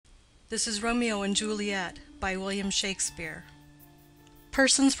This is Romeo and Juliet by William Shakespeare.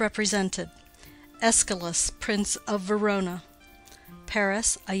 Persons represented: Aeschylus, Prince of Verona;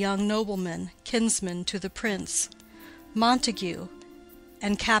 Paris, a young nobleman, kinsman to the prince; Montague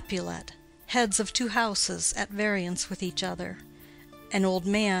and Capulet, heads of two houses at variance with each other; an old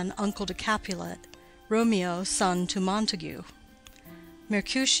man, uncle to Capulet; Romeo, son to Montague;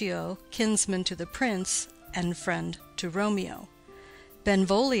 Mercutio, kinsman to the prince and friend to Romeo;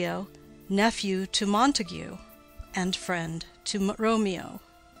 Benvolio, nephew to Montague and friend to Romeo;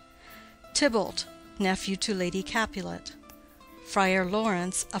 Tybalt, nephew to Lady Capulet; Friar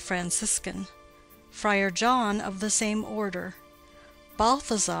Lawrence, a Franciscan; Friar John of the same order;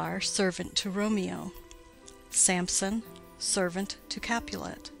 Balthazar, servant to Romeo; Samson, servant to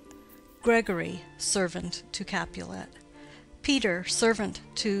Capulet; Gregory, servant to Capulet; Peter, servant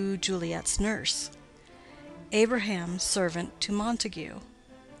to Juliet's nurse; Abraham, servant to Montague;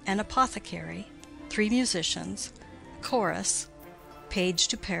 an apothecary; three musicians; a chorus; page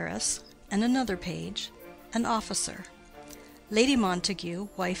to Paris, and another page; an officer; Lady Montague,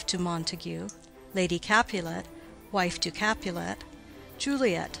 wife to Montague; Lady Capulet, wife to Capulet;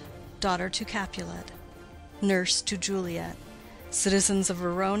 Juliet, daughter to Capulet; nurse to Juliet; citizens of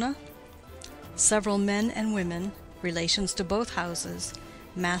Verona; several men and women, relations to both houses;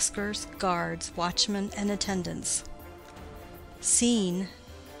 maskers, guards, watchmen, and attendants. Scene,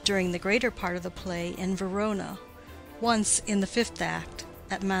 during the greater part of the play, in Verona, once in the fifth act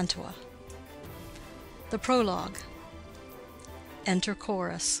at Mantua. The Prologue. Enter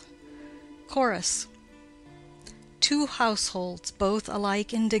Chorus. Chorus. Two households, both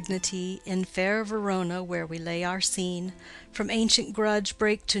alike in dignity, in fair Verona, where we lay our scene, from ancient grudge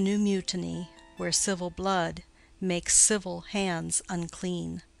break to new mutiny, where civil blood makes civil hands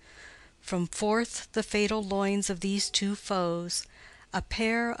unclean. From forth the fatal loins of these two foes, a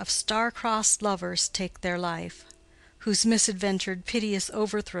pair of star-crossed lovers take their life, whose misadventured piteous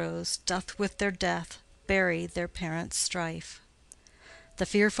overthrows doth with their death bury their parents' strife. The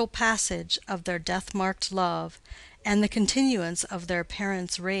fearful passage of their death-marked love, and the continuance of their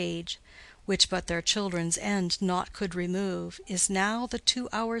parents' rage, which but their children's end naught could remove, is now the 2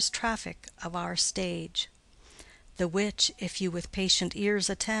 hours' traffic of our stage; the which, if you with patient ears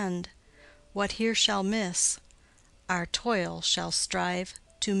attend, what here shall miss, our toil shall strive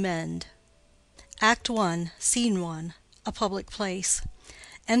to mend. Act I, Scene I. A public place.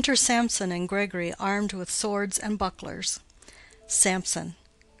 Enter Samson and Gregory, armed with swords and bucklers. Samson.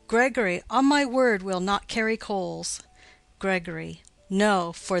 Gregory, on my word, we'll not carry coals. Gregory.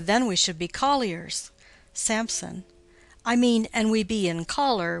 No, for then we should be colliers. Samson. I mean, an we be in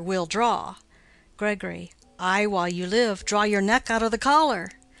collar, we'll draw. Gregory. Ay, while you live, draw your neck out of the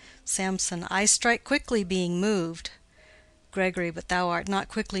collar. Samson. I strike quickly, being moved. Gregory. But thou art not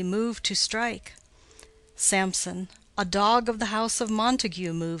quickly moved to strike. Samson. A dog of the house of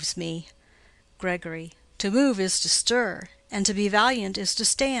Montague moves me. Gregory. To move is to stir, and to be valiant is to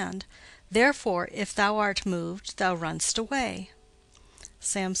stand. Therefore, if thou art moved, thou run'st away.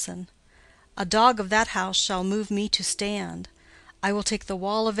 Samson. A dog of that house shall move me to stand. I will take the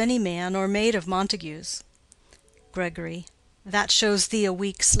wall of any man or maid of Montague's. Gregory. That shows thee a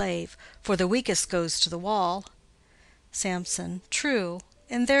weak slave, for the weakest goes to the wall. Samson. True,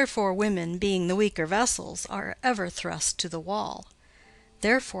 and therefore women, being the weaker vessels, are ever thrust to the wall.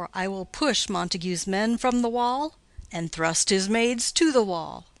 Therefore I will push Montague's men from the wall, and thrust his maids to the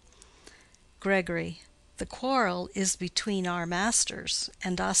wall. Gregory. The quarrel is between our masters,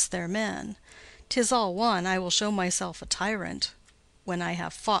 and us their men. 'Tis all one, I will show myself a tyrant. When I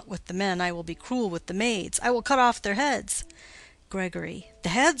have fought with the men, I will be cruel with the maids. I will cut off their heads. Gregory. The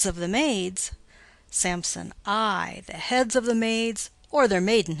heads of the maids? Samson. Ay, the heads of the maids, or their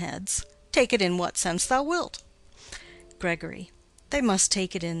maidenheads. Take it in what sense thou wilt. Gregory. They must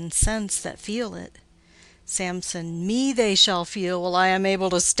take it in sense that feel it. Samson. Me they shall feel while I am able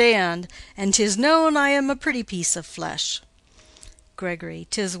to stand, and 'tis known I am a pretty piece of flesh. Gregory.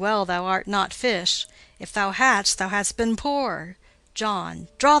 'Tis well thou art not fish. If thou hadst, thou hadst been poor. John.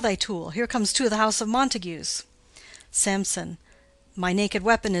 Draw thy tool. Here comes two of the house of Montagues. Samson. My naked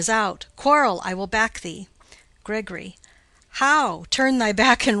weapon is out. Quarrel, I will back thee. Gregory. How? Turn thy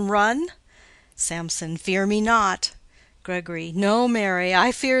back and run? Samson. Fear me not. Gregory. No, marry,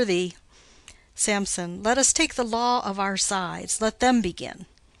 I fear thee. Samson. Let us take the law of our sides. Let them begin.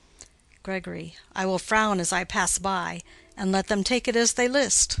 Gregory. I will frown as I pass by, and let them take it as they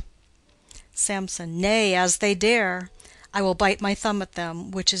list. Samson. Nay, as they dare. I will bite my thumb at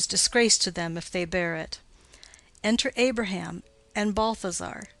them, which is disgrace to them if they bear it. Enter Abraham and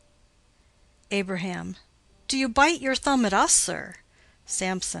Balthazar. Abraham. Do you bite your thumb at us, sir?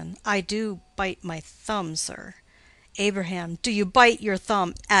 Samson. I do bite my thumb, sir. Abraham. Do you bite your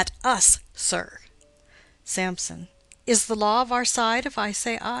thumb at us, sir? Samson. Is the law of our side if I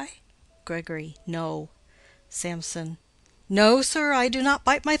say aye? Gregory. No. Samson. No, sir, I do not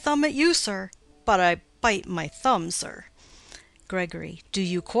bite my thumb at you, sir, but I bite my thumb, sir. Gregory. Do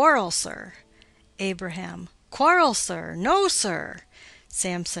you quarrel, sir? Abraham. Quarrel, sir? No, sir.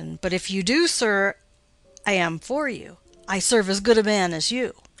 Samson. But if you do, sir, I am for you. I serve as good a man as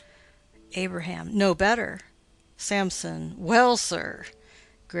you. Abraham. No better. Samson. Well, sir.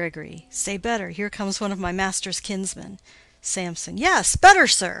 Gregory. Say better. Here comes one of my master's kinsmen. Samson. Yes, better,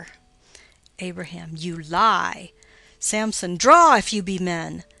 sir. Abraham. You lie. Samson. Draw, if you be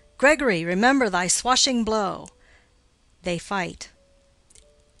men. Gregory, remember thy swashing blow. They fight.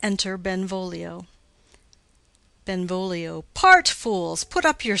 Enter Benvolio. Benvolio. Part, fools! Put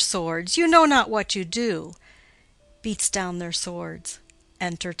up your swords. You know not what you do. Beats down their swords.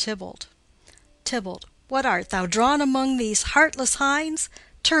 Enter Tybalt. Tybalt. What art thou drawn among these heartless hinds?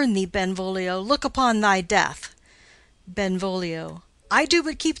 Turn thee, Benvolio, look upon thy death. Benvolio. I do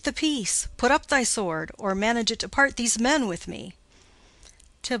but keep the peace. Put up thy sword, or manage it to part these men with me.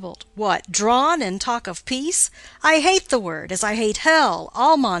 Tybalt. What, drawn, and talk of peace? I hate the word, as I hate hell,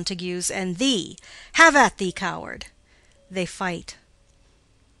 all Montagues, and thee. Have at thee, coward. They fight.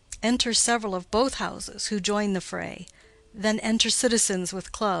 Enter several of both houses, who join the fray. Then enter citizens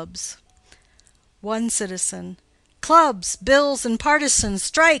with clubs. One citizen. Clubs, bills, and partisans,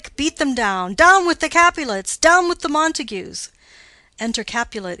 strike, beat them down. Down with the Capulets, down with the Montagues. Enter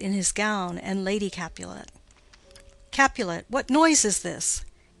Capulet in his gown, and Lady Capulet. Capulet. What noise is this?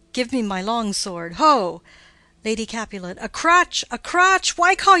 Give me my long sword. Ho! Lady Capulet. A crutch, a crutch!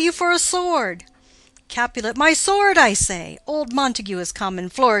 Why call you for a sword? Capulet. My sword, I say. Old Montague has come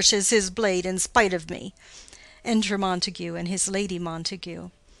and flourishes his blade in spite of me. Enter Montague and his Lady Montague.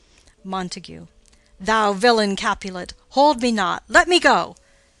 Montague. Thou villain Capulet, hold me not. Let me go.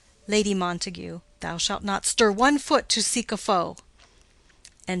 Lady Montague. Thou shalt not stir one foot to seek a foe.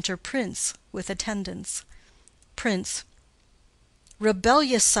 Enter Prince with attendants. Prince.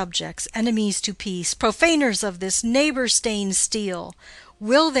 Rebellious subjects, enemies to peace, profaners of this neighbor-stained steel,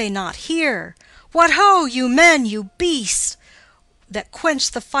 will they not hear? What ho, you men, you beasts, that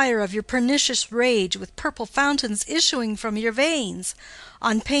quench the fire of your pernicious rage with purple fountains issuing from your veins?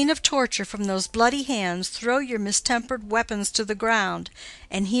 On pain of torture from those bloody hands, throw your mistempered weapons to the ground,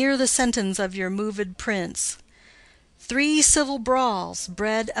 and hear the sentence of your moved prince. 3 civil brawls,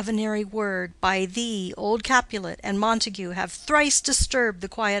 bred of an airy word, by thee, old Capulet, and Montague, have thrice disturbed the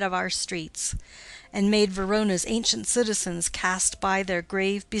quiet of our streets, and made Verona's ancient citizens cast by their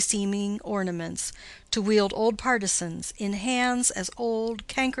grave beseeming ornaments, to wield old partisans, in hands as old,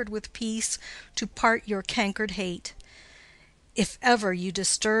 cankered with peace, to part your cankered hate. If ever you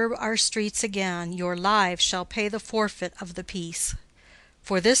disturb our streets again, your lives shall pay the forfeit of the peace.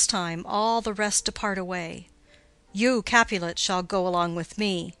 For this time all the rest depart away. You, Capulet, shall go along with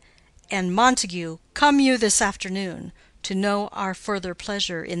me, and Montague, come you this afternoon, to know our further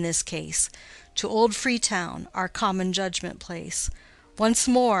pleasure in this case, to old Freetown, our common judgment place. Once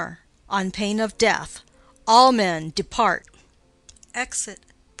more, on pain of death, all men depart. Exit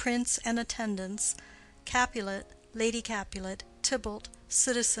Prince and attendants, Capulet, Lady Capulet, Tybalt,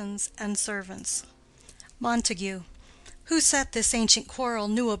 citizens, and servants. Montague. Who set this ancient quarrel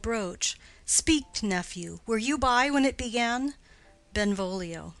new abroach? Speak, nephew, were you by when it began?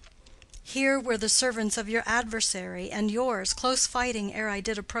 Benvolio. Here were the servants of your adversary and yours, close fighting ere I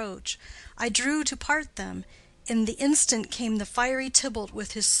did approach. I drew to part them. In the instant came the fiery Tybalt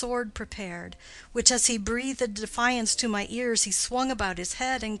with his sword prepared, which as he breathed defiance to my ears he swung about his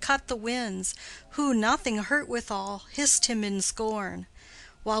head and cut the winds, who, nothing hurt withal, hissed him in scorn.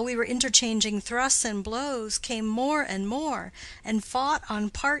 While we were interchanging thrusts and blows, came more, and fought on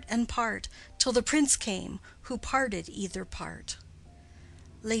part and part, till the prince came, who parted either part.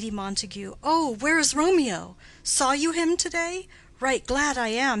 Lady Montague. Oh, where is Romeo? Saw you him to-day? Right glad I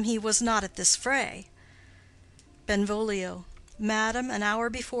am he was not at this fray. Benvolio. Madam, an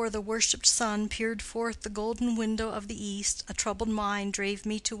hour before the worshipped sun peered forth the golden window of the east, a troubled mind drave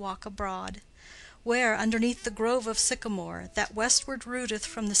me to walk abroad, where, underneath the grove of sycamore, that westward rooteth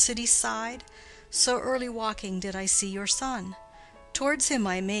from the city's side, so early walking did I see your son. Towards him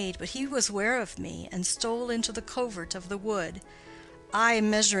I made, but he was ware of me, and stole into the covert of the wood. I,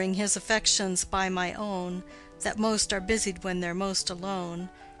 measuring his affections by my own, that most are busied when they're most alone,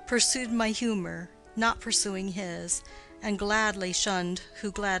 pursued my humor, not pursuing his, and gladly shunned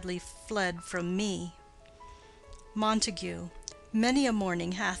who gladly fled from me. Montague. Many a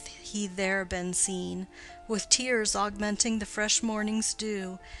morning hath he there been seen, with tears augmenting the fresh morning's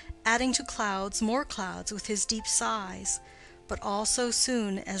dew, adding to clouds more clouds with his deep sighs. But all so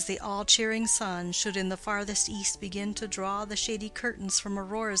soon as the all-cheering sun should in the farthest east begin to draw the shady curtains from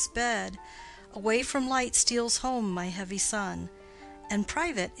Aurora's bed, away from light steals home my heavy son, and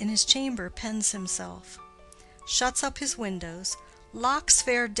private in his chamber pens himself, shuts up his windows, locks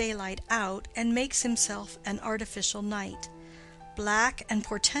fair daylight out, and makes himself an artificial night. Black and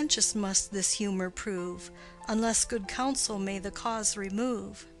portentous must this humor prove, unless good counsel may the cause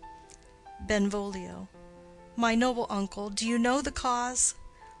remove. Benvolio. My noble uncle, do you know the cause?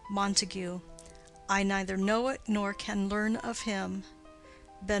 Montague. I neither know it nor can learn of him.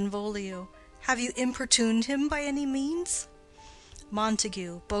 Benvolio. Have you importuned him by any means?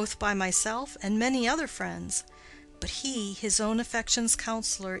 Montague. Both by myself and many other friends. But he, his own affection's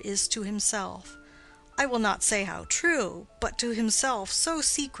counselor, is to himself, I will not say how true, but to himself so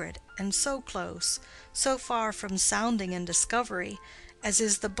secret and so close, so far from sounding and discovery, as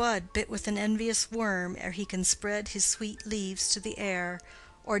is the bud bit with an envious worm ere he can spread his sweet leaves to the air,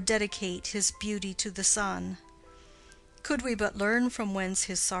 or dedicate his beauty to the sun. Could we but learn from whence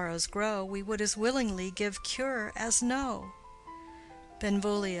his sorrows grow, we would as willingly give cure as know.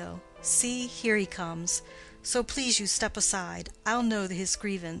 Benvolio. See, here he comes. So please you step aside. I'll know his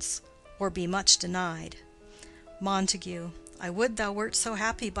grievance, or be much denied. Montague. I would thou wert so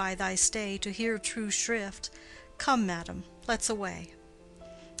happy by thy stay to hear true shrift. Come, madam, let's away.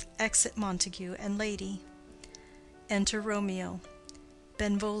 Exit Montague and Lady. Enter Romeo.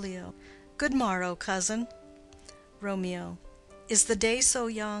 Benvolio. Good morrow, cousin. Romeo. Is the day so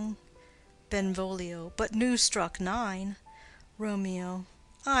young? Benvolio. But new struck 9. Romeo.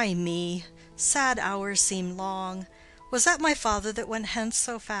 Ay me, sad hours seem long. Was that my father that went hence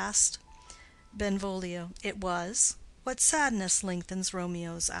so fast? Benvolio. It was. What sadness lengthens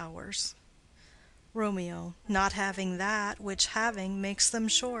Romeo's hours? Romeo. Not having that which having makes them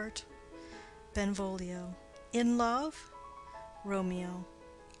short. Benvolio. In love? Romeo.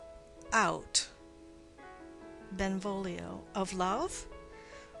 Out. Benvolio. Of love?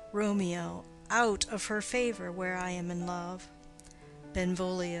 Romeo. Out of her favor where I am in love.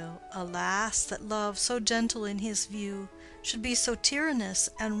 Benvolio. Alas, that love, so gentle in his view, should be so tyrannous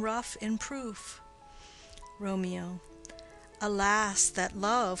and rough in proof. Romeo. Alas, that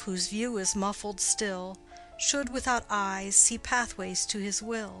love, whose view is muffled still, should without eyes see pathways to his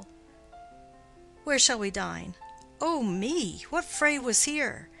will. Where shall we dine? O me! What fray was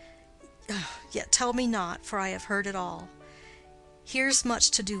here? Yet tell me not, for I have heard it all. Here's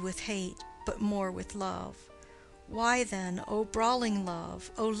much to do with hate, but more with love. Why then, O brawling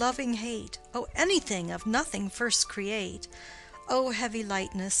love, O loving hate, O anything of nothing first create, O heavy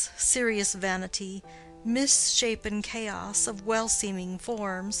lightness, serious vanity, misshapen chaos of well-seeming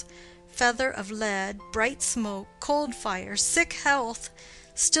forms, feather of lead, bright smoke, cold fire, sick health,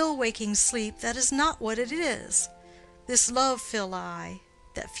 still waking sleep that is not what it is. This love feel I,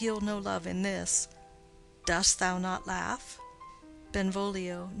 that feel no love in this. Dost thou not laugh?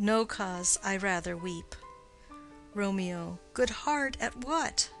 Benvolio. No cause, I rather weep. Romeo. Good heart at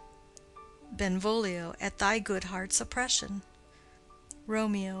what? Benvolio. At thy good heart's oppression.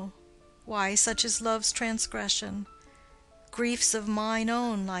 Romeo. Why, such is love's transgression. Griefs of mine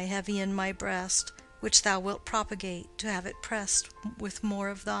own lie heavy in my breast, which thou wilt propagate, to have it pressed with more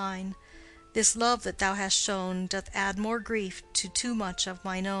of thine. This love that thou hast shown doth add more grief to too much of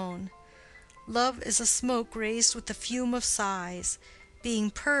mine own. Love is a smoke raised with the fume of sighs,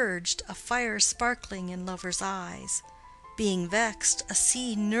 being purged, a fire sparkling in lovers' eyes, being vexed, a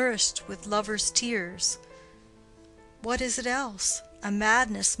sea nourished with lovers' tears. What is it else? A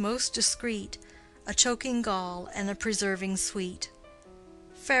madness most discreet, a choking gall and a preserving sweet.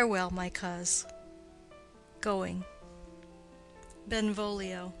 Farewell, my coz. Going.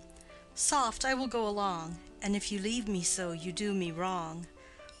 Benvolio. Soft, I will go along, and if you leave me so, you do me wrong.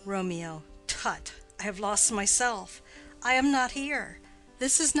 Romeo. Tut, I have lost myself. I am not here.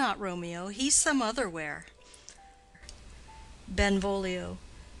 This is not Romeo, he's some other where. Benvolio.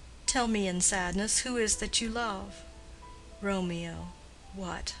 Tell me in sadness, who is that you love? Romeo.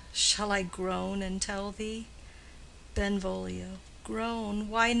 What, shall I groan and tell thee? Benvolio. Groan?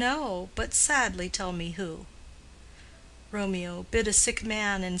 Why, no, but sadly tell me who. Romeo. Bid a sick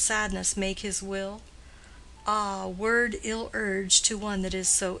man in sadness make his will. Ah, word ill urged to one that is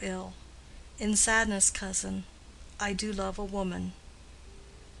so ill. In sadness, cousin, I do love a woman.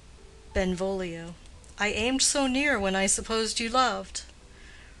 Benvolio. I aimed so near when I supposed you loved.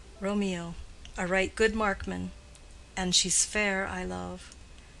 Romeo. A right good markman, and she's fair I love.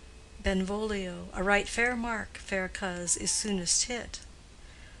 Benvolio, a right fair mark, fair coz, is soonest hit.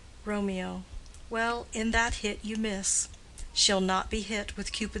 Romeo. Well, in that hit you miss. She'll not be hit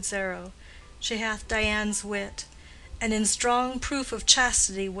with Cupid's arrow. She hath Dian's wit, and in strong proof of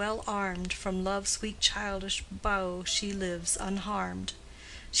chastity well armed, from love's weak childish bow she lives unharmed.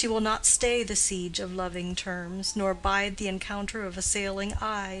 She will not stay the siege of loving terms, nor bide the encounter of assailing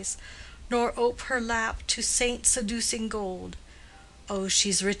eyes, nor ope her lap to saint seducing gold. Oh,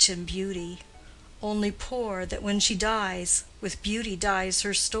 she's rich in beauty, only poor that when she dies, with beauty dies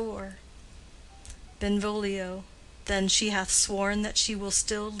her store. Benvolio. Then she hath sworn that she will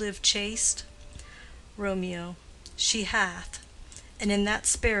still live chaste? Romeo. She hath, and in that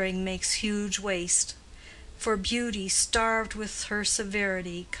sparing makes huge waste. For beauty, starved with her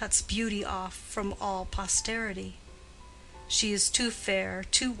severity, cuts beauty off from all posterity. She is too fair,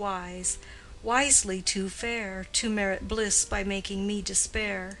 too wise, wisely too fair, to merit bliss by making me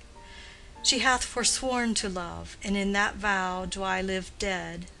despair. She hath forsworn to love, and in that vow do I live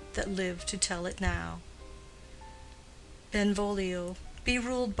dead that live to tell it now. Benvolio. Be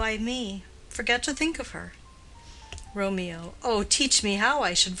ruled by me. Forget to think of her. Romeo. Oh, teach me how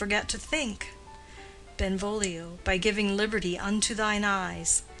I should forget to think. Benvolio. By giving liberty unto thine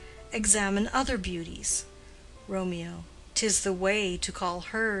eyes. Examine other beauties. Romeo. 'Tis the way to call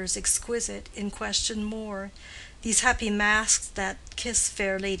hers exquisite in question more. These happy masks that kiss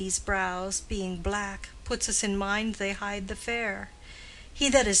fair ladies' brows, being black, puts us in mind they hide the fair. He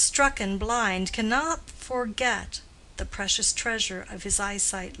that is struck and blind cannot forget the precious treasure of his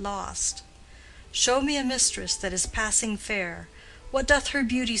eyesight lost. Show me a mistress that is passing fair. What doth her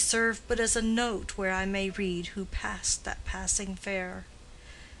beauty serve but as a note where I may read who passed that passing fair?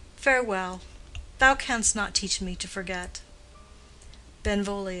 Farewell. Thou canst not teach me to forget.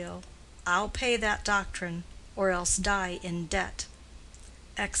 Benvolio. I'll pay that doctrine, or else die in debt.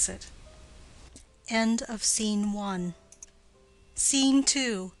 Exit. End of Scene 1. Scene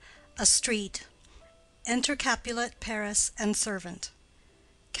 2. A street. Enter Capulet, Paris, and servant.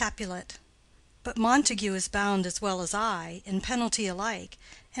 Capulet. But Montague is bound as well as I, in penalty alike,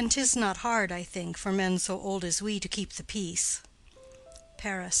 and 'tis not hard, I think, for men so old as we to keep the peace.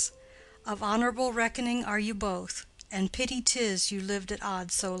 Paris. Of honorable reckoning are you both, and pity 'tis you lived at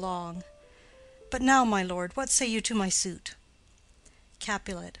odds so long. But now, my lord, what say you to my suit?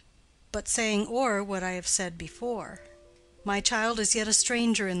 Capulet. But saying o'er what I have said before. My child is yet a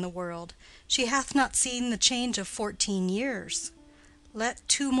stranger in the world. She hath not seen the change of 14 years. Let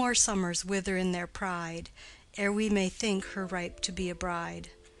 2 more summers wither in their pride, ere we may think her ripe to be a bride.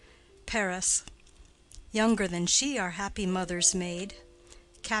 Paris. Younger than she our happy mother's maid.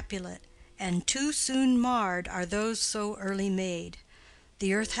 Capulet. And too soon marred are those so early made.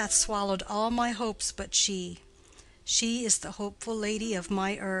 The earth hath swallowed all my hopes but she. She is the hopeful lady of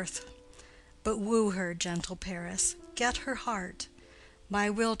my earth. But woo her, gentle Paris, get her heart. My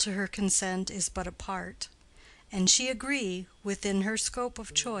will to her consent is but a part. And she agree, within her scope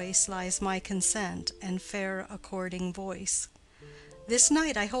of choice lies my consent and fair according voice. This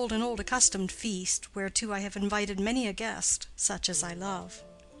night I hold an old accustomed feast, whereto I have invited many a guest, such as I love.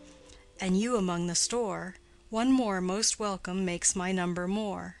 And you among the store, one more most welcome makes my number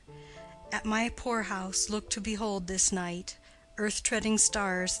more. At my poor house look to behold this night earth-treading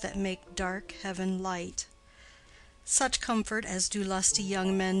stars that make dark heaven light. Such comfort as do lusty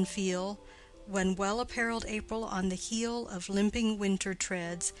young men feel, when well-apparelled April on the heel of limping winter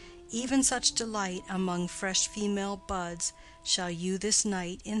treads, even such delight among fresh female buds shall you this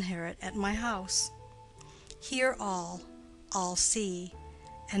night inherit at my house. Hear all see,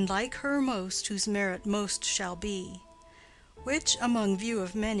 and like her most whose merit most shall be, which among view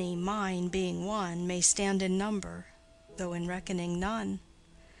of many, mine being one, may stand in number, though in reckoning none.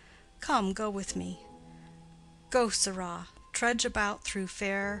 Come, go with me. Go, sirrah, trudge about through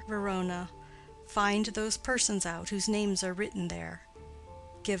fair Verona, find those persons out whose names are written there,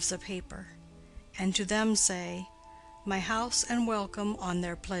 gives a paper, and to them say, my house and welcome on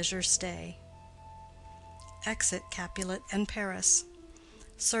their pleasure stay. Exit Capulet and Paris.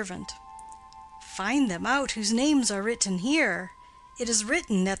 Servant. Find them out whose names are written here. It is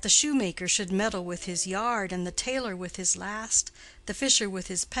written that the shoemaker should meddle with his yard, and the tailor with his last, the fisher with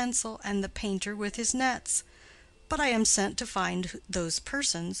his pencil, and the painter with his nets. But I am sent to find those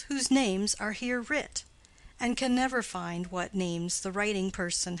persons whose names are here writ, and can never find what names the writing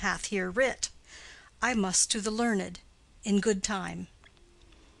person hath here writ. I must to the learned, in good time.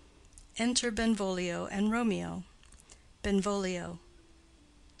 Enter Benvolio and Romeo. Benvolio.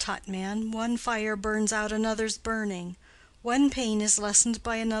 Tut, man, one fire burns out another's burning. One pain is lessened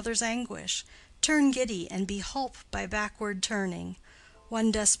by another's anguish. Turn giddy, and be holp by backward turning. One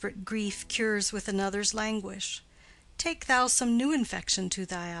desperate grief cures with another's languish. Take thou some new infection to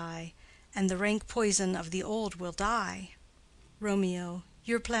thy eye, and the rank poison of the old will die. Romeo,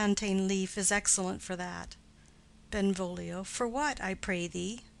 your plantain leaf is excellent for that. Benvolio, for what, I pray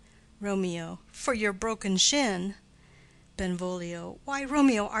thee? Romeo, for your broken shin. Benvolio, why,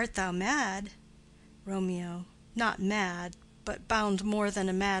 Romeo, art thou mad? Romeo, not mad, but bound more than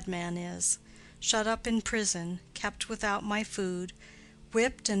a madman is, shut up in prison, kept without my food,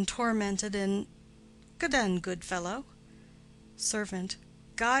 whipped and tormented and— Gaden, good fellow. Servant,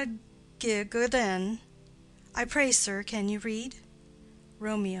 God gi gaden. I pray, sir, can you read?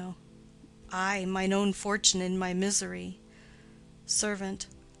 Romeo, I, mine own fortune in my misery. Servant,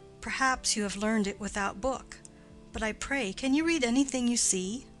 perhaps you have learned it without book, but I pray, can you read anything you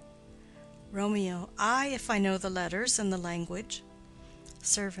see? Romeo, I, if I know the letters and the language.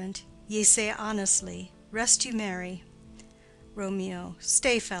 Servant, ye say honestly, rest you merry. Romeo,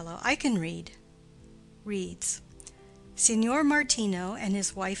 stay, fellow, I can read. Reads. Signor Martino and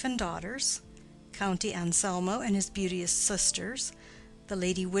his wife and daughters, County Anselmo and his beauteous sisters, the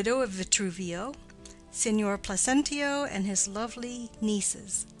lady widow of Vitruvio, Signor Placentio and his lovely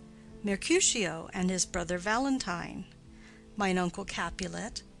nieces, Mercutio and his brother Valentine, mine uncle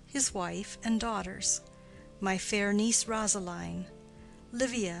Capulet, his wife and daughters, my fair niece Rosaline,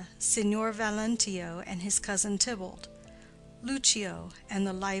 Livia, Signor Valentio and his cousin Tybalt, Lucio and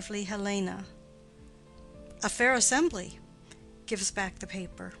the lively Helena. A fair assembly. Gives back the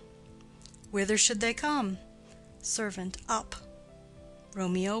paper. Whither should they come? Servant, up.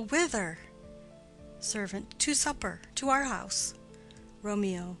 Romeo, whither? Servant, to supper, to our house.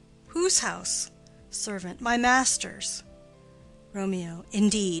 Romeo, whose house? Servant, my master's. Romeo,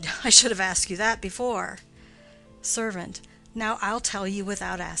 indeed, I should have asked you that before. Servant, now I'll tell you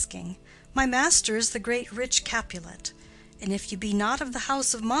without asking. My master is the great rich Capulet, and if you be not of the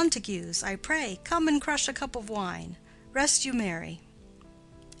house of Montagues, I pray, come and crush a cup of wine. Rest you merry.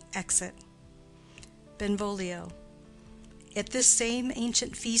 Exit. Benvolio. At this same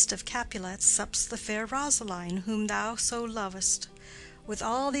ancient feast of Capulets sups the fair Rosaline, whom thou so lovest, with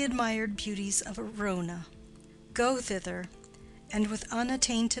all the admired beauties of Verona. Go thither, and with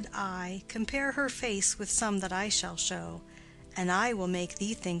unattainted eye compare her face with some that I shall show, and I will make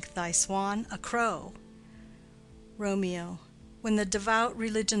thee think thy swan a crow. Romeo. When the devout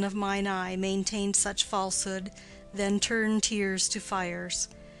religion of mine eye maintained such falsehood, then turned tears to fires,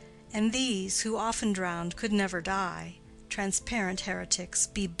 and these, who often drowned, could never die, transparent heretics,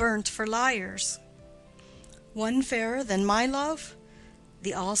 be burnt for liars. One fairer than my love?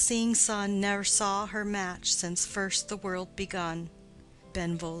 The all-seeing sun ne'er saw her match since first the world begun.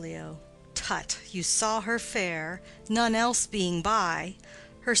 Benvolio. Tut, you saw her fair, none else being by,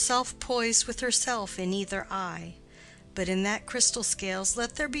 herself poised with herself in either eye. But in that crystal scales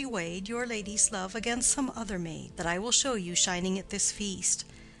let there be weighed your lady's love against some other maid that I will show you shining at this feast,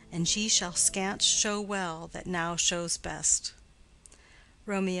 and she shall scant show well that now shows best.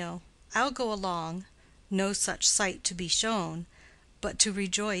 Romeo. I'll go along, no such sight to be shown, but to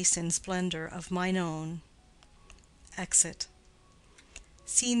rejoice in splendor of mine own. Exit.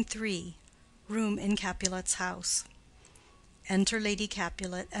 Scene 3. Room in Capulet's house. Enter Lady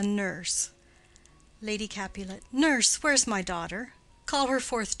Capulet and nurse. Lady Capulet. Nurse, where's my daughter? Call her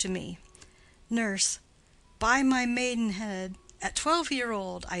forth to me. Nurse. By my maidenhead, at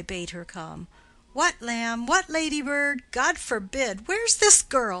 12-year-old I bade her come. What, lamb? What, ladybird? God forbid! Where's this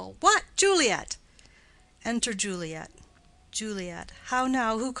girl? What, Juliet? Enter Juliet. Juliet. How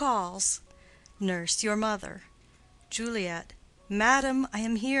now, who calls? Nurse. Your mother. Juliet. Madam, I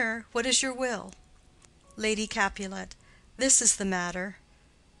am here. What is your will? Lady Capulet. This is the matter.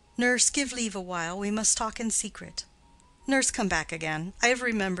 Nurse, give leave a while, we must talk in secret. Nurse, come back again. I have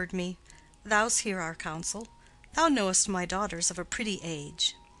remembered me. Thou's hear our counsel. Thou knowest my daughter's of a pretty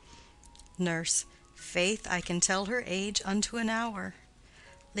age. Nurse. Faith, I can tell her age unto an hour.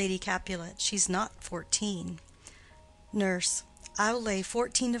 Lady Capulet. She's not 14. Nurse. I'll lay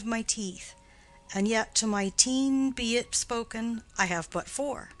 14 of my teeth, and yet to my teen be it spoken, I have but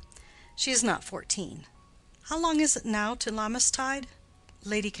 4. She is not 14. How long is it now to Lammastide?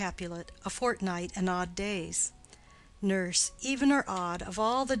 Lady Capulet. A fortnight and odd days. Nurse. Even or odd, of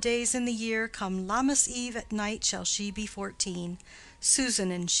all the days in the year, come Lammas Eve at night shall she be 14.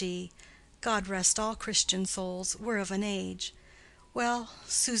 Susan and she, God rest all Christian souls, were of an age. Well,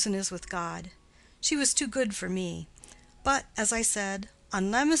 Susan is with God. She was too good for me. But, as I said, on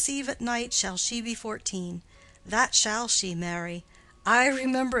Lammas Eve at night shall she be 14. That shall she, Mary. I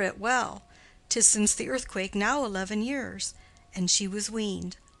remember it well. 'Tis since the earthquake now 11 years, and she was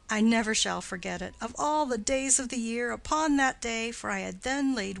weaned. I never shall forget it. Of all the days of the year, upon that day, for I had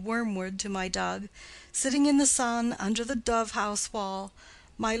then laid wormwood to my dug, sitting in the sun under the dove-house wall,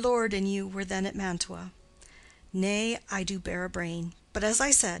 my lord and you were then at Mantua. Nay, I do bear a brain. But as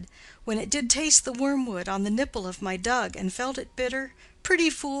I said, when it did taste the wormwood on the nipple of my dug, and felt it bitter, pretty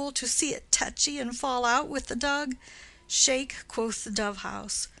fool, to see it tetchy and fall out with the dug, shake, quoth the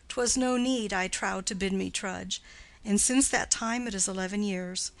dove-house, 'twas no need, I trow, to bid me trudge, and since that time it is 11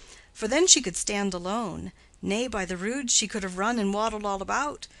 years. For then she could stand alone, nay, by the rood she could have run and waddled all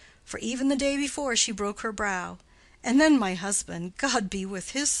about, for even the day before she broke her brow. And then my husband, God be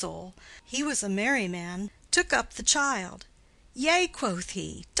with his soul, he was a merry man, took up the child. Yea, quoth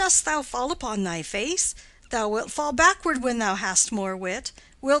he, dost thou fall upon thy face? Thou wilt fall backward when thou hast more wit.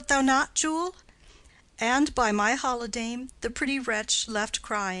 Wilt thou not, Jule? And by my holidame, the pretty wretch left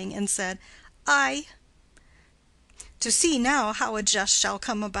crying, and said, Aye. To see now how a jest shall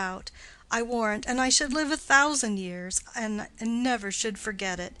come about, I warrant, and I should live 1,000 years, and never should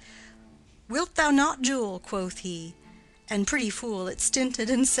forget it. Wilt thou not, Jule? Quoth he. And pretty fool it stinted,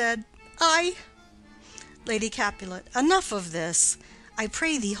 and said, Aye. Lady Capulet. Enough of this. I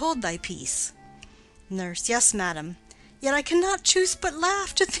pray thee hold thy peace. Nurse. Yes, madam. Yet I cannot choose but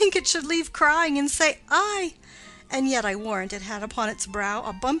laugh to think it should leave crying and say, Aye. And yet I warrant it had upon its brow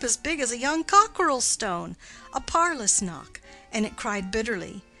a bump as big as a young cockerel's stone, a parlous knock, and it cried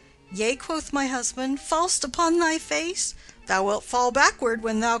bitterly. Yea, quoth my husband, fall'st upon thy face? Thou wilt fall backward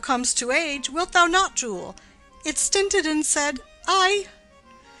when thou comest to age, wilt thou not, Jule? It stinted and said, Aye.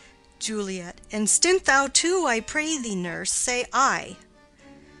 Juliet. And stint thou too, I pray thee, nurse, say aye.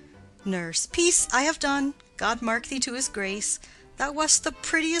 Nurse. Peace, I have done. God mark thee to his grace. Thou wast the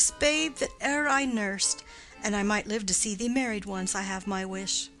prettiest babe that e'er I nursed, and I might live to see thee married once, I have my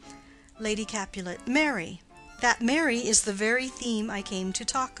wish. Lady Capulet. Marry. That marry is the very theme I came to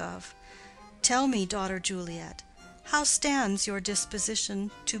talk of. Tell me, daughter Juliet, how stands your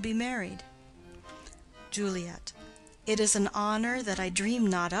disposition to be married? Juliet. It is an honor that I dream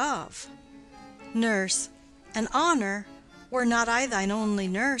not of. Nurse. An honor? Were not I thine only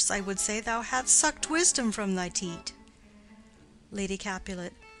nurse, I would say thou hadst sucked wisdom from thy teat. Lady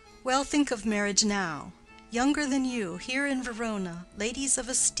Capulet. Well, think of marriage now. Younger than you, here in Verona, ladies of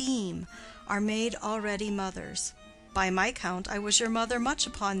esteem are made already mothers. By my count, I was your mother much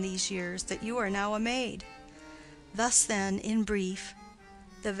upon these years that you are now a maid. Thus then, in brief,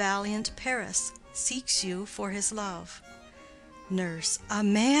 the valiant Paris seeks you for his love. Nurse. A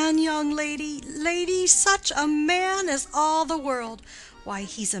man, young lady, lady, such a man as all the world. Why,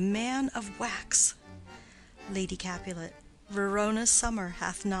 he's a man of wax. Lady Capulet. Verona's summer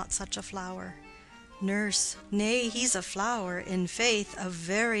hath not such a flower. Nurse. Nay, he's a flower, in faith, a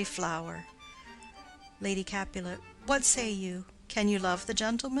very flower. Lady Capulet. What say you? Can you love the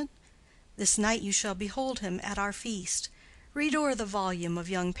gentleman? This night you shall behold him at our feast. Read o'er the volume of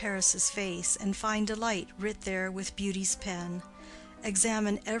young Paris's face, and find delight writ there with beauty's pen.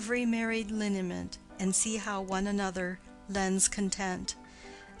 Examine every married lineament, and see how one another lends content.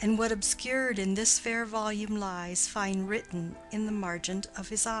 And what obscured in this fair volume lies, find written in the margent of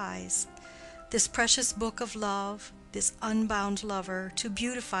his eyes. This precious book of love, this unbound lover, to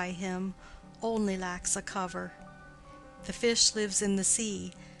beautify him, only lacks a cover. The fish lives in the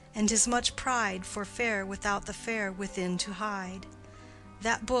sea, and 'tis much pride for fair without the fair within to hide.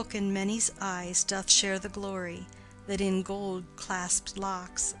 That book in many's eyes doth share the glory that in gold clasped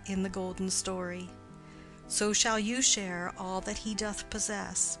locks in the golden story. So shall you share all that he doth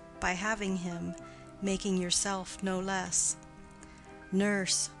possess, by having him, making yourself no less.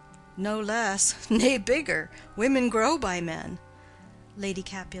 Nurse. No less, nay, bigger. Women grow by men. Lady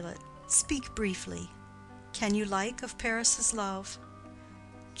Capulet. Speak briefly. Can you like of Paris's love?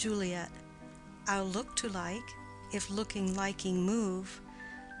 Juliet. I'll look to like, if looking liking move,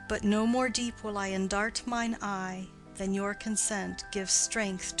 but no more deep will I endart mine eye than your consent gives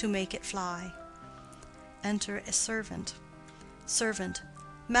strength to make it fly. Enter a servant. Servant.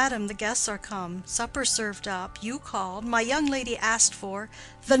 Madam, the guests are come, supper served up, you called, my young lady asked for,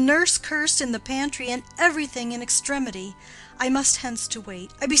 the nurse cursed in the pantry, and everything in extremity. I must hence to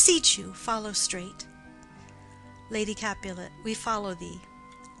wait. I beseech you, follow straight. Lady Capulet. We follow thee.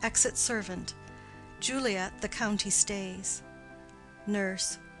 Exit servant. Juliet, the county stays.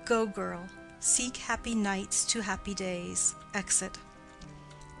 Nurse. Go, girl, seek happy nights to happy days. Exit.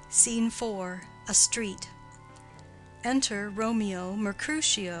 Scene 4. A street. Enter Romeo,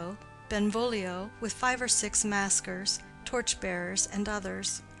 Mercutio, Benvolio, with 5 or 6 maskers, torch-bearers, and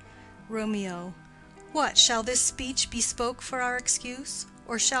others. Romeo. What, shall this speech be spoke for our excuse,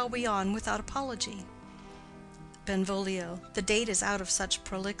 or shall we on without apology? Benvolio, the date is out of such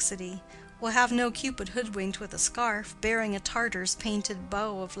prolixity. We'll have no Cupid hoodwinked with a scarf, bearing a Tartar's painted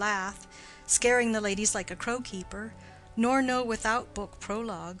bow of lath, scaring the ladies like a crow-keeper, nor no without-book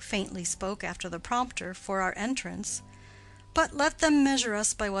prologue, faintly spoke after the prompter, for our entrance. But let them measure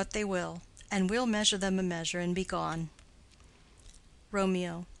us by what they will, and we'll measure them a measure and be gone.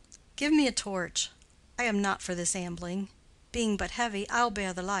 Romeo. Give me a torch. I am not for this ambling. Being but heavy, I'll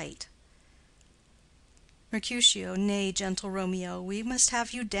bear the light. Mercutio. Nay, gentle Romeo, we must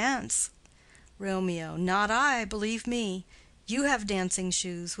have you dance. Romeo. Not I, believe me. You have dancing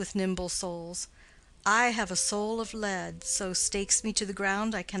shoes with nimble soles. I have a soul of lead, so stakes me to the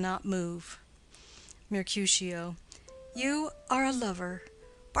ground I cannot move. Mercutio. You are a lover.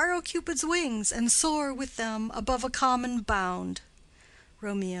 Borrow Cupid's wings, and soar with them above a common bound.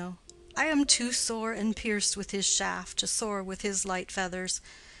 Romeo. I am too sore and pierced with his shaft to soar with his light feathers,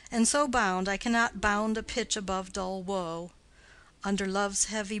 and so bound I cannot bound a pitch above dull woe. Under love's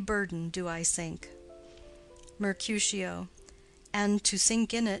heavy burden do I sink. Mercutio. And to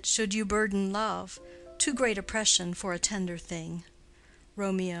sink in it should you burden love, too great oppression for a tender thing.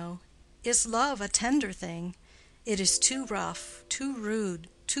 Romeo. Is love a tender thing? It is too rough, too rude,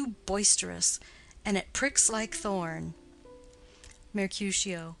 too boisterous, and it pricks like thorn.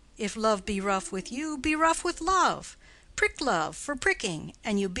 Mercutio. If love be rough with you, be rough with love. Prick love for pricking,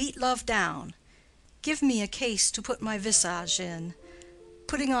 and you beat love down. Give me a case to put my visage in,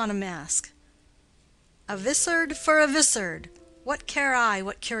 putting on a mask. A vizard for a vizard. What care I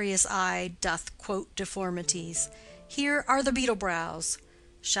what curious eye doth quote deformities? Here are the beetle brows,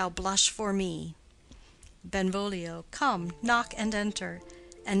 shall blush for me. Benvolio. Come, knock and enter,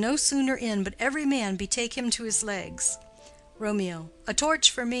 and no sooner in but every man betake him to his legs. Romeo. A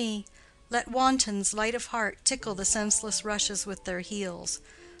torch for me. Let wantons light of heart tickle the senseless rushes with their heels,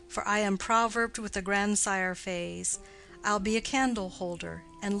 for I am proverbed with the grandsire phase. I'll be a candle holder,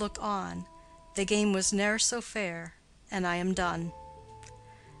 and look on. The game was ne'er so fair, and I am done.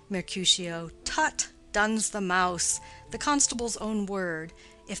 Mercutio. Tut! Done's the mouse, the constable's own word.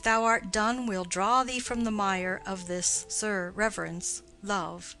 If thou art done, we'll draw thee from the mire of this, sir, reverence,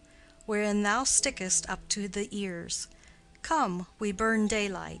 love, wherein thou stickest up to the ears. Come, we burn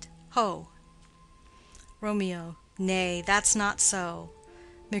daylight. Ho! Romeo. Nay, that's not so.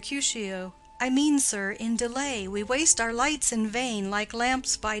 Mercutio. I mean, sir, in delay we waste our lights in vain, like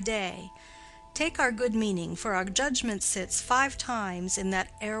lamps by day. Take our good meaning, for our judgment sits 5 times in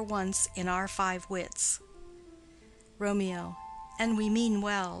that ere once in our 5 wits. Romeo. And we mean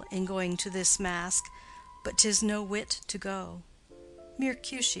well in going to this mask, but 'tis no wit to go.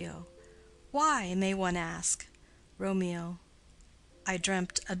 Mercutio. Why, may one ask? Romeo. I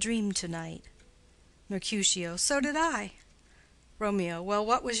dreamt a dream to-night. Mercutio. So did I. Romeo. Well,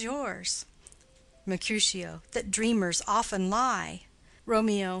 what was yours? Mercutio. That dreamers often lie.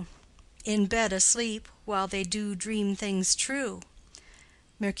 Romeo. In bed asleep, while they do dream things true.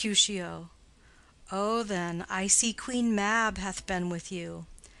 Mercutio. Oh, then, I see Queen Mab hath been with you.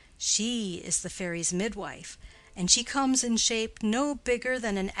 She is the fairy's midwife, and she comes in shape no bigger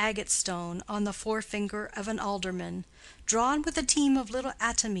than an agate stone on the forefinger of an alderman, drawn with a team of little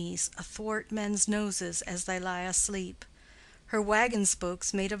atomies athwart men's noses as they lie asleep. Her wagon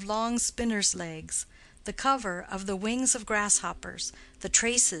spokes made of long spinners' legs, the cover of the wings of grasshoppers, the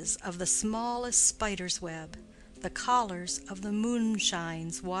traces of the smallest spider's web, the collars of the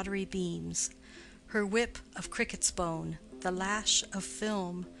moonshine's watery beams, her whip of cricket's bone, the lash of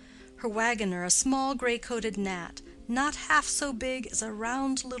film, her wagoner a small gray-coated gnat, not half so big as a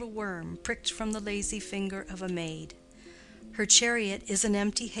round little worm pricked from the lazy finger of a maid. Her chariot is an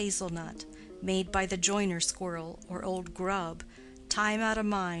empty hazelnut, made by the joiner squirrel or old grub, time out of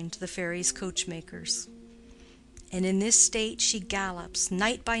mind the fairies' coachmakers. And in this state she gallops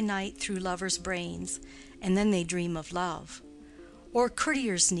night by night through lovers' brains, and then they dream of love. Or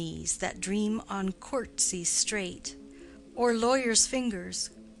courtiers' knees that dream on courtesies straight, or lawyers' fingers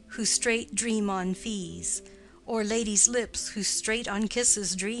who straight dream on fees, or ladies' lips who straight on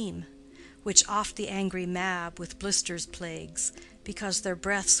kisses dream, which oft the angry Mab with blisters plagues, because their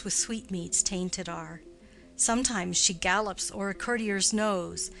breaths with sweetmeats tainted are. Sometimes she gallops o'er a courtier's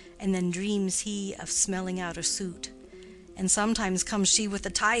nose, and then dreams he of smelling out a suit. And sometimes comes she with a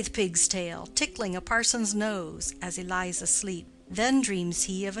tithe-pig's tail, tickling a parson's nose as he lies asleep. Then dreams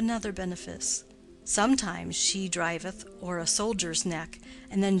he of another benefice. Sometimes she driveth o'er a soldier's neck,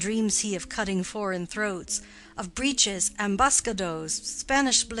 and then dreams he of cutting foreign throats, of breaches, ambuscados,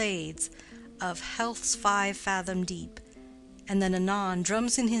 Spanish blades, of health's 5 fathom deep, and then anon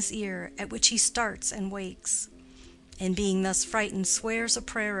drums in his ear, at which he starts and wakes, and being thus frightened swears a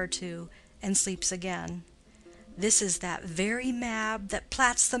prayer or two, and sleeps again. This is that very Mab that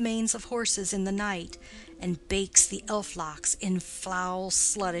plats the manes of horses in the night, and bakes the elf-locks in foul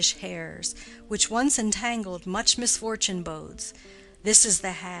sluttish hairs, which once entangled much misfortune bodes. This is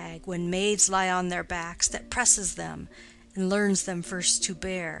the hag, when maids lie on their backs, that presses them, and learns them first to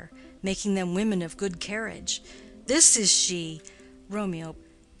bear, making them women of good carriage. This is she. Romeo.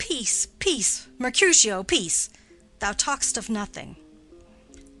 Peace, peace, Mercutio, peace. Thou talk'st of nothing.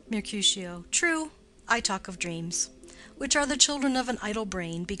 Mercutio. True, I talk of dreams, which are the children of an idle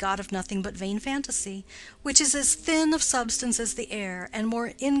brain, begot of nothing but vain fantasy, which is as thin of substance as the air, and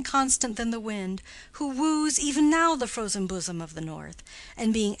more inconstant than the wind, who woos even now the frozen bosom of the north,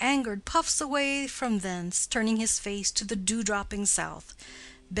 and being angered puffs away from thence, turning his face to the dew-dropping south.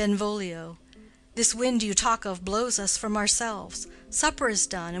 Benvolio. This wind you talk of blows us from ourselves. Supper is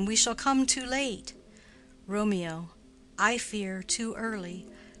done, and we shall come too late. Romeo. I fear too early.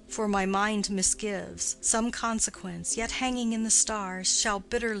 For my mind misgives, some consequence, yet hanging in the stars, shall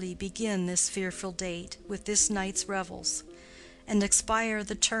bitterly begin this fearful date with this night's revels, and expire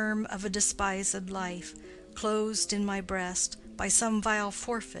the term of a despised life, closed in my breast by some vile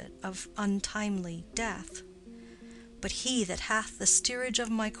forfeit of untimely death. But he that hath the steerage of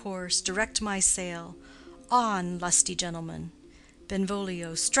my course, direct my sail. On, lusty gentlemen.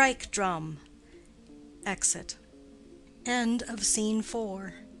 Benvolio. Strike drum. Exit. End of Scene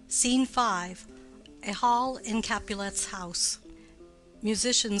 4. Scene 5. A hall in Capulet's house.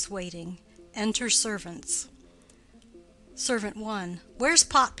 Musicians waiting. Enter servants. Servant 1. Where's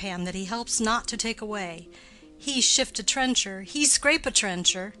Potpan that he helps not to take away? He shift a trencher, he scrape a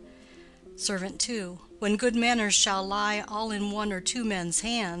trencher. Servant 2. When good manners shall lie all in 1 or 2 men's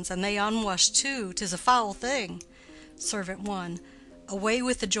hands, and they unwashed too, 'tis a foul thing. Servant 1. Away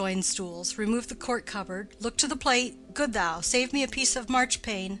with the joined stools, remove the court cupboard, look to the plate, good thou, save me a piece of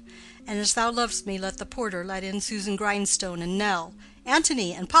marchpane, and as thou lovest me, let the porter let in Susan Grindstone and Nell,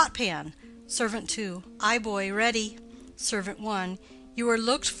 Antony and Potpan. Servant 2. Aye, boy, ready. Servant 1. You are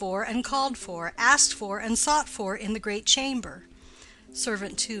looked for and called for, asked for and sought for in the great chamber.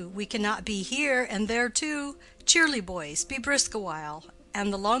 Servant 2. We cannot be here and there too. Cheerly, boys, be brisk a while,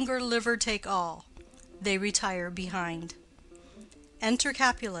 and the longer liver take all. They retire behind. Enter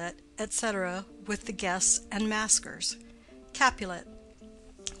Capulet, etc., with the guests and maskers. Capulet.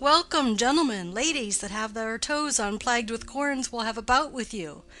 Welcome, gentlemen, ladies that have their toes unplagued with corns will have a bout with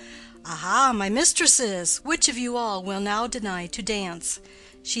you. Aha, my mistresses, which of you all will now deny to dance?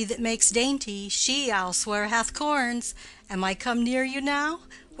 She that makes dainty, she, I'll swear, hath corns. Am I come near you now?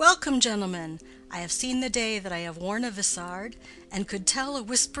 Welcome, gentlemen. I have seen the day that I have worn a vissard, and could tell a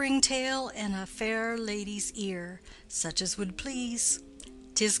whispering tale in a fair lady's ear, such as would please.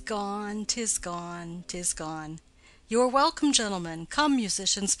 'Tis gone, 'tis gone, 'tis gone. You are welcome, gentlemen. Come,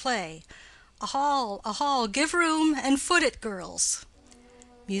 musicians, play. A hall, give room, and foot it, girls.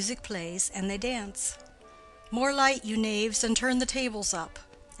 Music plays, and they dance. More light, you knaves, and turn the tables up,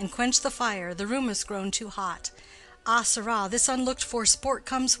 and quench the fire, the room is grown too hot. Ah, sirrah, this unlooked-for sport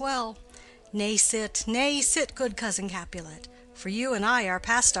comes well. Nay, sit, good cousin Capulet, for you and I are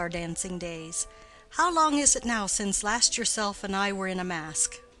past our dancing days. How long is it now since last yourself and I were in a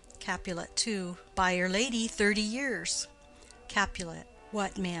mask? Capulet. 2. By your lady, 30 years. Capulet.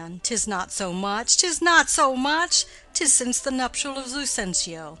 What, man, 'tis not so much, 'tis not so much. 'Tis since the nuptial of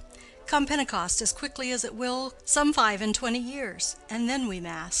Lucentio. Come Pentecost as quickly as it will, some 25 years, and then we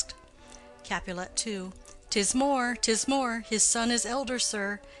masked. Capulet. 2. 'Tis more, 'tis more. His son is elder,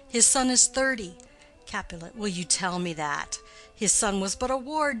 sir. His son is 30. Capulet. Will you tell me that? His son was but a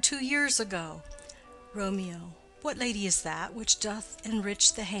ward 2 years ago. Romeo. What lady is that which doth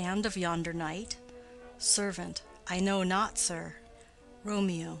enrich the hand of yonder knight? Servant. I know not, sir.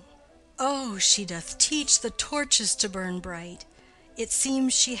 Romeo. Oh, she doth teach the torches to burn bright. It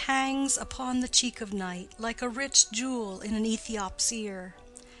seems she hangs upon the cheek of night like a rich jewel in an Ethiop's ear.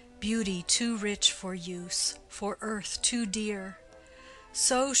 Beauty too rich for use, for earth too dear.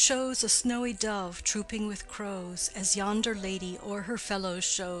 So shows a snowy dove trooping with crows, as yonder lady o'er her fellows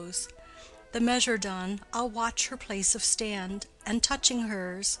shows. The measure done, I'll watch her place of stand, and touching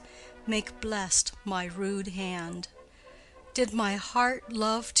hers, make blessed my rude hand. Did my heart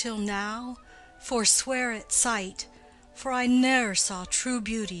love till now? Forswear it sight, for I ne'er saw true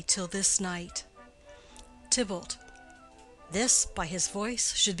beauty till this night. Tybalt. This, by his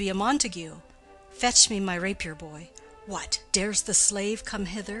voice, should be a Montague. Fetch me my rapier, boy. What, dares the slave come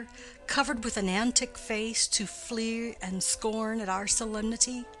hither, covered with an antic face, to flee and scorn at our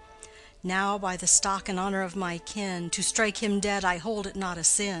solemnity? Now, by the stock and honor of my kin, to strike him dead I hold it not a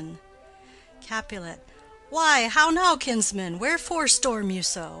sin. Capulet. Why, how now, kinsman? Wherefore storm you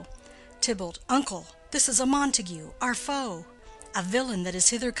so? Tybalt. Uncle, This is a Montague, our foe, a villain that is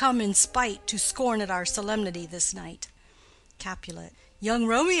hither come in spite to scorn at our solemnity this night. Capulet. Young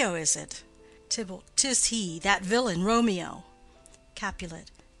Romeo is it? Tybalt. 'Tis he, that villain Romeo. Capulet.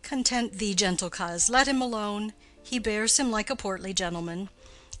 Content thee, gentle coz, let him alone. He bears him like a portly gentleman.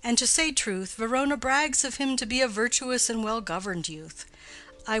 And to say truth, Verona brags of him to be a virtuous and well-governed youth.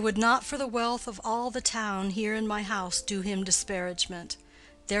 I would not for the wealth of all the town here in my house do him disparagement.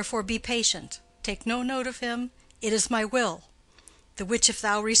 Therefore be patient, take no note of him, it is my will. The which if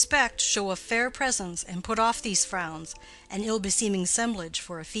thou respect, show a fair presence, and put off these frowns, and ill-beseeming semblage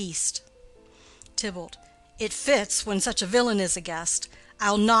for a feast. Tybalt. It fits, when such a villain is a guest.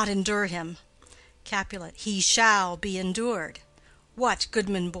 I'll not endure him. Capulet. He shall be endured. What,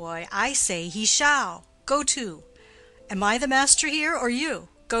 goodman boy, I say he shall. Go to. Am I the master here, or you?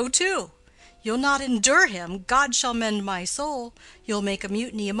 Go to. You'll not endure him, God shall mend my soul. You'll make a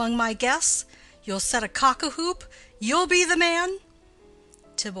mutiny among my guests. You'll set a cock-a-hoop. You'll be the man.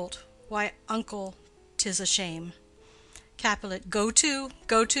 Tybalt. Why, uncle, 'tis a shame. Capulet. Go to,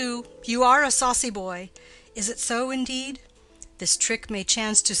 go to. You are a saucy boy. Is it so indeed? This trick may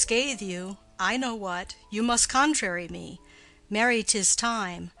chance to scathe you. I know what. You must contrary me. Marry, 'tis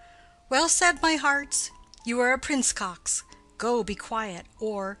time. Well said, my hearts. You are a prince-cox. Go, be quiet,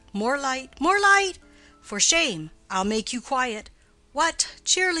 or more light, more light! For shame, I'll make you quiet. What,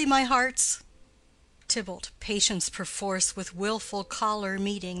 cheerly, my hearts! Tybalt. Patience perforce with wilful choler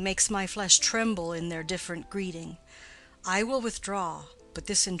meeting makes my flesh tremble in their different greeting. I will withdraw, but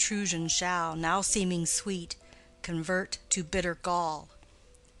this intrusion shall, now seeming sweet, convert to bitter gall.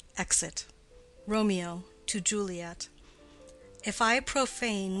 Exit. Romeo to Juliet. If I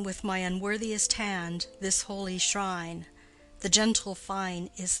profane with my unworthiest hand this holy shrine, the gentle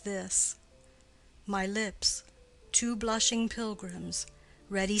fine is this: my lips, two blushing pilgrims,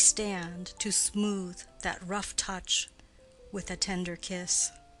 ready stand to smooth that rough touch with a tender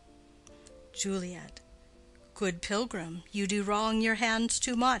kiss. Juliet. Good pilgrim, you do wrong your hands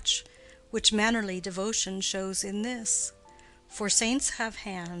too much, which mannerly devotion shows in this: for saints have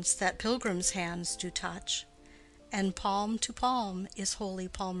hands that pilgrims' hands do touch, and palm to palm is holy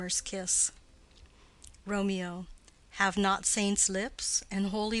palmer's kiss. Romeo. Have not saints lips, and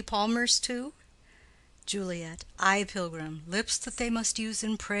holy palmers too? Juliet. Ay, pilgrim, lips that they must use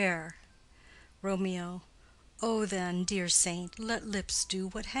in prayer. Romeo. O then, dear saint, let lips do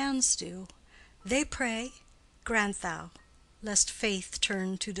what hands do. They pray, grant thou, lest faith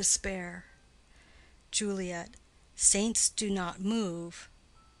turn to despair. Juliet. Saints do not move,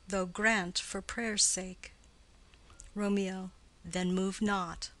 though grant for prayer's sake. Romeo. Then move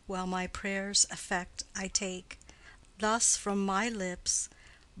not, while my prayer's effect I take. Thus from my lips,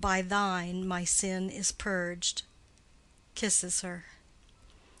 by thine my sin is purged. Kisses her.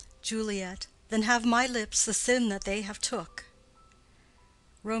 Juliet. Then have my lips the sin that they have took.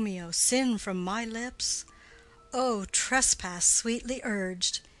 Romeo. Sin from my lips? O trespass sweetly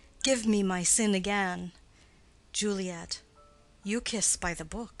urged, give me my sin again. Juliet. You kiss by the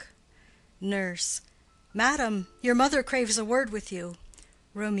book. Nurse. Madam, your mother craves a word with you.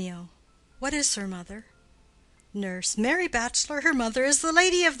 Romeo. What is her mother? Nurse. Mary Bachelor, her mother is the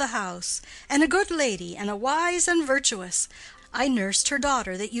lady of the house, and a good lady, and a wise and virtuous. I nursed her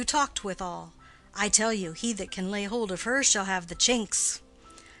daughter that you talked withal. I tell you, he that can lay hold of her shall have the chinks.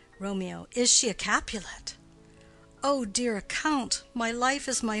 Romeo. Is she a Capulet? O dear account, my life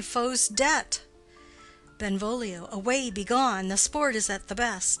is my foe's debt. Benvolio. Away, be gone, the sport is at the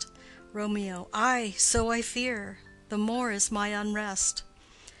best. Romeo. Ay, so I fear, the more is my unrest.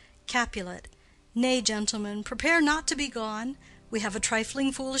 Capulet. Nay, gentlemen, prepare not to be gone. We have a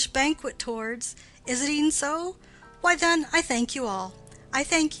trifling foolish banquet towards. Is it e'en so? Why then, I thank you all. I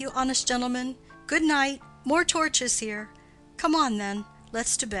thank you, honest gentlemen. Good night. More torches here. Come on then,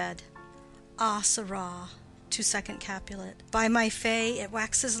 let's to bed. Ah, sirrah, to second Capulet. By my fay, it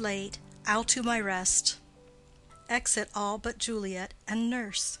waxes late. I'll to my rest. Exit all but Juliet and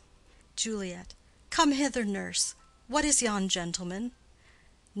nurse. Juliet. Come hither, nurse. What is yon gentleman?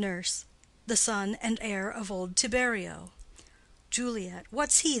 Nurse. The son and heir of old Tiberio. Juliet.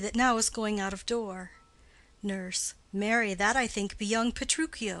 What's he that now is going out of door? Nurse. Marry, that I think be young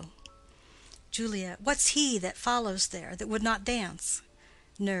Petruchio. Juliet. What's he that follows there, that would not dance?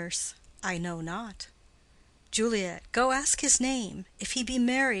 Nurse. I know not. Juliet. Go ask his name. If he be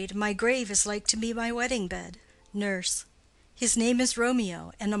married, my grave is like to be my wedding bed. Nurse. His name is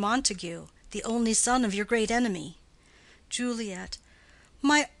Romeo, and a Montague, the only son of your great enemy. Juliet.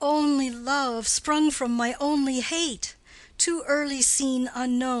 My only love, sprung from my only hate, too early seen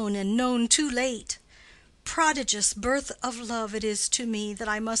unknown, and known too late. Prodigious birth of love it is to me that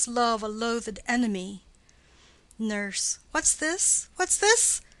I must love a loathed enemy. Nurse. What's this? What's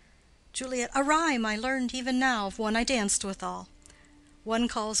this? Juliet. A rhyme I learned even now of one I danced withal. One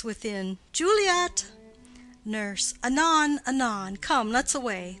calls within, Juliet. Nurse. Anon, anon. Come, let's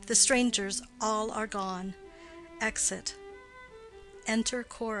away. The strangers all are gone. Exit. Enter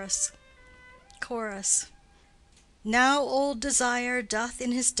chorus. Chorus. Now old desire doth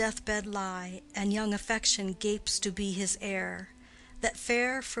in his deathbed lie, and young affection gapes to be his heir. That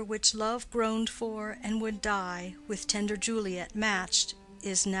fair for which love groaned for and would die, with tender Juliet matched,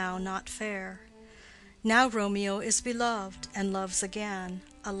 is now not fair. Now Romeo is beloved, and loves again,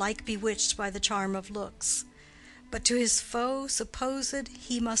 alike bewitched by the charm of looks. But to his foe supposed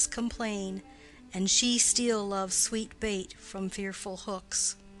he must complain, and she steal love's sweet bait from fearful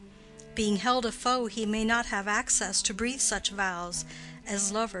hooks. Being held a foe, he may not have access to breathe such vows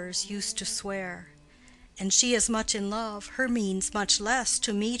as lovers used to swear. And she as much in love, her means much less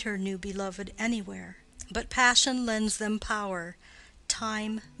to meet her new beloved anywhere. But passion lends them power,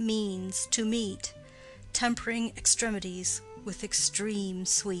 time means to meet, tempering extremities with extreme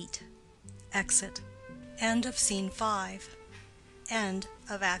sweet. Exit. End of Scene 5. End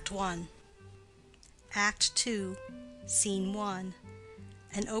of Act 1. Act 2, Scene 1.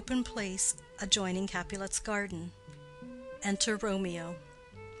 An open place adjoining Capulet's garden. Enter Romeo.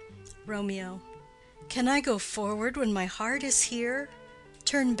 Romeo. Can I go forward when my heart is here?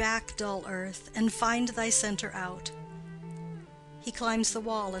 Turn back, dull earth, and find thy centre out. He climbs the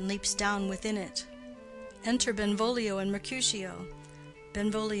wall and leaps down within it. Enter Benvolio and Mercutio.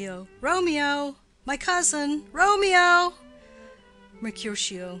 Benvolio. Romeo, my cousin, Romeo.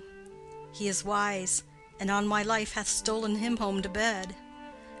 Mercutio. He is wise, and on my life hath stolen him home to bed.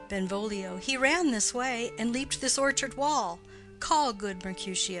 Benvolio. He ran this way, and leaped this orchard wall. Call, good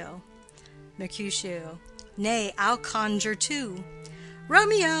Mercutio. Mercutio. Nay, I'll conjure too.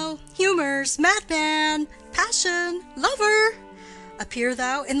 Romeo, humors, madman, passion, lover. Appear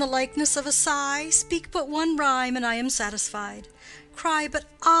thou in the likeness of a sigh, speak but one rhyme, and I am satisfied. Cry but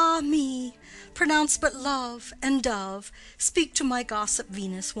ah me, pronounce but love and dove, speak to my gossip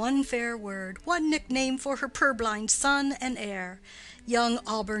Venus one fair word, one nickname for her purblind son and heir. Young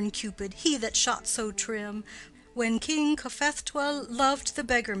auburn Cupid, he that shot so trim, when King Cophetua loved the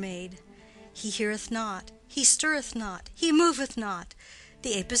beggar maid. He heareth not, he stirreth not, he moveth not.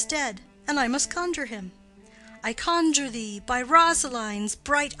 The ape is dead, and I must conjure him. I conjure thee by Rosaline's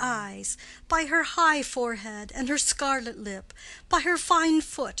bright eyes, by her high forehead and her scarlet lip, by her fine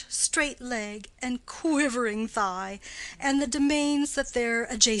foot, straight leg, and quivering thigh, and the domains that there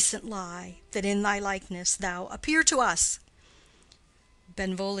adjacent lie, that in thy likeness thou appear to us.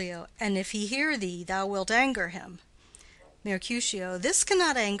 Benvolio. And if he hear thee, thou wilt anger him. Mercutio. This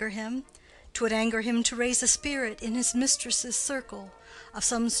cannot anger him. 'Twould anger him to raise a spirit in his mistress's circle, of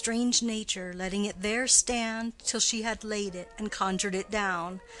some strange nature, letting it there stand till she had laid it and conjured it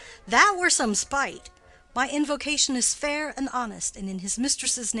down. That were some spite. My invocation is fair and honest, and in his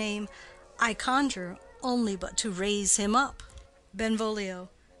mistress's name I conjure only but to raise him up. Benvolio.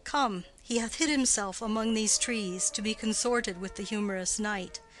 Come, he hath hid himself among these trees, to be consorted with the humorous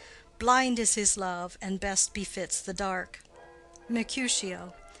night. Blind is his love, and best befits the dark.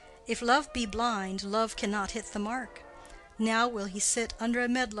 Mercutio. If love be blind, love cannot hit the mark. Now will he sit under a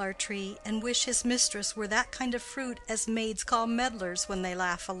medlar tree, and wish his mistress were that kind of fruit as maids call medlars when they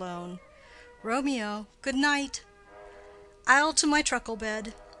laugh alone. Romeo, good night. I'll to my truckle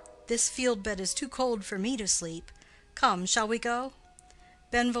bed. This field bed is too cold for me to sleep. Come, shall we go?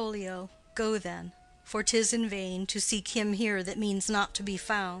 Benvolio. Go then, for 'tis in vain to seek him here that means not to be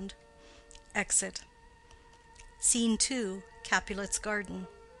found. Exit. Scene 2, Capulet's garden.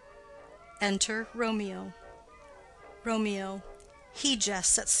 Enter Romeo. Romeo. He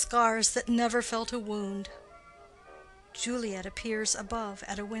jests at scars that never felt a wound. Juliet appears above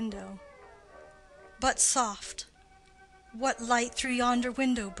at a window. But soft, what light through yonder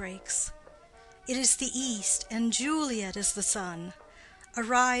window breaks? It is the east, and Juliet is the sun.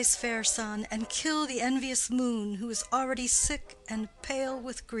 Arise, fair sun, and kill the envious moon, who is already sick and pale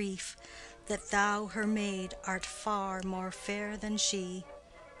with grief, that thou, her maid, art far more fair than she.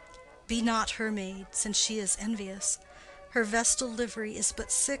 Be not her maid, since she is envious. Her vestal livery is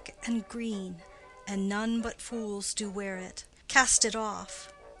but sick and green, and none but fools do wear it. Cast it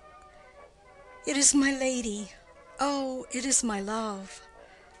off. It is my lady. Oh, it is my love.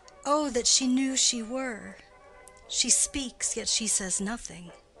 Oh, that she knew she were. She speaks, yet she says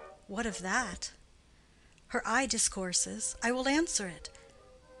nothing. What of that? Her eye discourses. I will answer it.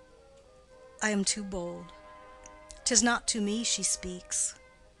 I am too bold. 'Tis not to me she speaks.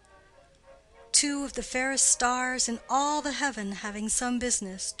 two of the fairest stars in all the heaven having some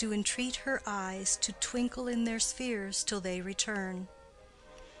business, do entreat her eyes to twinkle in their spheres till they return.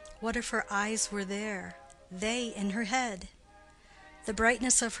 What if her eyes were there, they in her head? The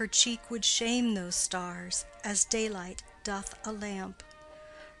brightness of her cheek would shame those stars, as daylight doth a lamp.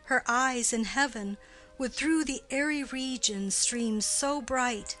 Her eyes in heaven would through the airy region stream so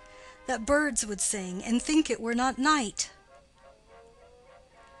bright, that birds would sing and think it were not night.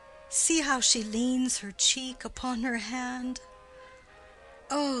 See how she leans her cheek upon her hand.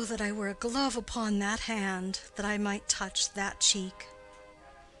 Oh, that I were a glove upon that hand, that I might touch that cheek.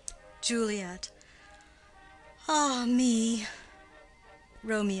 Juliet. Ah me!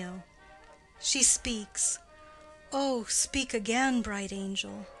 Romeo. She speaks. Oh, speak again, bright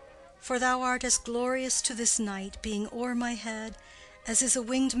angel, for thou art as glorious to this night, being o'er my head, as is a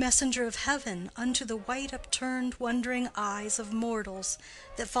winged messenger of heaven unto the white upturned wondering eyes of mortals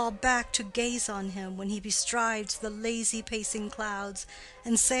that fall back to gaze on him when he bestrides the lazy pacing clouds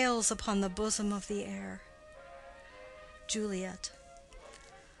and sails upon the bosom of the air. Juliet.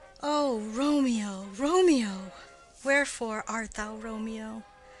 O Romeo, Romeo! Wherefore art thou Romeo?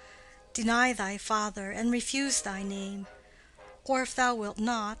 Deny thy father, and refuse thy name. Or if thou wilt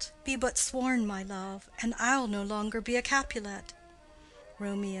not, be but sworn my love, and I'll no longer be a Capulet.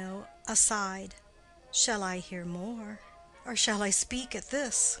 Romeo aside. Shall I hear more, or shall I speak at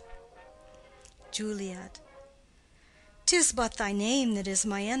this? Juliet. 'Tis but thy name that is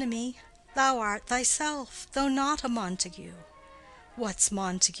my enemy. Thou art thyself, though not a Montague. What's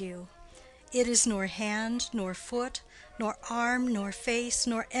Montague? It is nor hand, nor foot, nor arm, nor face,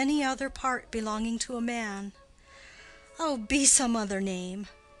 nor any other part belonging to a man. Oh, be some other name.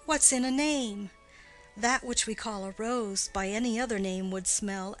 What's in a name? That which we call a rose by any other name would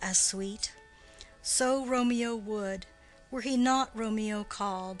smell as sweet. So Romeo would, were he not Romeo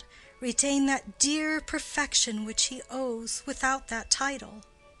called, retain that dear perfection which he owes without that title.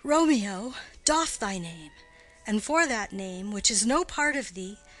 Romeo, doff thy name, and for that name, which is no part of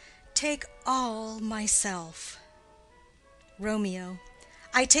thee, take all myself. Romeo.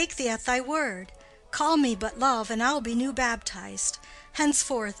 I take thee at thy word. Call me but love, and I'll be new baptized.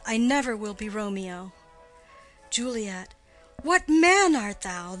 Henceforth I never will be Romeo. Juliet. What man art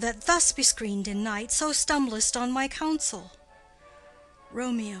thou, that thus bescreened in night so stumblest on my counsel?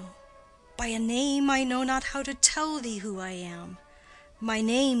 Romeo. By a name I know not how to tell thee who I am. My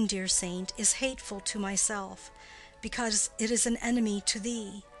name, dear saint, is hateful to myself, because it is an enemy to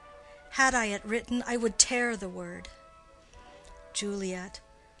thee. Had I it written, I would tear the word. Juliet.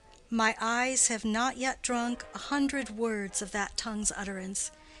 My eyes have not yet drunk 100 words of that tongue's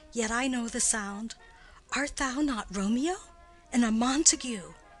utterance, yet I know the sound. Art thou not Romeo, and a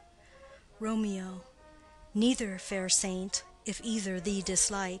Montague? Romeo. Neither, fair saint, if either thee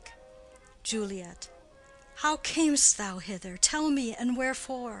dislike. Juliet. How camest thou hither? Tell me, and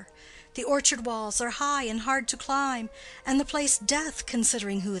wherefore? The orchard walls are high and hard to climb, and the place death,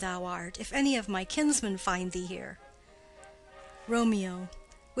 considering who thou art, if any of my kinsmen find thee here. Romeo.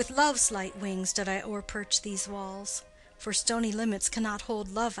 With love's light wings did I o'erperch these walls, for stony limits cannot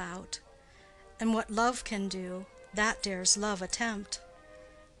hold love out. And what love can do, that dares love attempt.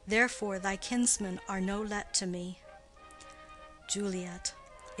 Therefore thy kinsmen are no let to me. Juliet.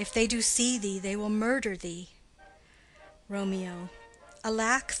 If they do see thee, they will murder thee. Romeo.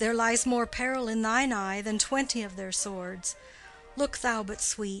 Alack, there lies more peril in thine eye than 20 of their swords. Look thou but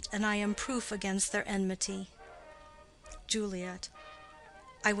sweet, and I am proof against their enmity. Juliet.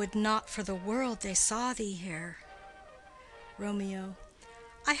 I would not for the world they saw thee here. Romeo.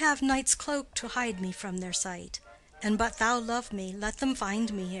 I have night's cloak to hide me from their sight, and but thou love me, let them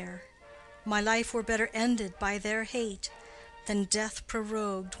find me here. My life were better ended by their hate than death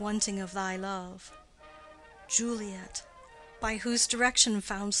prorogued wanting of thy love. Juliet. By whose direction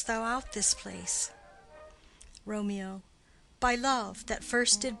foundst thou out this place? Romeo. By love, that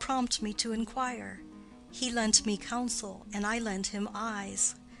first did prompt me to inquire. He lent me counsel, and I lent him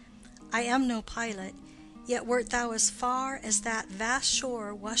eyes. I am no pilot, yet wert thou as far as that vast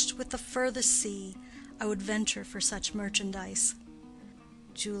shore washed with the furthest sea, I would venture for such merchandise.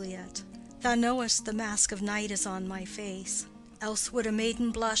 Juliet. Thou knowest the mask of night is on my face, else would a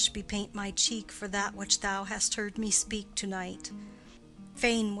maiden blush bepaint my cheek for that which thou hast heard me speak to-night.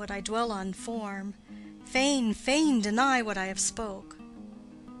 Fain would I dwell on form, fain deny what I have spoke.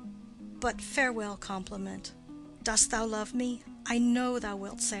 But farewell compliment. Dost thou love me? I know thou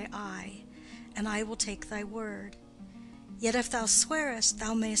wilt say aye, and I will take thy word. Yet if thou swearest,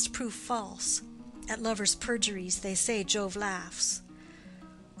 thou mayst prove false. At lovers' perjuries they say Jove laughs.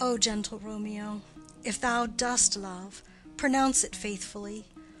 O gentle Romeo, if thou dost love, pronounce it faithfully,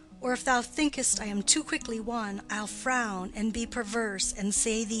 Or if thou thinkest I am too quickly won, I'll frown and be perverse and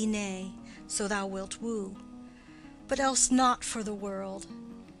say thee nay, so thou wilt woo. But else not for the world.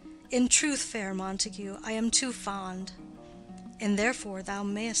 In truth, fair Montague, I am too fond, and therefore thou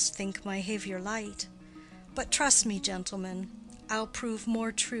mayst think my haviour light. But trust me, gentleman, I'll prove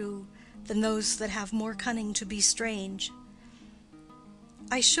more true than those that have more cunning to be strange.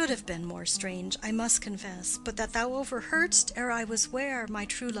 I should have been more strange, I must confess, but that thou overheardst ere I was ware my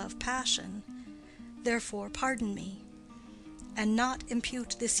true love passion. Therefore pardon me, and not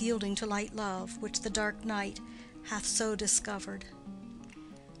impute this yielding to light love, which the dark night hath so discovered.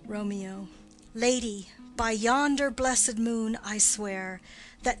 Romeo. Lady, by yonder blessed moon I swear,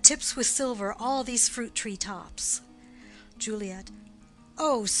 that tips with silver all these fruit tree tops. Juliet.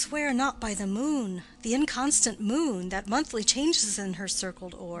 Oh, swear not by the moon, the inconstant moon, that monthly changes in her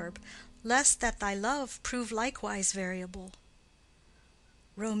circled orb, lest that thy love prove likewise variable.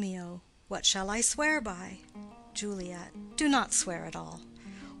 Romeo. What shall I swear by? Juliet. Do not swear at all.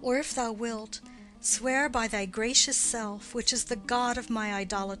 Or if thou wilt, swear by thy gracious self, which is the god of my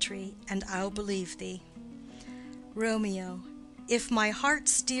idolatry, and I'll believe thee. Romeo. If my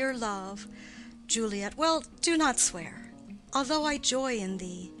heart's dear love. Juliet. Well, do not swear. Although I joy in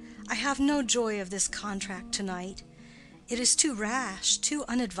thee, I have no joy of this contract to-night. It is too rash, too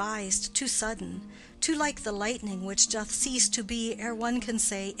unadvised, too sudden, too like the lightning which doth cease to be ere one can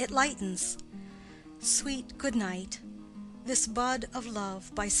say it lightens. Sweet good night. This bud of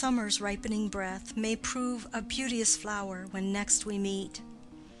love by summer's ripening breath may prove a beauteous flower when next we meet.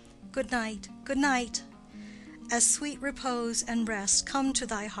 Good night, good night. As sweet repose and rest come to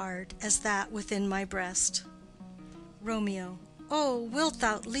thy heart as that within my breast. Romeo. Oh, wilt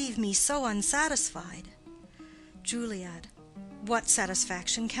thou leave me so unsatisfied? Juliet. What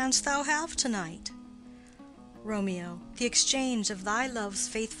satisfaction canst thou have to-night? Romeo. The exchange of thy love's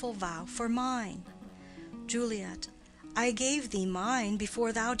faithful vow for mine. Juliet. I gave thee mine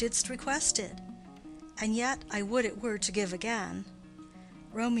before thou didst request it, and yet I would it were to give again.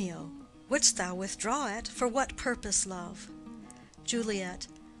 Romeo. Wouldst thou withdraw it? For what purpose, love? Juliet.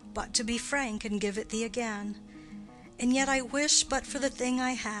 But to be frank and give it thee again. And yet I wish but for the thing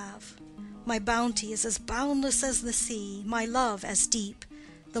I have. My bounty is as boundless as the sea, my love as deep.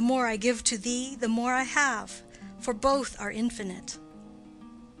 The more I give to thee, the more I have, for both are infinite.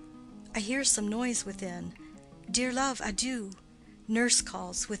 I hear some noise within. Dear love, adieu. Nurse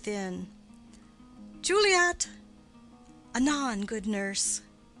calls within. Juliet! Anon, good nurse.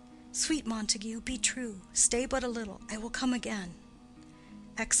 Sweet Montague, be true. Stay but a little. I will come again.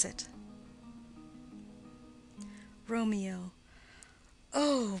 Exit. Romeo.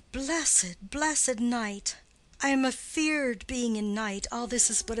 Oh, blessed, blessed night! I am afeard being in night, all this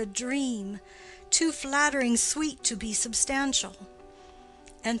is but a dream, too flattering sweet to be substantial.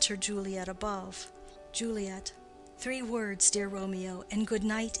 Enter Juliet above. Juliet. 3 words, dear Romeo, and good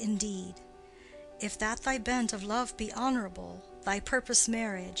night indeed. If that thy bent of love be honorable, thy purpose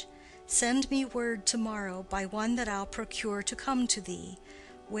marriage, send me word to-morrow by one that I'll procure to come to thee,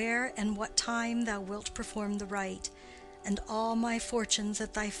 where and what time thou wilt perform the rite, and all my fortunes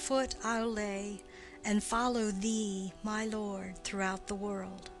at thy foot I'll lay, and follow thee, my lord, throughout the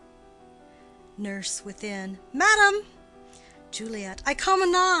world. Nurse within. Madam! Juliet. I come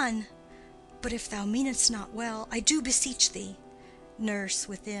anon. But if thou meanest not well, I do beseech thee. Nurse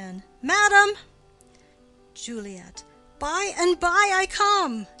within. Madam! Juliet. By and by I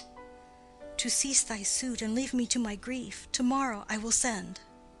come. To cease thy suit and leave me to my grief, to-morrow I will send.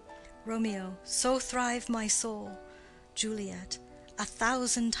 Romeo. So thrive my soul. Juliet.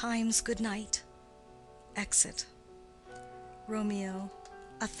 1,000 times good night. Exit. Romeo.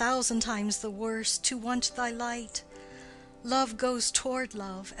 1,000 times the worse to want thy light. Love goes toward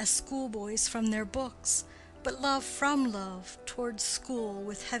love as schoolboys from their books, but love from love toward school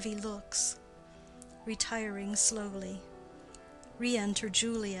with heavy looks. Retiring slowly. Re-enter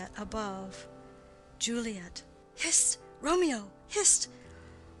Juliet above. Juliet. Hist! Romeo! Hist!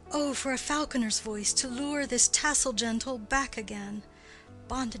 Oh, for a falconer's voice to lure this tassel gentle back again.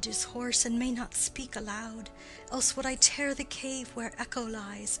 Bondage is hoarse and may not speak aloud, else would I tear the cave where echo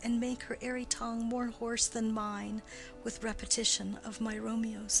lies, and make her airy tongue more hoarse than mine with repetition of my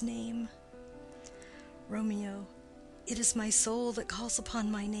Romeo's name. Romeo. It is my soul that calls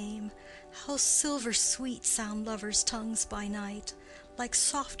upon my name. How silver sweet sound lovers' tongues by night, like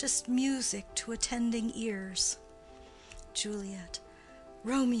softest music to attending ears. Juliet.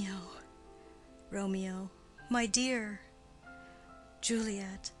 Romeo! Romeo. My dear.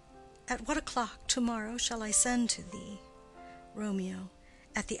 Juliet. At what o'clock to-morrow shall I send to thee? Romeo.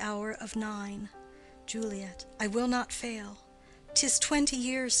 At the hour of 9. Juliet. I will not fail. 'Tis 20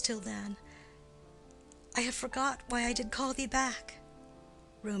 years till then. I have forgot why I did call thee back.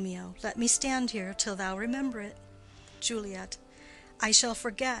 Romeo, let me stand here till thou remember it. Juliet, I shall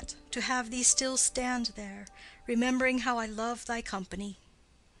forget to have thee still stand there, remembering how I love thy company.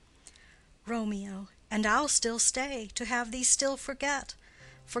 Romeo, and I'll still stay to have thee still forget,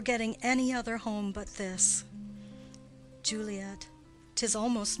 forgetting any other home but this. Juliet, 'tis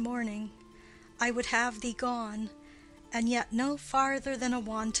almost morning. I would have thee gone, and yet no farther than a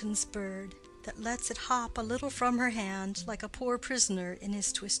wanton's bird, that lets it hop a little from her hand, like a poor prisoner in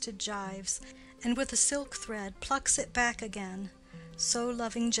his twisted gyves, and with a silk thread plucks it back again, so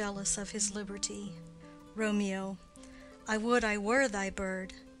loving jealous of his liberty. Romeo, I would I were thy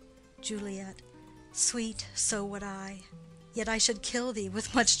bird. Juliet, sweet, so would I, yet I should kill thee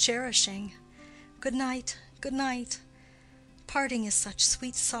with much cherishing. Good night, good night. Parting is such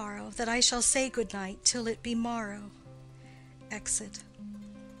sweet sorrow, that I shall say good night till it be morrow. Exit.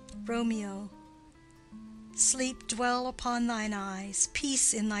 Romeo, sleep dwell upon thine eyes,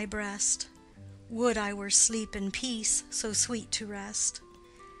 peace in thy breast. Would I were sleep and peace, so sweet to rest.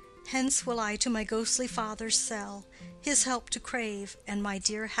 Hence will I to my ghostly father's cell, his help to crave, and my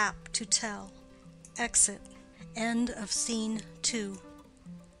dear hap to tell. Exit. End of Scene 2.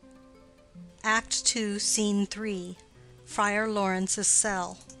 Act 2, Scene 3. Friar Lawrence's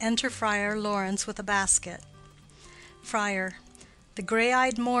cell. Enter Friar Lawrence with a basket. Friar. The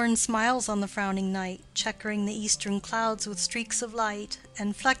gray-eyed morn smiles on the frowning night, checkering the eastern clouds with streaks of light,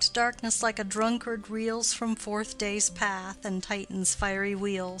 and flecked darkness like a drunkard reels from forth day's path and Titan's fiery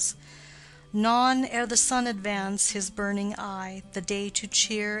wheels. Non ere the sun advance his burning eye, the day to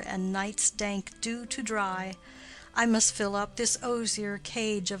cheer and night's dank dew to dry, I must fill up this osier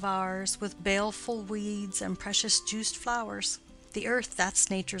cage of ours with baleful weeds and precious juiced flowers. The earth, that's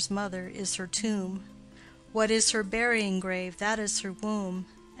nature's mother, is her tomb. What is her burying grave? That is her womb,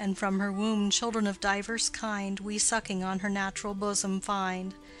 and from her womb children of divers kind we sucking on her natural bosom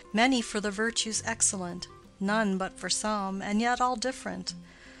find, many for the virtues excellent, none but for some, and yet all different.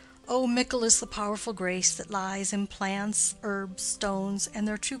 O mickle is the powerful grace that lies in plants, herbs, stones, and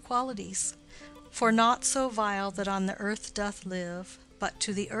their true qualities. For naught so vile that on the earth doth live, but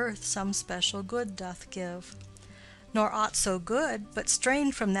to the earth some special good doth give. Nor aught so good, but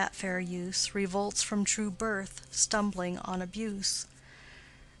strained from that fair use, revolts from true birth, stumbling on abuse.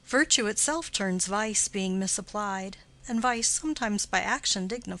 Virtue itself turns vice, being misapplied, and vice sometimes by action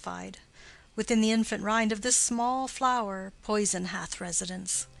dignified. Within the infant rind of this small flower poison hath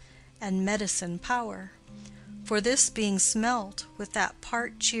residence, and medicine power. For this being smelt, with that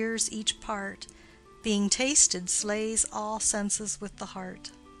part cheers each part, being tasted slays all senses with the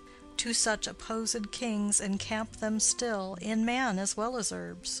heart. Two such opposed kings encamp them still, in man as well as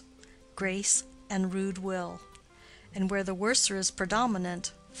herbs, grace and rude will. And where the worser is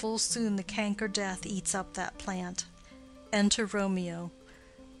predominant, full soon the canker death eats up that plant. Enter Romeo.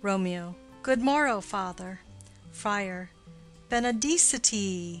 Romeo. Good morrow, father. Friar.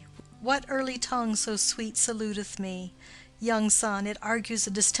 Benedicite! What early tongue so sweet saluteth me? Young son, it argues a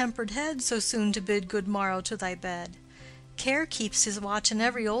distempered head so soon to bid good morrow to thy bed. Care keeps his watch in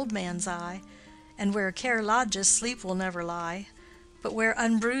every old man's eye, and where care lodges sleep will never lie. But where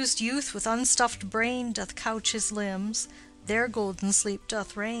unbruised youth with unstuffed brain doth couch his limbs, there golden sleep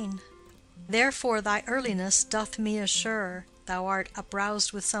doth reign. Therefore thy earliness doth me assure thou art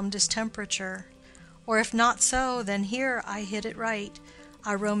uproused with some distemperature. Or if not so, then here I hit it right,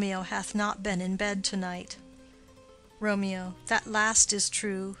 our Romeo hath not been in bed to-night. Romeo. That last is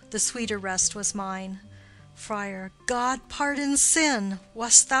true, the sweeter rest was mine. Friar. God pardon sin!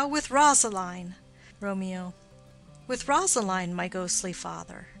 Wast thou with Rosaline? Romeo. With Rosaline, my ghostly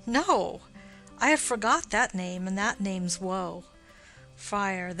father? No! I have forgot that name, and that name's woe.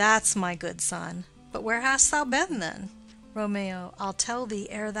 Friar. That's my good son. But where hast thou been then? Romeo. I'll tell thee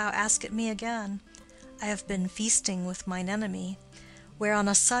ere thou ask it me again. I have been feasting with mine enemy, where on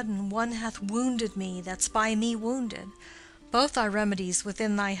a sudden one hath wounded me that's by me wounded. Both are remedies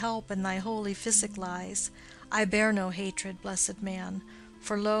within thy help and thy holy physic lies. I bear no hatred, blessed man,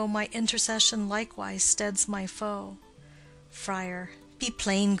 for lo, my intercession likewise steads my foe. Friar. Be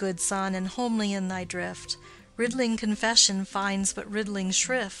plain, good son, and homely in thy drift. Riddling confession finds but riddling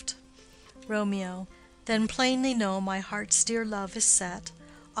shrift. Romeo. Then plainly know my heart's dear love is set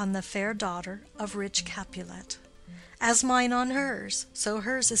on the fair daughter of rich Capulet. As mine on hers, so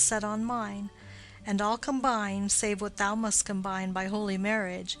hers is set on mine, and all combine, save what thou must combine by holy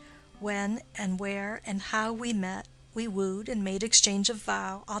marriage, when and where and how we met, we wooed and made exchange of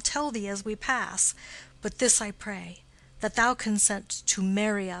vow, I'll tell thee as we pass, but this I pray, that thou consent to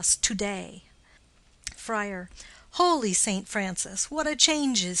marry us to-day. Friar. Holy Saint Francis, what a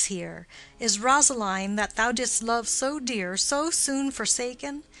change is here! Is Rosaline, that thou didst love so dear, so soon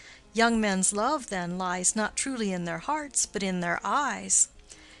forsaken? Young men's love, then, lies not truly in their hearts, but in their eyes.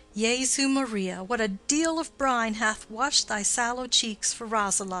 Jesu Maria, what a deal of brine hath washed thy sallow cheeks for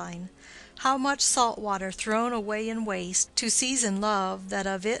Rosaline! How much salt water thrown away in waste, to season love that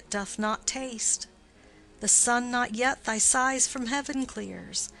of it doth not taste! The sun not yet thy sighs from heaven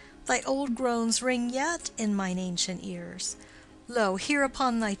clears, thy old groans ring yet in mine ancient ears. Lo, here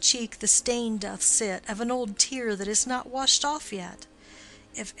upon thy cheek the stain doth sit of an old tear that is not washed off yet.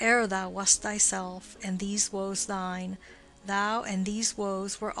 If e'er thou wast thyself, and these woes thine, thou and these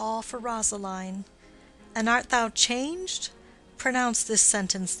woes were all for Rosaline. And art thou changed? Pronounce this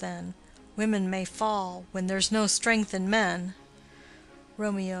sentence then: women may fall when there's no strength in men.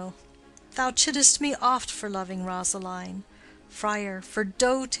 Romeo. Thou chidest me oft for loving Rosaline. Friar. For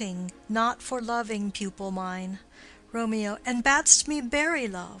doting, not for loving, pupil mine. Romeo. And badst me bury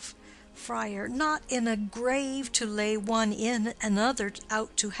love. Friar. Not in a grave to lay one in, another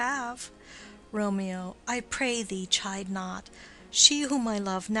out to have. Romeo. I pray thee, chide not. She whom I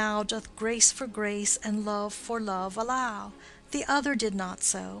love now doth grace for grace and love for love allow. The other did not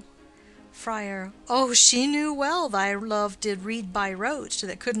so. Friar. Oh, she knew well thy love did read by rote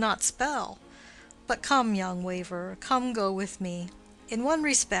that could not spell. But come, young waverer, come go with me. In one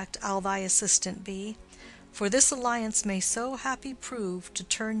respect I'll thy assistant be, for this alliance may so happy prove to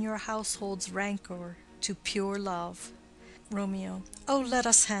turn your household's rancour to pure love. Romeo. Oh, let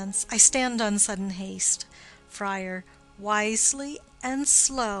us hence, I stand on sudden haste. Friar. Wisely and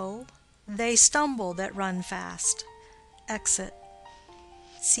slow they stumble that run fast. Exit.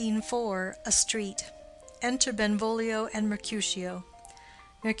 Scene 4. A street. Enter Benvolio and Mercutio.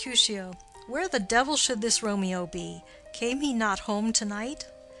 Mercutio. Where the devil should this Romeo be? Came he not home to-night?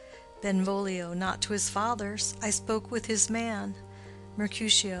 Benvolio. Not to his father's. I spoke with his man.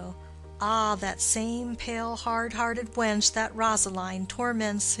 Mercutio. Ah, that same pale hard-hearted wench, that Rosaline,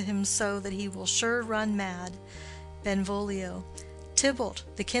 torments him so that he will sure run mad. Benvolio. Tybalt,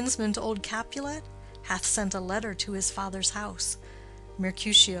 the kinsman to old Capulet, hath sent a letter to his father's house.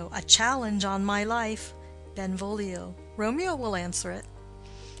 Mercutio. A challenge on my life. Benvolio. Romeo will answer it.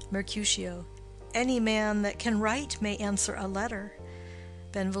 Mercutio. Any man that can write may answer a letter.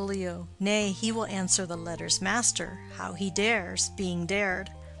 Benvolio. Nay, he will answer the letter's master, how he dares, being dared.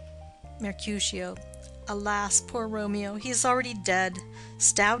 Mercutio. Alas, poor Romeo, he is already dead,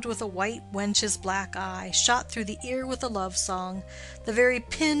 stabbed with a white wench's black eye, shot through the ear with a love song, the very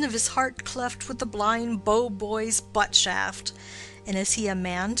pin of his heart cleft with the blind bow boy's butt shaft. And is he a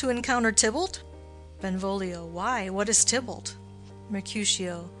man to encounter Tybalt? Benvolio. Why, what is Tybalt?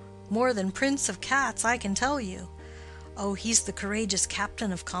 Mercutio. More than prince of cats, I can tell you. Oh, he's the courageous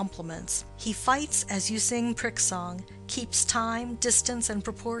captain of compliments. He fights as you sing prick song, keeps time, distance, and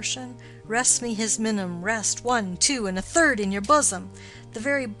proportion, rests me his minim, rest 1, 2, and a third in your bosom, the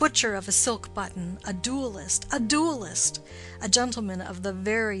very butcher of a silk button, a duellist, a gentleman of the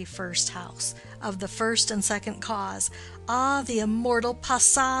very first house, of the first and second cause. Ah, the immortal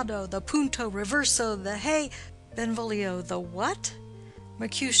passado, the punto reverso, the hey. Benvolio. The what?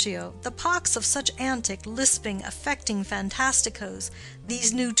 Mercutio. The pox of such antic, lisping, affecting fantasticos,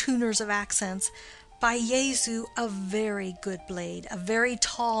 these new tuners of accents. By Jesu, a very good blade, a very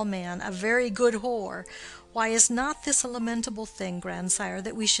tall man, a very good whore. Why, is not this a lamentable thing, grandsire,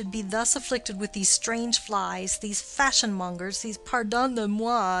 that we should be thus afflicted with these strange flies, these fashion-mongers, these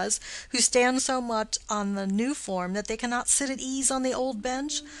pardon-the-mois, who stand so much on the new form that they cannot sit at ease on the old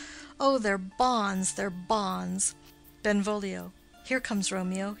bench? Oh, their bonds, their bonds! Benvolio. Here comes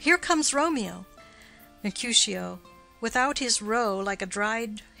Romeo, here comes Romeo. Mercutio. Without his roe, like a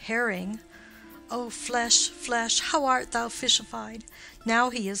dried herring. O flesh, flesh, how art thou fishified! Now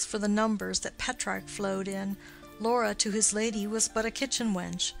he is for the numbers that Petrarch flowed in. Laura to his lady was but a kitchen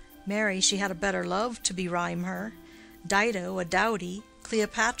wench. Mary, she had a better love to berhyme her. Dido, a dowdy.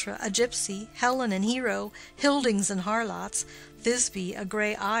 Cleopatra, a gypsy. Helen, an hero. Hildings and harlots. Thisbe, a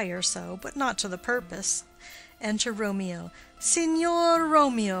grey eye or so, but not to the purpose. Enter Romeo. Signor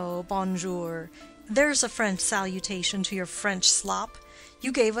Romeo, bonjour. There's a French salutation to your French slop.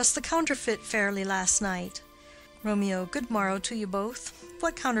 You gave us the counterfeit fairly last night. Romeo. Good morrow to you both.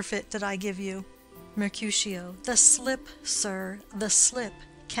 What counterfeit did I give you? Mercutio. The slip, sir, the slip.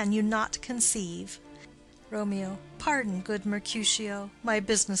 Can you not conceive? Romeo. Pardon, good Mercutio, my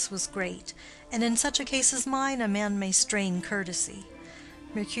business was great, and in such a case as mine a man may strain courtesy.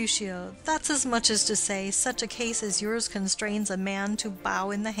 Mercutio. That's as much as to say, such a case as yours constrains a man to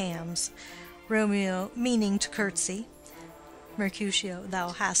bow in the hams. Romeo, meaning to curtsy. Mercutio. Thou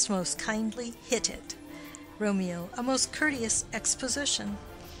hast most kindly hit it. Romeo. A most courteous exposition.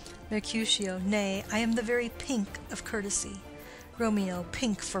 Mercutio. Nay, I am the very pink of courtesy. Romeo.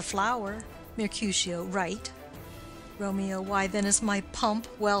 Pink for flower. Mercutio. Right. Romeo. Why then is my pump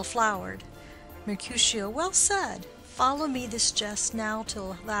well flowered? Mercutio. Well said. Follow me this jest now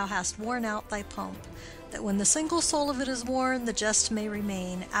till thou hast worn out thy pump, that when the single soul of it is worn, the jest may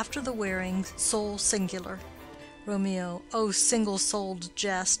remain, after the wearing, soul singular. Romeo. O single-souled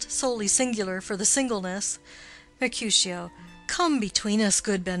jest, solely singular for the singleness. Mercutio. Come between us,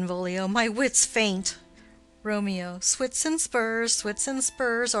 good Benvolio, my wits faint. Romeo. Swits and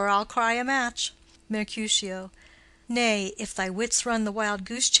spurs, or I'll cry a match. Mercutio. Nay, if thy wits run the wild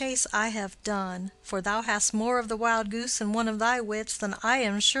goose chase, I have done, for thou hast more of the wild goose in one of thy wits than I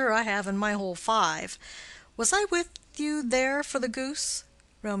am sure I have in my whole 5. Was I with you there for the goose?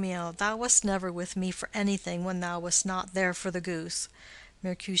 Romeo. Thou wast never with me for anything when thou wast not there for the goose.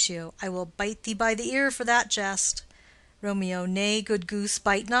 Mercutio. I will bite thee by the ear for that jest. Romeo. Nay, good goose,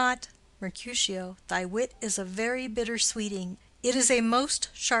 bite not. Mercutio. Thy wit is a very bitter sweeting. It is a most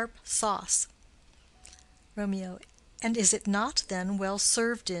sharp sauce. Romeo. And is it not, then, well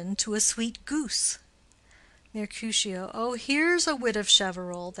served in to a sweet goose? Mercutio. Oh, here's a wit of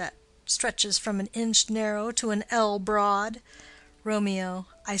Cheverel that stretches from an inch narrow to an ell broad. Romeo.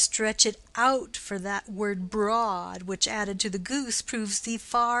 I stretch it out for that word broad, which added to the goose proves thee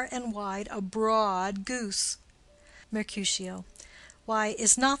far and wide a broad goose. Mercutio. Why,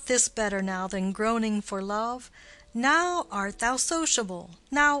 is not this better now than groaning for love? Now art thou sociable,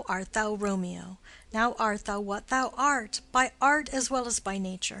 now art thou Romeo, now art thou what thou art, by art as well as by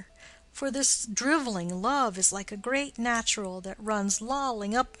nature. For this drivelling love is like a great natural that runs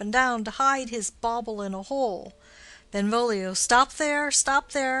lolling up and down to hide his bauble in a hole. Benvolio. Stop there,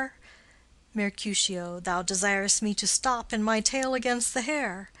 stop there. Mercutio. Thou desirest me to stop in my tale against the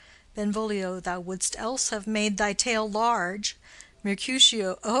hair. Benvolio. Thou wouldst else have made thy tale large.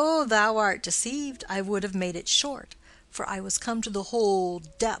 Mercutio. Oh, thou art deceived. I would have made it short, for I was come to the whole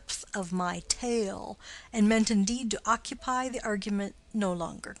depth of my tale, and meant indeed to occupy the argument no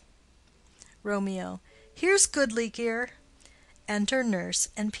longer. Romeo. Here's goodly gear. Enter Nurse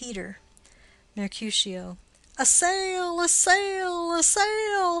and Peter. Mercutio. A sail, a sail, a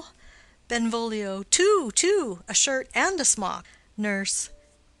sail. Benvolio. Two, a shirt and a smock. Nurse.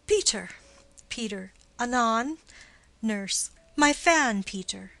 Peter. Peter. Anon. Nurse. My fan,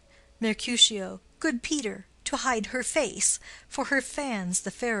 Peter. Mercutio. Good Peter, to hide her face, for her fan's the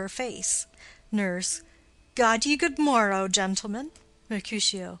fairer face. Nurse. God ye good morrow, gentlemen.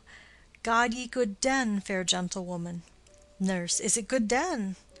 Mercutio. God ye good den, fair gentlewoman. Nurse. Is it good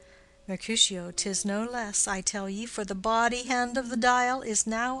den? Mercutio. 'Tis no less, I tell ye, for the body hand of the dial is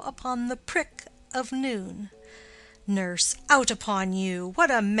now upon the prick of noon. Nurse. Out upon you!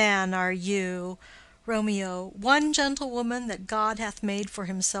 What a man are you! Romeo. One gentlewoman that God hath made for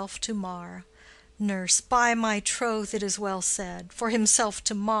himself to mar. Nurse. By my troth, it is well said. For himself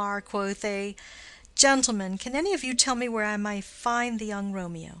to mar, quoth they. Gentlemen, can any of you tell me where I may find the young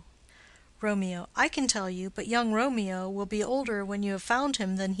Romeo? Romeo. I can tell you, but young Romeo will be older when you have found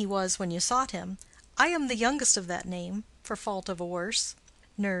him than he was when you sought him. I am the youngest of that name, for fault of a worse.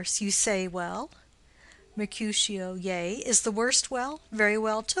 Nurse. You say well? Mercutio. Yea, is the worst well? Very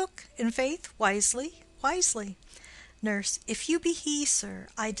well took, in faith, wisely, wisely. Nurse. If you be he, sir,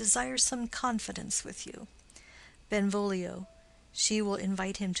 I desire some confidence with you. Benvolio. She will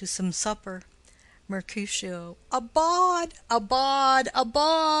invite him to some supper. Mercutio. Abod, abod,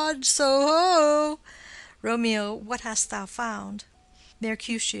 abod, so ho. Romeo. What hast thou found?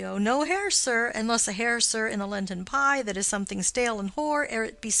 Mercutio. No hare, sir, unless a hare, sir, in a Lenten pie that is something stale and hoar ere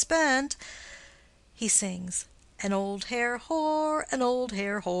it be spent. He sings. An old hare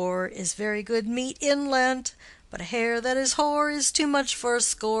whore, is very good meat in Lent, but a hare that is whore is too much for a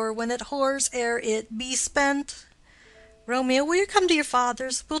score when it whores ere it be spent. Romeo. Will you come to your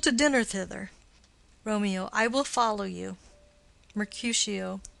father's? We'll to dinner thither. Romeo. I will follow you.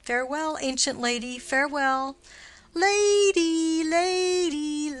 Mercutio. Farewell, ancient lady, farewell. Lady,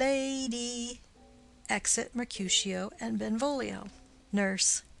 lady, lady. Exit Mercutio and Benvolio.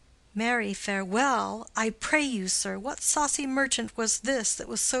 Nurse. Marry, farewell. I pray you, sir, what saucy merchant was this that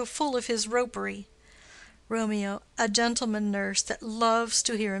was so full of his ropery? Romeo. A gentleman, nurse, that loves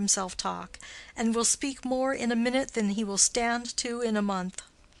to hear himself talk, and will speak more in a minute than he will stand to in a month.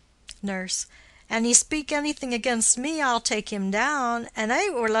 Nurse. An he speak anything against me, I'll take him down, and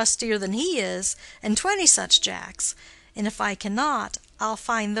 8 were lustier than he is, and 20 such jacks, and if I cannot, I'll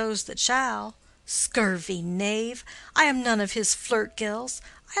find those that shall. Scurvy knave! I am none of his flirt gills,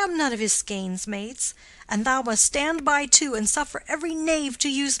 I am none of his skeins mates, and thou must stand by too, and suffer every knave to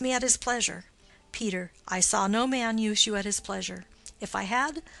use me at his pleasure. Peter, I saw no man use you at his pleasure. If I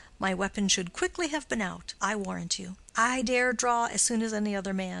had, my weapon should quickly have been out, I warrant you. I dare draw as soon as any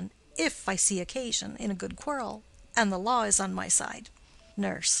other man, if I see occasion, in a good quarrel, and the law is on my side.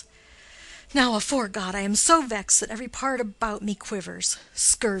 Nurse. Now, afore God, I am so vexed that every part about me quivers.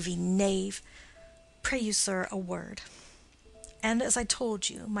 Scurvy knave! Pray you, sir, a word. And as I told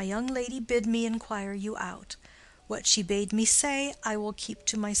you, my young lady bid me inquire you out. What she bade me say, I will keep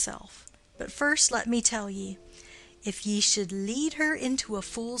to myself. But first let me tell ye, if ye should lead her into a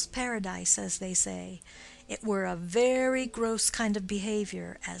fool's paradise, as they say, it were a very gross kind of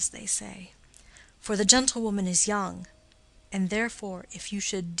behavior, as they say. For the gentlewoman is young, and therefore if you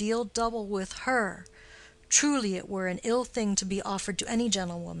should deal double with her, truly it were an ill thing to be offered to any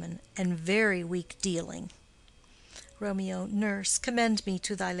gentlewoman, and very weak dealing. Romeo. Nurse, commend me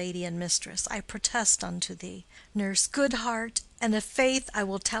to thy lady and mistress. I protest unto thee. Nurse. Good heart, and of faith I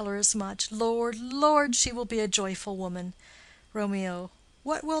will tell her as much. Lord, Lord, she will be a joyful woman. Romeo.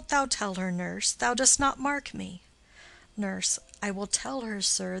 What wilt thou tell her, nurse? Thou dost not mark me. Nurse. I will tell her,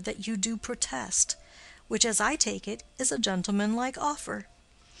 sir, that you do protest, which, as I take it, is a gentlemanlike offer.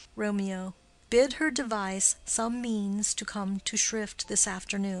 Romeo. Bid her devise some means to come to Shrift this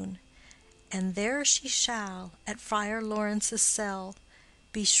afternoon, and there she shall, at Friar Lawrence's cell,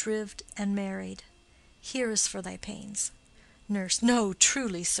 be shrived and married. Here is for thy pains. Nurse. No,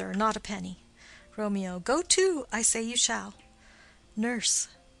 truly, sir, not a penny. Romeo. Go to, I say you shall. Nurse.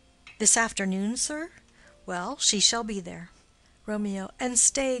 This afternoon, sir? Well, she shall be there. Romeo. And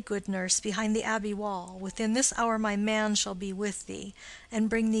stay, good nurse, behind the abbey wall. Within this hour my man shall be with thee, and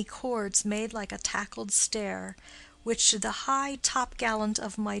bring thee cords made like a tackled stair, which to the high top-gallant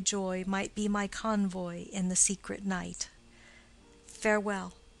of my joy might be my convoy in the secret night.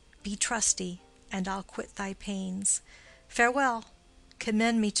 Farewell. Be trusty, and I'll quit thy pains. Farewell.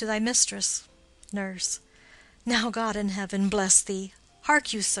 Commend me to thy mistress. Nurse. Now God in heaven bless thee.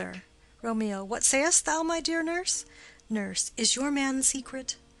 Hark you, sir. Romeo. What sayest thou, my dear nurse? Nurse. Is your man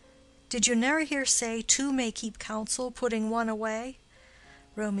secret? Did you ne'er hear say two may keep counsel, putting one away?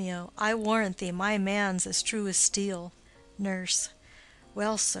 Romeo. I warrant thee my man's as true as steel. Nurse.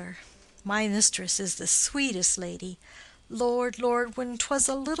 Well, sir, my mistress is the sweetest lady. Lord, Lord, when 'twas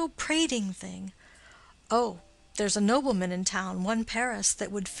a little prating thing. Oh, there's a nobleman in town, one Paris,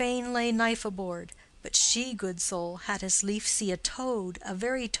 that would fain lay knife aboard, but she, good soul, had as lief see a toad, a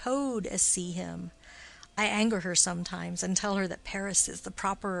very toad, as see him. I anger her sometimes, and tell her that Paris is the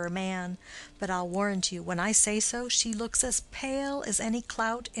properer man, but I'll warrant you, when I say so, she looks as pale as any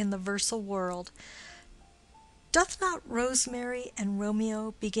clout in the versal world. Doth not Rosemary and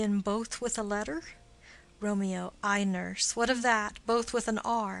Romeo begin both with a letter? Romeo. Ay, nurse. What of that? Both with an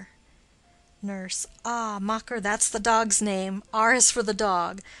R. Nurse. Ah, mocker, that's the dog's name. R is for the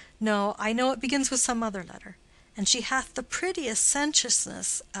dog. No, I know it begins with some other letter. And she hath the prettiest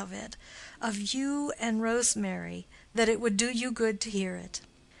sensuousness of it, of you and Rosemary, that it would do you good to hear it.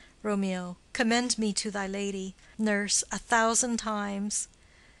 Romeo. Commend me to thy lady. Nurse. 1,000 times.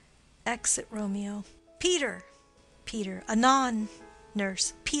 Exit Romeo. Peter. Peter. Anon.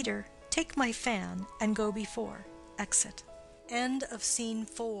 Nurse. Peter, take my fan and go before. Exit. End of Scene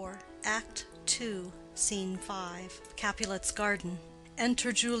 4, Act 2, Scene 5. Capulet's garden.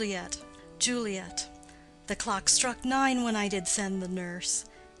 Enter Juliet. Juliet. The clock struck 9 when I did send the nurse.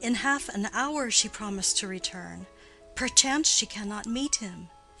 In half an hour she promised to return. Perchance she cannot meet him.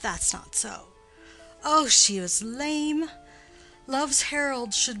 That's not so. Oh, she is lame. Love's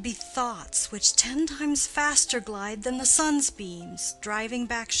heralds should be thoughts which 10 times faster glide than the sun's beams, driving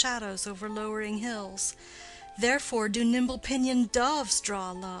back shadows over lowering hills. Therefore do nimble-pinioned doves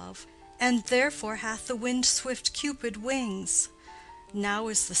draw love, and therefore hath the wind-swift Cupid wings. Now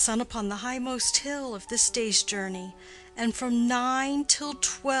is the sun upon the highmost hill of this day's journey, and from 9 till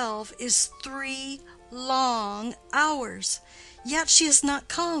 12 is 3 long hours, yet she is not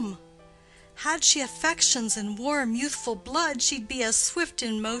come. Had she affections and warm youthful blood, she'd be as swift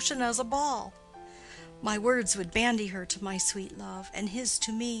in motion as a ball. My words would bandy her to my sweet love, and his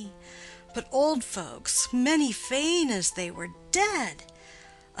to me. But old folks, many fain as they were dead,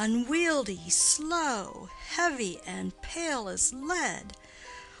 unwieldy, slow, heavy, and pale as lead.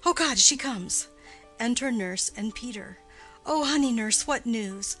 Oh God, she comes. Enter nurse and Peter. Oh, honey nurse, what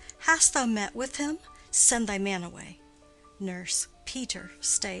news? Hast thou met with him? Send thy man away. Nurse. Peter,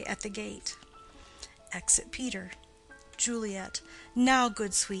 stay at the gate. Exit Peter. Juliet. Now,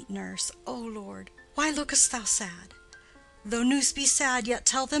 good sweet nurse, O Lord, why lookest thou sad? Though news be sad, yet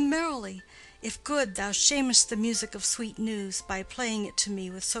tell them merrily. If good, thou shamest the music of sweet news by playing it to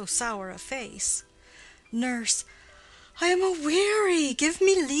me with so sour a face. Nurse. I am a-weary, give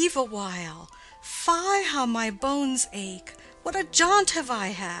me leave a while. Fie, how my bones ache! What a jaunt have I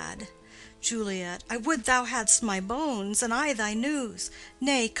had! Juliet, I would thou hadst my bones, and I thy news.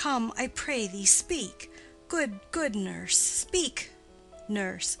 Nay, come, I pray thee, speak. Good nurse, speak.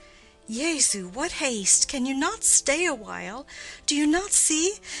 Nurse. Jesu, what haste! Can you not stay a while? Do you not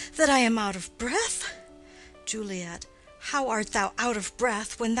see that I am out of breath? Juliet. How art thou out of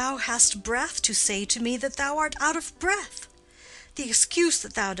breath when thou hast breath to say to me that thou art out of breath? The excuse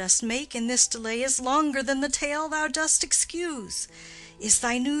that thou dost make in this delay is longer than the tale thou dost excuse. Is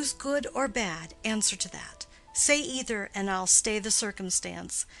thy news good or bad? Answer to that. Say either, and I'll stay the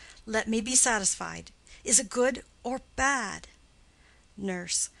circumstance. Let me be satisfied. Is it good or bad?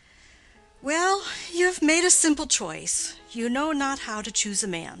 Nurse. Well, you have made a simple choice. You know not how to choose a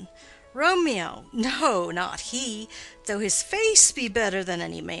man. Romeo, no, not he, though his face be better than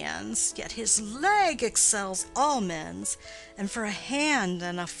any man's, yet his leg excels all men's, and for a hand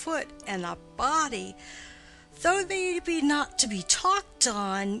and a foot and a body, though they be not to be talked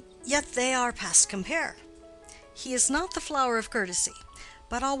on, yet they are past compare. He is not the flower of courtesy,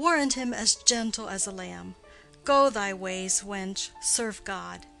 but I'll warrant him as gentle as a lamb. Go thy ways, wench, serve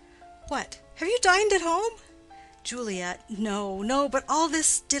God. What, have you dined at home? Juliet. No, but all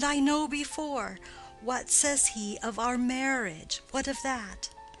this did I know before. What says he of our marriage? What of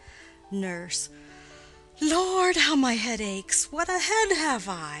that? Nurse. Lord, how my head aches! What a head have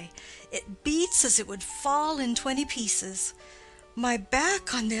I! It beats as it would fall in 20 pieces. My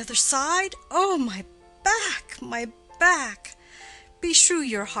back on the other side! Oh, my back, my back! Beshrew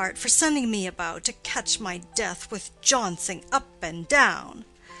your heart for sending me about to catch my death with jauncing up and down.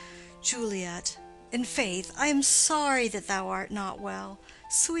 Juliet. In faith, I am sorry that thou art not well.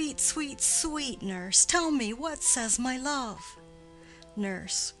 Sweet, sweet, sweet nurse, tell me what says my love.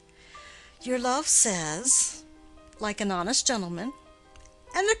 Nurse. Your love says, like an honest gentleman,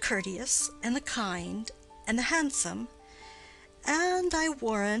 and a courteous, and a kind, and a handsome, and I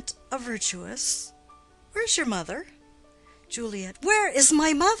warrant a virtuous. Where's your mother? Juliet. Where is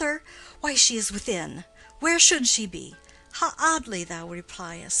my mother? Why, she is within. Where should she be? How oddly thou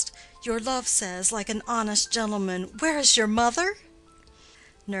repliest. Your love says, like an honest gentleman, where is your mother?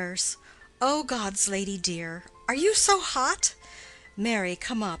 Nurse. O God's lady dear, are you so hot? Mary,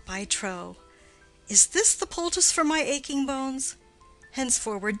 come up, I trow. Is this the poultice for my aching bones?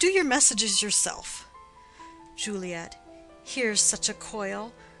 Henceforward do your messages yourself. Juliet. Here's such a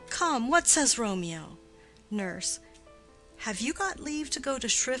coil. Come, what says Romeo? Nurse. Have you got leave to go to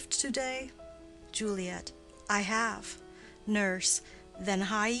shrift to-day? Juliet. I have. Nurse. Then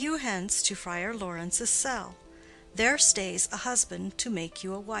hie you hence to Friar Lawrence's cell. There stays a husband to make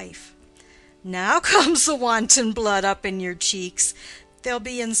you a wife. Now comes the wanton blood up in your cheeks. They'll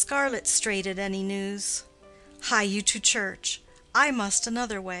be in scarlet straight at any news. Hie you to church. I must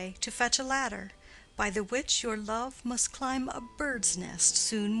another way, to fetch a ladder, by the which your love must climb a bird's nest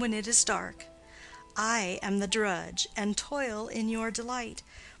soon when it is dark. I am the drudge, and toil in your delight,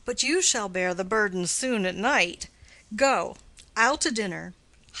 but you shall bear the burden soon at night. Go, I'll to dinner.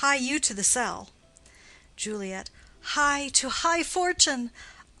 Hie you to the cell. Juliet. Hie to high fortune!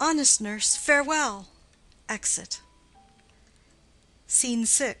 Honest nurse, farewell. Exit. Scene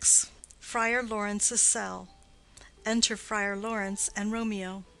 6. Friar Lawrence's cell. Enter Friar Lawrence and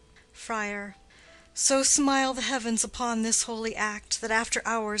Romeo. Friar. So smile the heavens upon this holy act, that after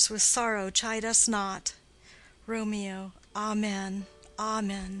hours with sorrow chide us not. Romeo. Amen,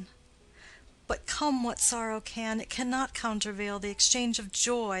 amen. But come what sorrow can, it cannot countervail the exchange of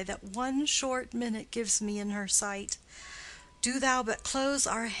joy that one short minute gives me in her sight. Do thou but close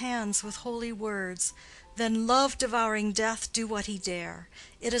our hands with holy words, then love-devouring death do what he dare.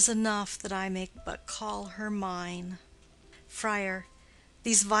 It is enough that I may but call her mine. Friar.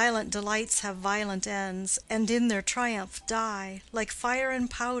 These violent delights have violent ends, and in their triumph die, like fire and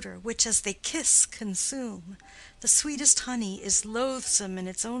powder, which as they kiss consume. The sweetest honey is loathsome in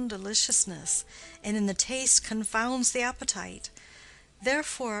its own deliciousness, and in the taste confounds the appetite.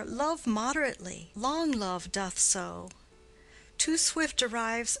 Therefore love moderately, long love doth so. Too swift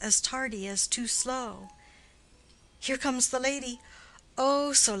arrives as tardy as too slow. Here comes the lady.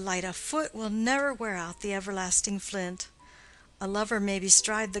 Oh, so light a foot will never wear out the everlasting flint. A lover may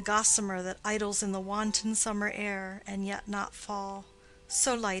bestride the gossamer that idles in the wanton summer air, and yet not fall.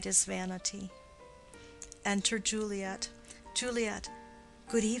 So light is vanity. Enter Juliet. Juliet.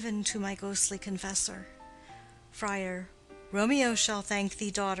 Good even to my ghostly confessor. Friar. Romeo shall thank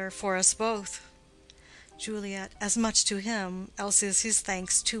thee, daughter, for us both. Juliet. As much to him, else is his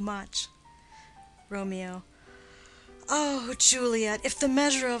thanks too much. Romeo. Oh, Juliet, if the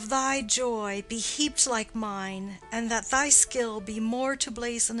measure of thy joy be heaped like mine, and that thy skill be more to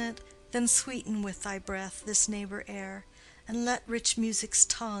blazon it, Then sweeten with thy breath this neighbor air, and let rich music's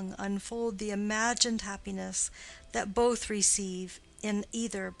tongue unfold the imagined happiness that both receive in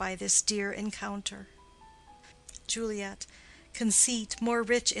either by this dear encounter. Juliet, conceit, more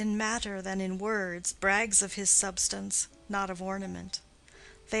rich in matter than in words, brags of his substance, not of ornament.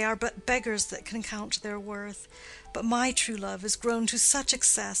 They are but beggars that can count their worth. But my true love is grown to such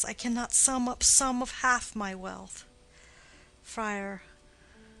excess, I cannot sum up sum of half my wealth. Friar.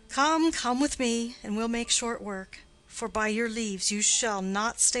 Come, come with me, and we'll make short work. For by your leaves you shall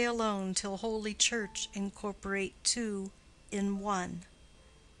not stay alone till Holy Church incorporate two in one.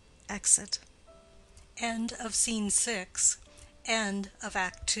 Exit. End of Scene 6. End of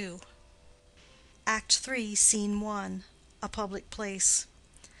Act 2. Act 3, Scene 1. A public place.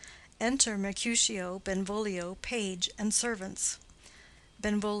 Enter Mercutio, Benvolio, page, and servants.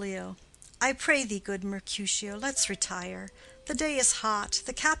 Benvolio. I pray thee, good Mercutio, let's retire. The day is hot,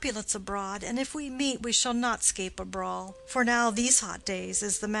 the Capulets abroad, and if we meet we shall not scape a brawl, for now these hot days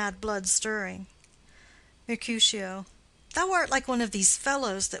is the mad blood stirring. Mercutio. Thou art like one of these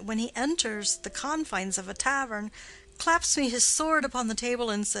fellows that when he enters the confines of a tavern, claps me his sword upon the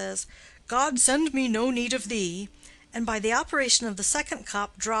table and says, God send me no need of thee, and by the operation of the second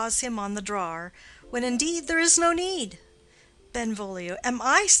cup draws him on the drawer, when indeed there is no need. Benvolio. Am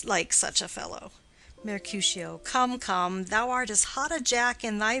I like such a fellow? Mercutio. Come, come, thou art as hot a jack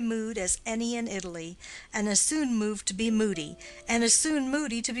in thy mood as any in Italy, and as soon moved to be moody, and as soon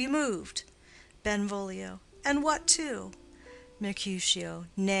moody to be moved. Benvolio. And what too? Mercutio.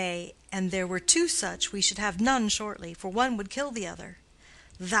 Nay, and there were two such, we should have none shortly, for one would kill the other.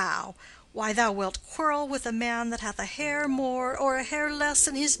 Thou! Why, thou wilt quarrel with a man that hath a hair more or a hair less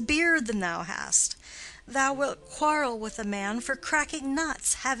in his beard than thou hast. Thou wilt quarrel with a man for cracking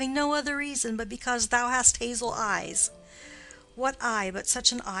nuts, having no other reason but because thou hast hazel eyes. What eye but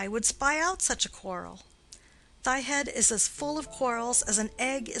such an eye would spy out such a quarrel? Thy head is as full of quarrels as an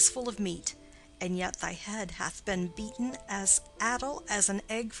egg is full of meat, and yet thy head hath been beaten as addle as an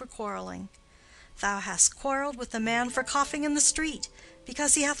egg for quarreling. Thou hast quarrelled with a man for coughing in the street,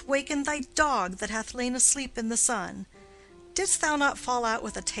 because he hath wakened thy dog that hath lain asleep in the sun. Didst thou not fall out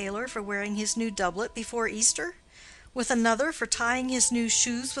with a tailor for wearing his new doublet before Easter? With another for tying his new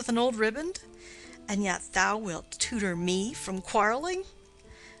shoes with an old riband? And yet thou wilt tutor me from quarrelling?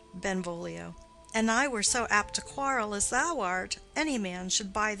 Benvolio. And I were so apt to quarrel as thou art, any man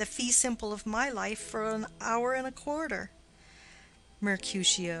should buy the fee simple of my life for an hour and a quarter.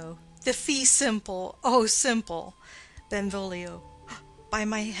 Mercutio. The fee simple, oh simple! Benvolio. By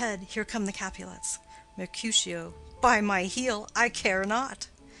my head, here come the Capulets. Mercutio. By my heel, I care not.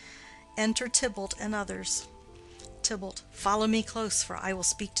 Enter Tybalt and others. Tybalt. Follow me close, for I will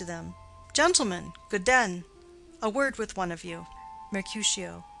speak to them. Gentlemen, good den, a word with one of you.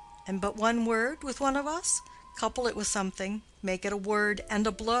 Mercutio. And but one word with one of us? Couple it with something, make it a word and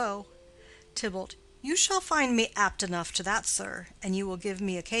a blow. Tybalt. You shall find me apt enough to that, sir, and you will give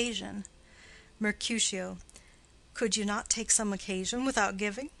me occasion. Mercutio. Could you not take some occasion without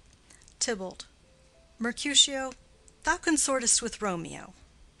giving? Tybalt. Mercutio, thou consortest with Romeo.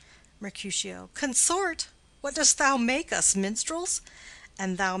 Mercutio. Consort? What dost thou make us, minstrels?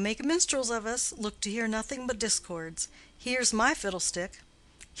 And thou make minstrels of us, look to hear nothing but discords. Here's my fiddlestick.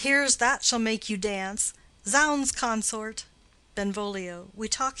 Here's that shall make you dance. Zounds, consort! Benvolio. We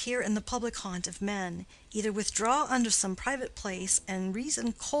talk here in the public haunt of men. Either withdraw unto some private place and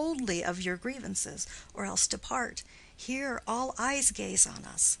reason coldly of your grievances, or else depart. Here all eyes gaze on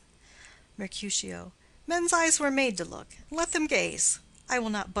us. Mercutio. Men's eyes were made to look, and let them gaze. I will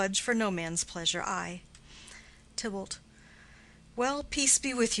not budge for no man's pleasure, I. Tybalt. Well, peace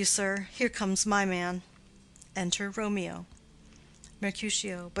be with you, sir. Here comes my man. Enter Romeo.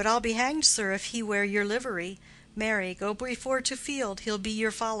 Mercutio. But I'll be hanged, sir, if he wear your livery. Marry, go before to field, he'll be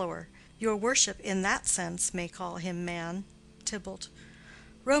your follower. Your worship in that sense may call him man. Tybalt.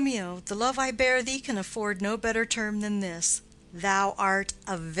 Romeo, the love I bear thee can afford no better term than this. Thou art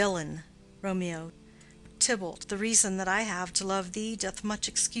a villain. Romeo. Tybalt, the reason that I have to love thee doth much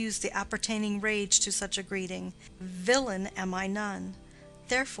excuse the appertaining rage to such a greeting. Villain am I none.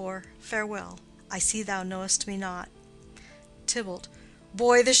 Therefore, farewell. I see thou knowest me not. Tybalt.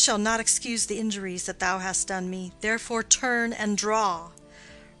 Boy, this shall not excuse the injuries that thou hast done me. Therefore turn and draw.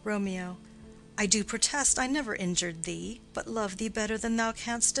 Romeo. I do protest I never injured thee, but love thee better than thou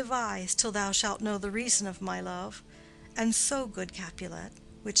canst devise, till thou shalt know the reason of my love. And so, good Capulet,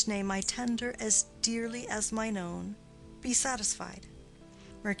 which name I tender as dearly as mine own, be satisfied.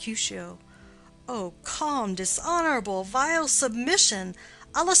 Mercutio. O calm, dishonorable, vile submission!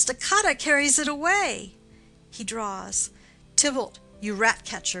 Alla stoccata carries it away. He draws. Tybalt, You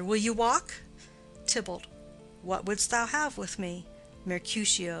rat-catcher, will you walk? Tybalt. What wouldst thou have with me?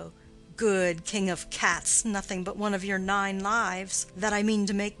 Mercutio. Good king of cats, nothing but one of your 9 lives, that I mean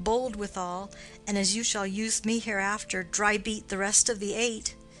to make bold withal, and as you shall use me hereafter, dry beat the rest of the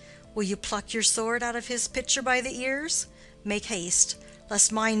 8. Will you pluck your sword out of his pitcher by the ears? Make haste,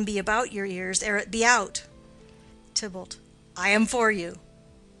 lest mine be about your ears ere it be out. Tybalt. I am for you.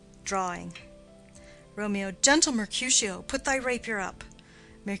 Drawing. Romeo. Gentle Mercutio, put thy rapier up.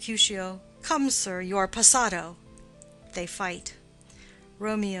 Mercutio. Come, sir, you are passado. They fight.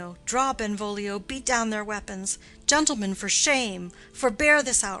 Romeo. Draw, Benvolio, beat down their weapons. Gentlemen, for shame, forbear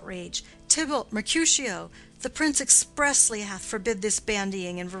this outrage. Tybalt, Mercutio, the prince expressly hath forbid this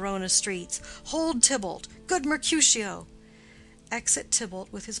bandying in Verona streets. Hold Tybalt, good Mercutio. Exit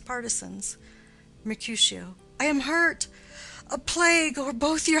Tybalt with his partisans. Mercutio. I am hurt. A plague o'er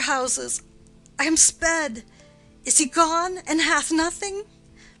both your houses. I am sped. Is he gone, and hath nothing?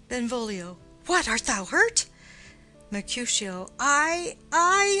 Benvolio. What, art thou hurt? Mercutio. I,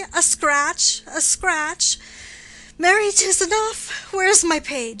 a scratch, a scratch. Marry, 'tis enough. Where is my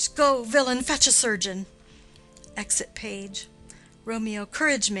page? Go, villain, fetch a surgeon. Exit page. Romeo.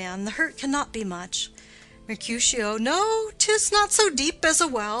 Courage, man, the hurt cannot be much. Mercutio. No, 'tis not so deep as a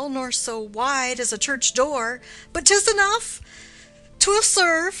well, nor so wide as a church door, but 'tis enough. 'Twill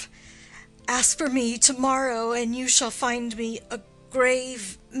serve. Ask for me to-morrow, and you shall find me a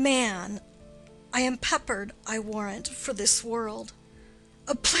grave man. I am peppered, I warrant, for this world.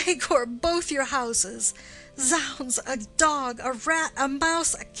 A plague o'er both your houses. Zounds, a dog, a rat, a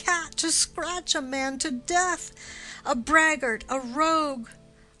mouse, a cat, to scratch a man to death. A braggart, a rogue,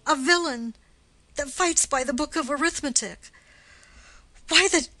 a villain, that fights by the book of arithmetic. Why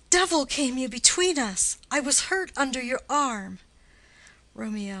the devil came you between us? I was hurt under your arm.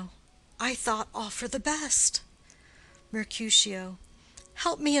 Romeo. I thought all for the best. Mercutio.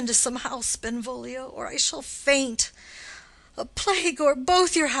 Help me into some house, Benvolio, or I shall faint. A plague o'er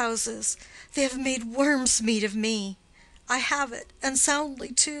both your houses. They have made worm's meat of me. I have it, and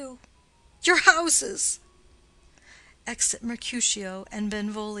soundly too. Your houses. Exit Mercutio and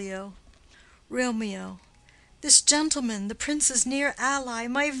Benvolio. Romeo. This gentleman, the prince's near ally,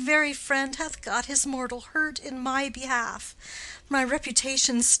 my very friend, hath got his mortal hurt in my behalf. My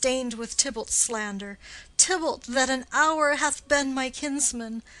reputation stained with Tybalt's slander. Tybalt, that an hour hath been my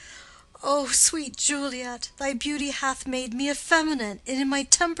kinsman. O sweet Juliet, thy beauty hath made me effeminate, and in my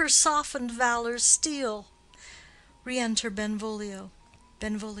temper softened valor's steel. Re-enter Benvolio.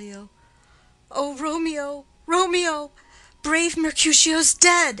 Benvolio. O Romeo, Romeo, brave Mercutio's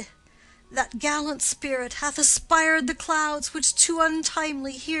dead. That gallant spirit hath aspired the clouds, which too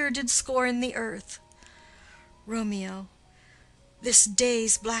untimely here did scorn the earth. Romeo. This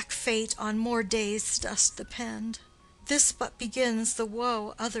day's black fate on more days doth depend. This but begins the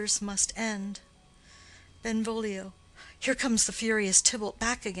woe others must end. Benvolio. Here comes the furious Tybalt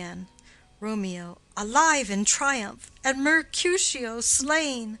back again. Romeo. Alive in triumph, and Mercutio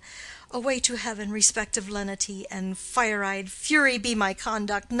slain. Away to heaven, respective lenity, and fire-eyed fury be my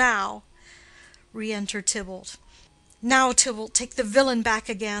conduct now. Re-enter Tybalt. Now, Tybalt, take the villain back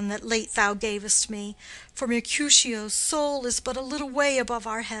again that late thou gavest me, for Mercutio's soul is but a little way above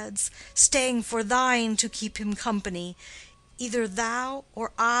our heads, staying for thine to keep him company. Either thou,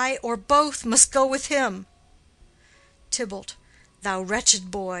 or I, or both must go with him. Tybalt. Thou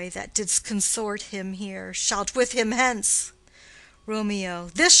wretched boy, that didst consort him here, shalt with him hence. Romeo.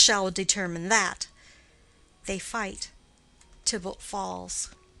 This shall determine that. They fight. Tybalt falls.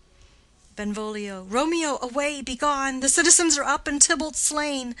 Benvolio. Romeo, away, begone! The citizens are up, and Tybalt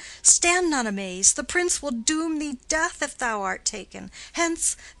slain. Stand not amazed. The prince will doom thee death if thou art taken.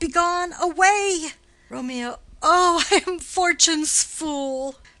 Hence, begone, away! Romeo. Oh, I am fortune's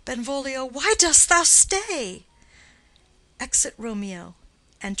fool. Benvolio. Why dost thou stay? Exit Romeo.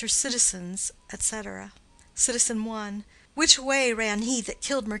 Enter citizens, etc. Citizen 1. Which way ran he that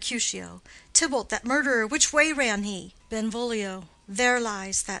killed Mercutio? Tybalt, that murderer, which way ran he? Benvolio. There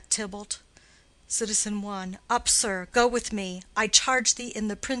lies that Tybalt. Citizen 1. Up, sir, go with me. I charge thee in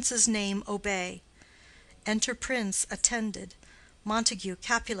the prince's name obey. Enter Prince, attended. Montague,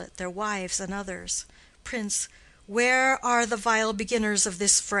 Capulet, their wives, and others. Prince. Where are the vile beginners of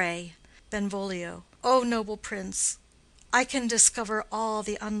this fray? Benvolio. O noble prince, I can discover all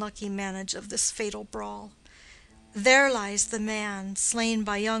the unlucky manage of this fatal brawl. There lies the man slain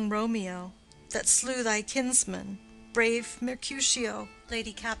by young Romeo, that slew thy kinsman, brave Mercutio.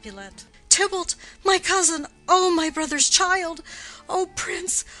 Lady Capulet. Tybalt, my cousin, O my brother's child! O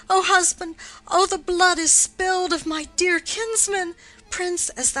prince, O husband, O the blood is spilled of my dear kinsman! Prince,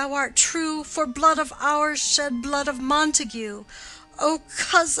 as thou art true, for blood of ours shed blood of Montague. "O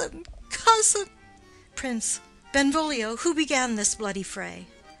cousin, cousin!" Prince. Benvolio, who began this bloody fray?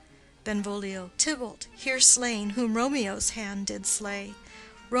 Benvolio. Tybalt, here slain, whom Romeo's hand did slay.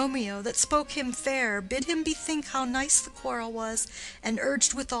 Romeo, that spoke him fair, bid him bethink how nice the quarrel was, and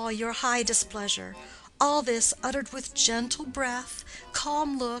urged withal your high displeasure. All this uttered with gentle breath,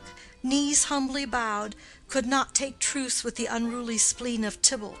 calm look, knees humbly bowed, could not take truce with the unruly spleen of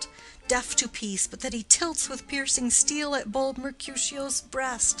Tybalt, deaf to peace, but that he tilts with piercing steel at bold Mercutio's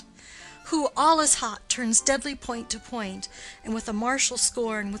breast, who, all as hot, turns deadly point to point, and with a martial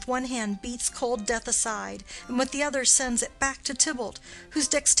scorn, with one hand beats cold death aside, and with the other sends it back to Tybalt, whose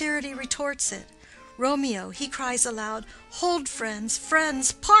dexterity retorts it. Romeo, he cries aloud, "Hold, friends,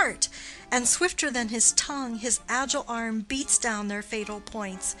 friends, part!" And swifter than his tongue, his agile arm beats down their fatal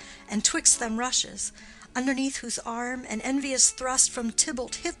points, and twixt them rushes, underneath whose arm an envious thrust from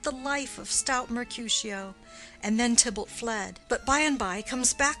Tybalt hit the life of stout Mercutio. And then Tybalt fled, but by and by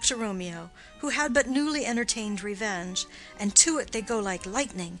comes back to Romeo, who had but newly entertained revenge, and to it they go like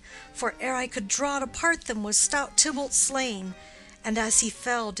lightning, for ere I could draw to part them was stout Tybalt slain, and as he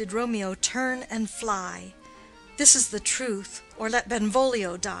fell did Romeo turn and fly. This is the truth, or let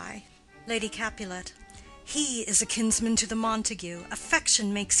Benvolio die. Lady Capulet. He is a kinsman to the Montague.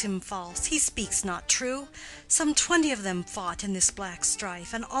 Affection makes him false. He speaks not true. Some 20 of them fought in this black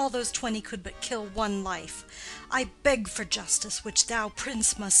strife, and all those 20 could but kill one life. I beg for justice, which thou,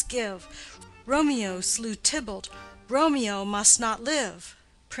 prince, must give. Romeo slew Tybalt. Romeo must not live.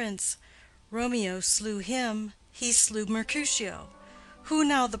 Prince. Romeo slew him. He slew Mercutio. Who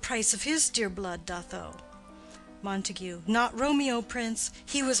now the price of his dear blood doth owe? Montague. Not Romeo, prince.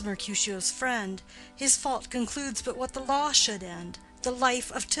 He was Mercutio's friend. His fault concludes but what the law should end, the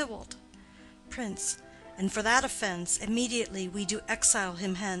life of Tybalt. Prince. And for that offense immediately we do exile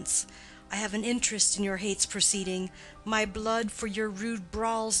him hence. I have an interest in your hate's proceeding. My blood for your rude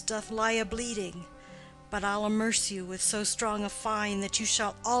brawls doth lie a-bleeding. But I'll amerce you with so strong a fine that you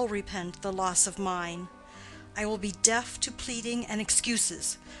shall all repent the loss of mine. I will be deaf to pleading and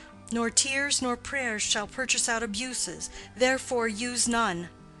excuses. Nor tears nor prayers shall purchase out abuses, therefore use none.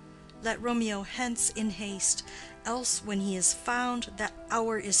 Let Romeo hence in haste, else when he is found, that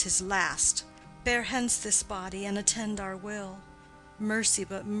hour is his last. Bear hence this body, and attend our will. Mercy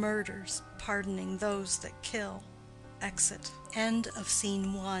but murders, pardoning those that kill. Exit. End of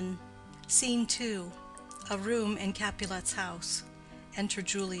Scene 1. Scene 2. A room in Capulet's house. Enter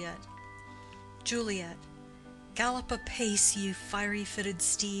Juliet. Juliet. Gallop apace, you fiery-footed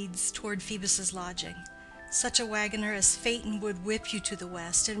steeds, toward Phoebus's lodging. Such a wagoner as Phaeton would whip you to the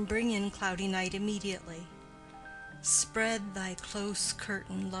west, and bring in cloudy night immediately. Spread thy close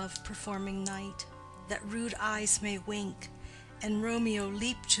curtain, love-performing night, that rude eyes may wink, and Romeo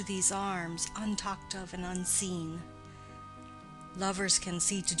leap to these arms, untalked of and unseen. Lovers can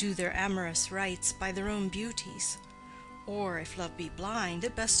see to do their amorous rites by their own beauties, or, if love be blind,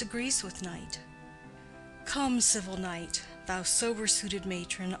 it best agrees with night. Come, civil knight, thou sober-suited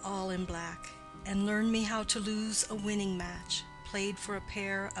matron, all in black, and learn me how to lose a winning match, played for a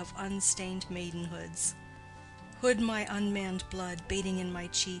pair of unstained maidenhoods. Hood my unmanned blood bating in my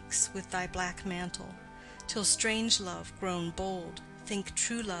cheeks with thy black mantle, till strange love, grown bold, think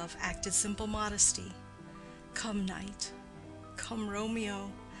true love acted simple modesty. Come, knight, come,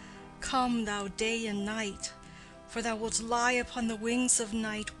 Romeo, come, thou day and night, for thou wilt lie upon the wings of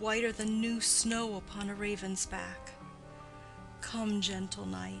night whiter than new snow upon a raven's back. Come, gentle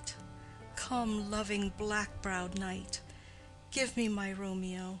night, come, loving black-browed night, give me my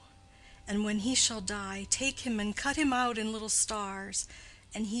Romeo, and when he shall die, take him and cut him out in little stars,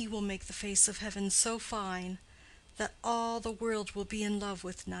 and he will make the face of heaven so fine that all the world will be in love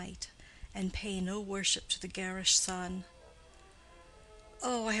with night, and pay no worship to the garish sun.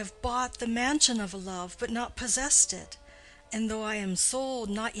 Oh, I have bought the mansion of a love, but not possessed it, and though I am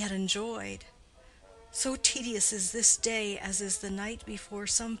sold, not yet enjoyed. So tedious is this day as is the night before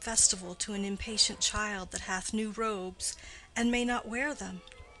some festival to an impatient child that hath new robes, and may not wear them.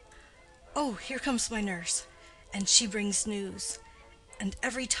 Oh, here comes my nurse, and she brings news, and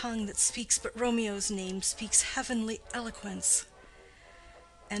every tongue that speaks but Romeo's name speaks heavenly eloquence.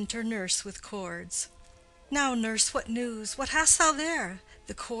 Enter nurse with cords. Now, nurse, what news? What hast thou there?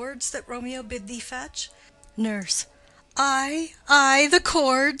 The cords that Romeo bid thee fetch? Nurse. Ay, the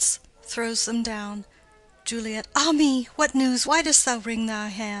cords. Throws them down. Juliet. Ah me, what news? Why dost thou wring thy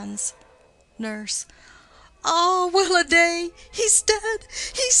hands? Nurse. Ah, well a day! He's dead!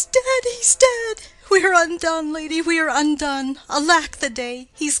 He's dead! He's dead! We are undone, lady, we are undone. Alack the day!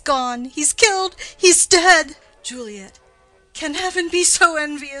 He's gone! He's killed! He's dead! Juliet. Can heaven be so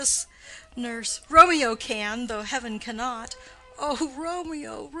envious? Nurse. Romeo can, though heaven cannot. Oh,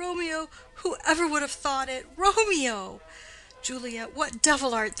 Romeo, Romeo, who ever would have thought it? Romeo! Juliet, what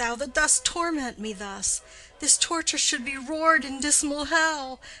devil art thou that dost torment me thus? This torture should be roared in dismal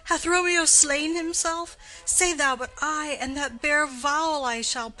hell. Hath Romeo slain himself? Say thou but I, and that bare vowel I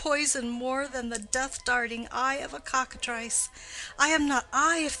shall poison more than the death-darting eye of a cockatrice. I am not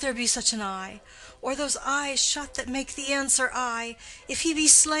I, if there be such an eye, or those eyes shut that make the answer I. If he be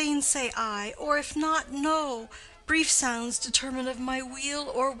slain, say I, or if not, no. Brief sounds determine of my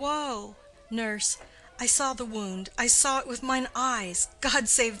weal or woe. Nurse. I saw the wound, I saw it with mine eyes. God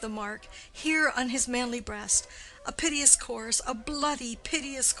save the mark, here on his manly breast. A piteous course, a bloody,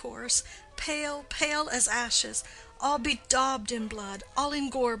 piteous course, pale, pale as ashes, all bedaubed in blood, all in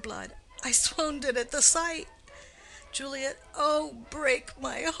gore blood. I swounded at the sight. Juliet, oh, break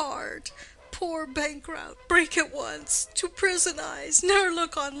my heart. Poor bankrout, break at once. To prison eyes, ne'er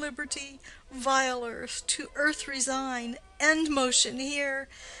look on liberty. Vile earth, to earth resign, end motion here,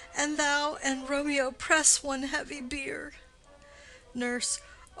 and thou and Romeo press one heavy bier. Nurse.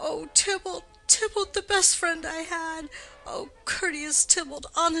 Oh, Tybalt, Tybalt, the best friend I had. Oh, courteous Tybalt,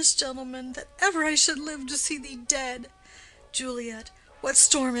 honest gentleman, that ever I should live to see thee dead. Juliet. What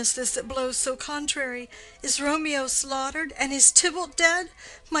storm is this that blows so contrary? Is Romeo slaughtered, and is Tybalt dead?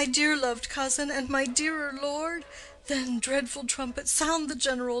 My dear loved cousin, and my dearer lord? Then, dreadful trumpet, sound the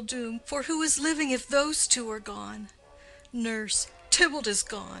general doom, for who is living if those two are gone? Nurse. Tybalt is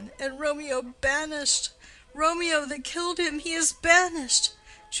gone, and Romeo banished. Romeo that killed him, he is banished.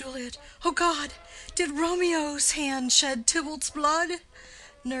 Juliet. Oh God, did Romeo's hand shed Tybalt's blood?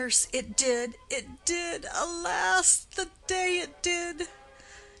 Nurse. It did, alas, the day it did.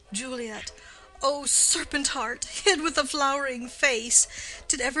 Juliet. O serpent heart, hid with a flowering face,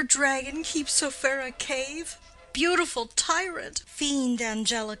 did ever dragon keep so fair a cave? Beautiful tyrant, fiend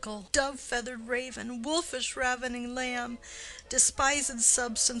angelical, dove-feathered raven, wolfish ravening lamb, despised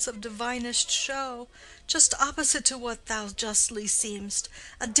substance of divinest show, just opposite to what thou justly seem'st,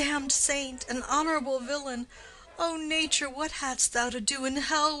 a damned saint, an honorable villain. O nature, what hadst thou to do in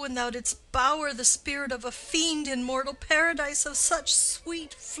hell when thou didst bower the spirit of a fiend in mortal paradise of such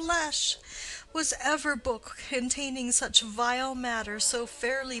sweet flesh? Was ever book containing such vile matter so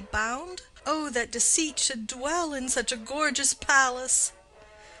fairly bound? Oh, that deceit should dwell in such a gorgeous palace!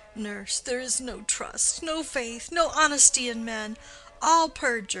 Nurse. There is no trust, no faith, no honesty in men, all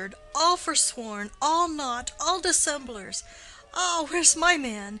perjured, all forsworn, all naught, all dissemblers. Ah, where's my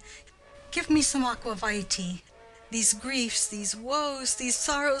man? Give me some aqua vitae. These griefs, these woes, these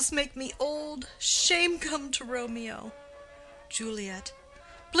sorrows make me old. Shame come to Romeo. Juliet.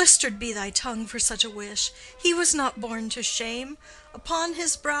 Blistered be thy tongue for such a wish. He was not born to shame. Upon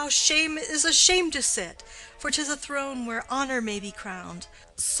his brow shame is ashamed to sit, for 'tis a throne where honor may be crowned,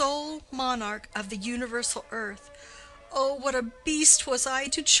 sole monarch of the universal earth. Oh, what a beast was I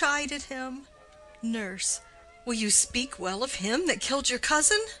to chide at him! Nurse. Will you speak well of him that killed your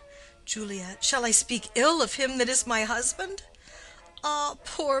cousin? Juliet. Shall I speak ill of him that is my husband? Ah,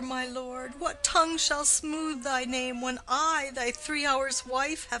 poor my lord, what tongue shall smooth thy name when I, thy 3 hours'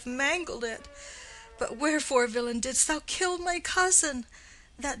 wife, have mangled it? But wherefore, villain, didst thou kill my cousin?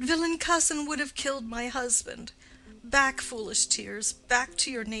 That villain cousin would have killed my husband. Back, foolish tears, back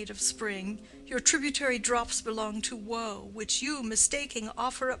to your native spring. Your tributary drops belong to woe, which you, mistaking,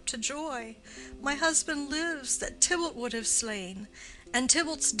 offer up to joy. My husband lives that Tybalt would have slain, and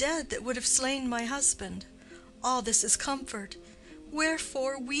Tybalt's dead that would have slain my husband. All this is comfort.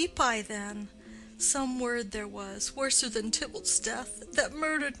 Wherefore weep I then? Some word there was, worser than Tybalt's death, that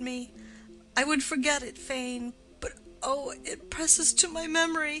murdered me. I would forget it fain, but oh, it presses to my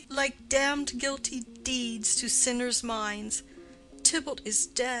memory like damned guilty deeds to sinners' minds. Tybalt is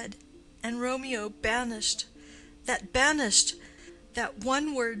dead, and Romeo banished. That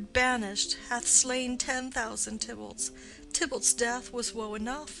one word banished hath slain 10,000 Tybalts. Tybalt's death was woe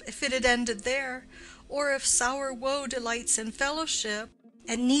enough, if it had ended there, or if sour woe delights in fellowship,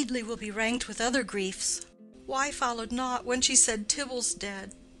 and needly will be ranked with other griefs. Why followed not, when she said Tybalt's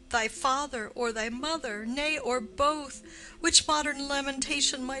dead, thy father or thy mother, nay, or both, which modern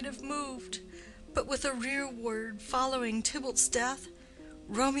lamentation might have moved? But with a rear word following Tybalt's death,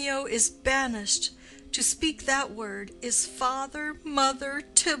 Romeo is banished. To speak that word is father, mother,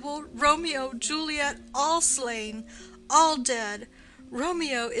 Tybalt, Romeo, Juliet, all slain, all dead.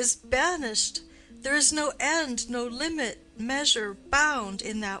 Romeo is banished. There is no end, no limit, measure, bound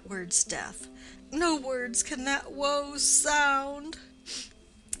in that word's death. No words can that woe sound.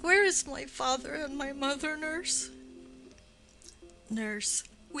 Where is my father and my mother, nurse? Nurse.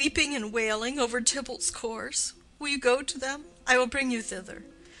 Weeping and wailing over Tybalt's corse. Will you go to them? I will bring you thither.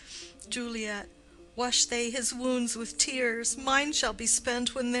 Juliet. Wash they his wounds with tears, mine shall be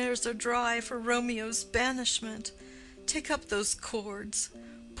spent when theirs are dry for Romeo's banishment. Take up those cords.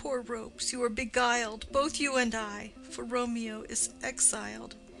 Poor ropes, you are beguiled, both you and I, for Romeo is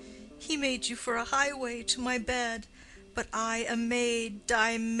exiled. He made you for a highway to my bed, but I, a maid,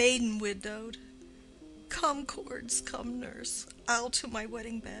 die maiden widowed. Come, cords, come, nurse, I'll to my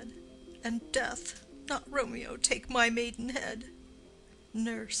wedding bed, and death, not Romeo, take my maidenhead.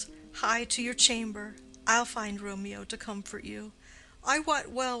 Nurse, hie to your chamber, I'll find Romeo to comfort you. I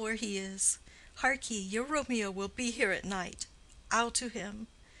wot well where he is. Hark ye, your Romeo will be here at night. I'll to him.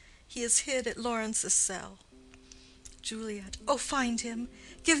 He is hid at Lawrence's cell. Juliet, oh, find him.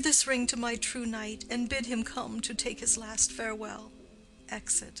 Give this ring to my true knight, and bid him come to take his last farewell.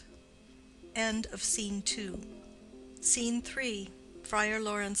 Exit. End of Scene 2. Scene 3. Friar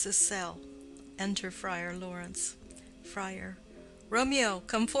Lawrence's cell. Enter Friar Lawrence. Friar. Romeo,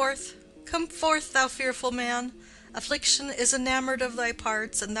 come forth, thou fearful man. Affliction is enamored of thy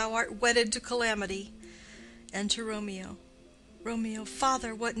parts, and thou art wedded to calamity. Enter Romeo. Romeo,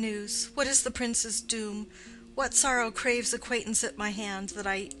 father, what news? What is the prince's doom? What sorrow craves acquaintance at my hand that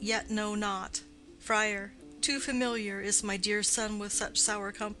I yet know not? Friar. Too familiar is my dear son with such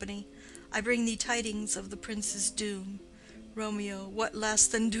sour company. I bring thee tidings of the prince's doom. Romeo, what less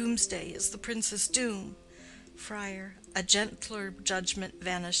than doomsday is the prince's doom? Friar. A gentler judgment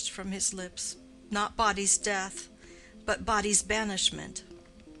vanished from his lips, not body's death, but body's banishment.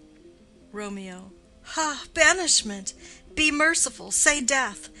 Romeo. Ha! Banishment! Be merciful, say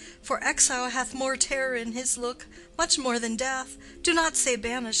death, for exile hath more terror in his look, much more than death. Do not say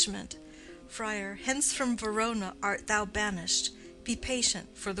banishment. Friar. Hence from Verona art thou banished. Be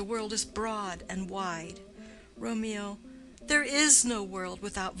patient, for the world is broad and wide. Romeo. There is no world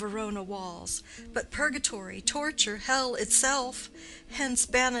without Verona walls, but purgatory, torture, hell itself. Hence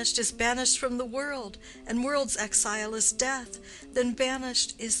banished is banished from the world, and world's exile is death. Then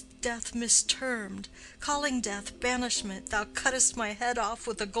banished is death mistermed. Calling death banishment, thou cuttest my head off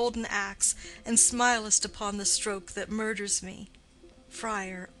with a golden axe, and smilest upon the stroke that murders me.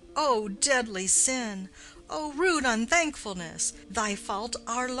 Friar. O deadly sin! O rude unthankfulness! Thy fault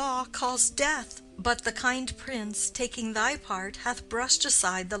our law calls death. But the kind prince, taking thy part, hath brushed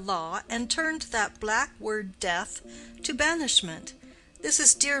aside the law, and turned that black word death to banishment. This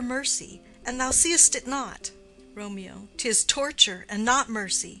is dear mercy, and thou seest it not. Romeo. 'Tis torture, and not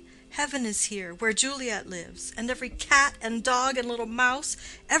mercy. Heaven is here, where Juliet lives, and every cat and dog and little mouse,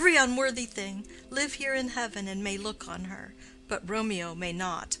 every unworthy thing, live here in heaven and may look on her, but Romeo may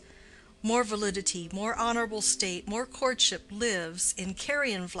not. More validity, more honorable state, more courtship lives in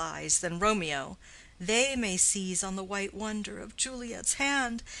carrion flies than Romeo. They may seize on the white wonder of Juliet's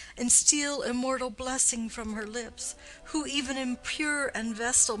hand, and steal immortal blessing from her lips, who even in pure and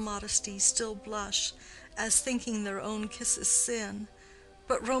vestal modesty still blush, as thinking their own kisses sin.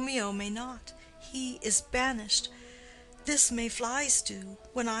 But Romeo may not. He is banished. This may flies do,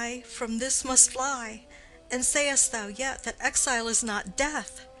 when I from this must fly. And sayest thou yet that exile is not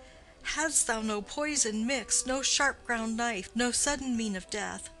death? Hadst thou no poison mixed, no sharp ground knife, no sudden mean of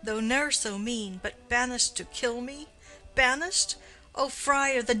death, though ne'er so mean, but banished to kill me? Banished? O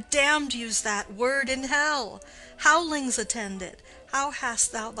friar, the damned use that word in hell. Howlings attend it. How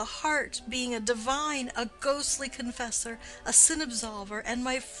hast thou the heart, being a divine, a ghostly confessor, a sin absolver, and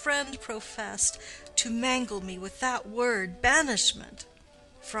my friend professed, to mangle me with that word banishment?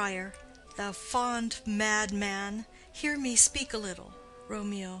 Friar. Thou fond madman, hear me speak a little.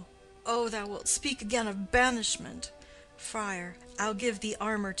 Romeo. Oh, thou wilt speak again of banishment. Friar. I'll give thee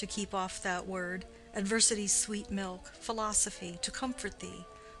armor to keep off that word, adversity's sweet milk, philosophy, to comfort thee,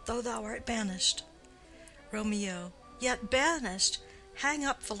 though thou art banished. Romeo. Yet banished? Hang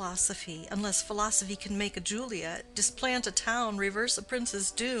up philosophy, unless philosophy can make a Juliet, displant a town, reverse a prince's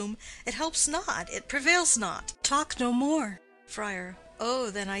doom. It helps not, it prevails not. Talk no more. Friar.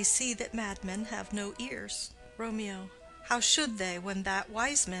 Oh, then I see that madmen have no ears. Romeo. How should they, when that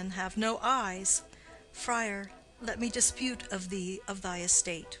wise men have no eyes? Friar. Let me dispute of thee of thy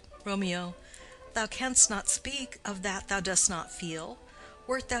estate. Romeo. Thou canst not speak of that thou dost not feel.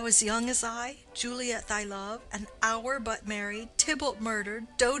 Wert thou as young as I, Juliet thy love, an hour but married, Tybalt murdered,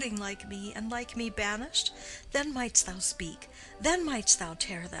 doting like me, and like me banished, then mightst thou speak, then mightst thou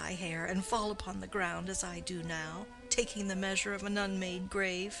tear thy hair, and fall upon the ground as I do now, taking the measure of an unmade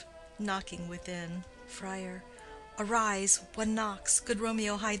grave, knocking within. Friar. Arise, one knocks. Good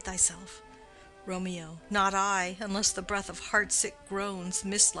Romeo, hide thyself. Romeo. Not I, unless the breath of heart-sick groans,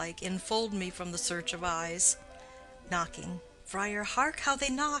 mist-like, enfold me from the search of eyes. Knocking. Friar. Hark how they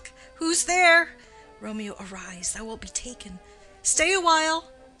knock. Who's there? Romeo. Arise, thou wilt be taken. Stay a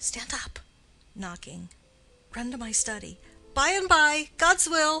while. Stand up. Knocking. Run to my study. By and by, God's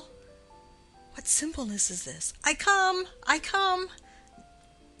will. What simpleness is this? I come, I come.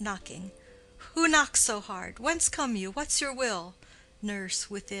 Knocking. Who knocks so hard? Whence come you? What's your will? Nurse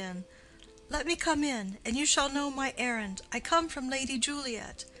within. Let me come in, and you shall know my errand. I come from Lady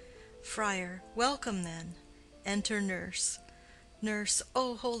Juliet. Friar. Welcome then. Enter Nurse. Nurse.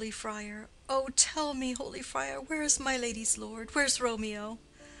 O holy friar, oh tell me, holy friar, where is my lady's lord? Where's Romeo?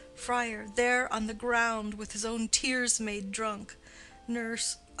 Friar. There on the ground, with his own tears made drunk.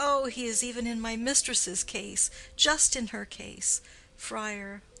 Nurse. Oh, he is even in my mistress's case, just in her case.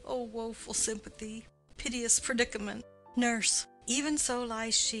 Friar. Oh, woeful sympathy, piteous predicament. Nurse. Even so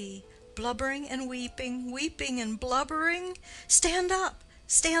lies she, blubbering and weeping, weeping and blubbering. Stand up,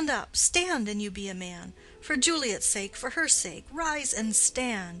 stand up, stand, and you be a man. For Juliet's sake, for her sake, rise and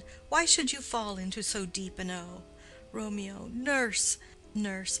stand. Why should you fall into so deep an O? Romeo. Nurse.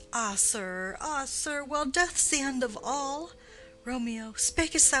 Nurse. Ah, sir, well, death's the end of all. Romeo.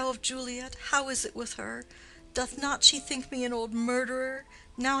 Spakest thou of Juliet? How is it with her? Doth not she think me an old murderer?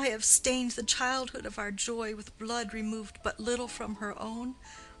 Now I have stained the childhood of our joy with blood removed but little from her own.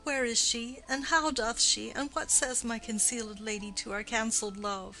 Where is she, and how doth she, and what says my concealed lady to our cancelled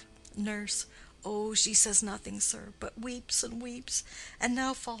love? Nurse. Oh, she says nothing, sir, but weeps and weeps, and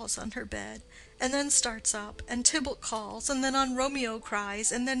now falls on her bed, and then starts up, and Tybalt calls, and then on Romeo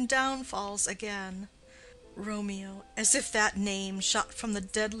cries, and then down falls again. Romeo. As if that name, shot from the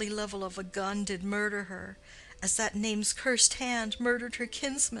deadly level of a gun, did murder her, as that name's cursed hand murdered her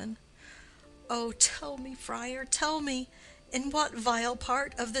kinsman. Oh, tell me, friar, tell me, in what vile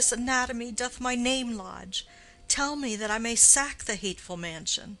part of this anatomy doth my name lodge? Tell me, that I may sack the hateful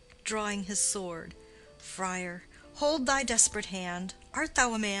mansion. Drawing his sword. Friar. Hold thy desperate hand. Art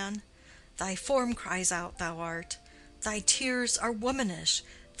thou a man? Thy form cries out thou art. Thy tears are womanish.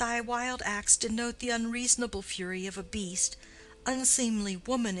 Thy wild acts denote the unreasonable fury of a beast, unseemly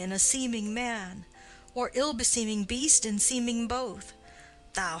woman in a seeming man, or ill-beseeming beast in seeming both.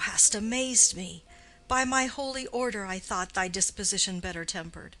 Thou hast amazed me. By my holy order I thought thy disposition better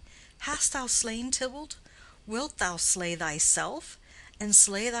tempered. Hast thou slain Tybalt? Wilt thou slay thyself, and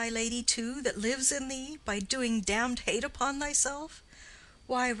slay thy lady too that lives in thee, by doing damned hate upon thyself?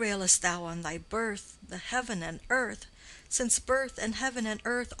 Why railest thou on thy birth, the heaven and earth, since birth and heaven and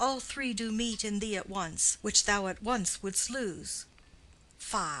earth all three do meet in thee at once, which thou at once wouldst lose?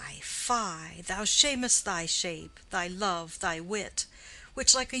 Fie, fie, thou shamest thy shape, thy love, thy wit,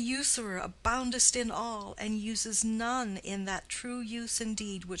 which like a usurer aboundest in all, and uses none in that true use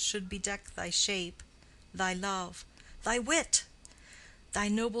indeed which should bedeck thy shape, thy love, thy wit. Thy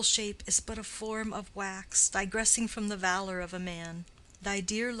noble shape is but a form of wax, digressing from the valor of a man. Thy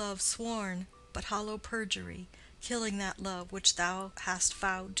dear love sworn, but hollow perjury, killing that love which thou hast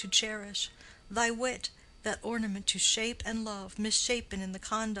vowed to cherish. Thy wit, that ornament to shape and love, misshapen in the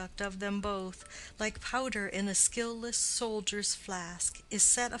conduct of them both, like powder in a skilless soldier's flask, is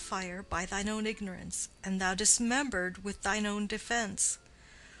set afire by thine own ignorance, and thou dismembered with thine own defense.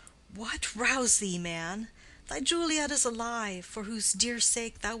 What rouse thee, man? Thy Juliet is alive, for whose dear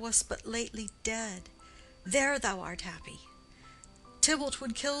sake thou wast but lately dead. There thou art happy. Tybalt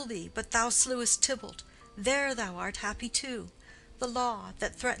would kill thee, but thou slewest Tybalt. There thou art happy too. The law,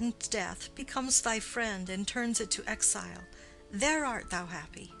 that threatened death, becomes thy friend and turns it to exile. There art thou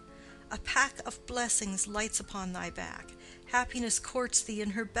happy. A pack of blessings lights upon thy back. Happiness courts thee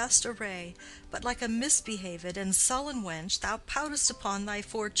in her best array, but like a misbehaved and sullen wench thou poutest upon thy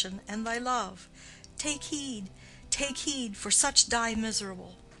fortune and thy love. Take heed, for such die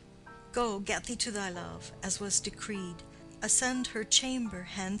miserable. Go, get thee to thy love, as was decreed. Ascend her chamber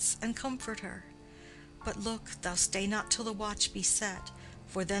hence, and comfort her. But look, thou stay not till the watch be set,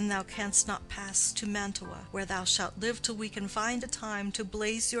 for then thou canst not pass to Mantua, where thou shalt live till we can find a time to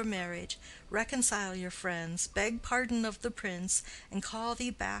blaze your marriage, reconcile your friends, beg pardon of the prince, and call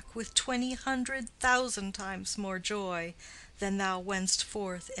thee back with 20,000 times more joy than thou went'st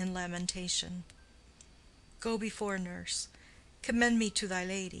forth in lamentation. Go before, nurse, commend me to thy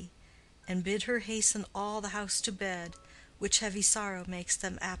lady, and bid her hasten all the house to bed, which heavy sorrow makes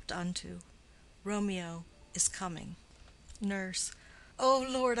them apt unto. Romeo is coming. Nurse. O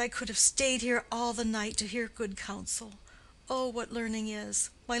Lord, I could have stayed here all the night to hear good counsel. Oh, what learning is!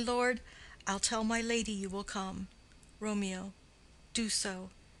 My lord, I'll tell my lady you will come. Romeo. Do so,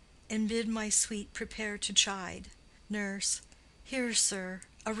 and bid my sweet prepare to chide. Nurse. Here, sir,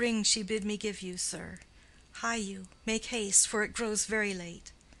 a ring she bid me give you, sir. Hie you, make haste, for it grows very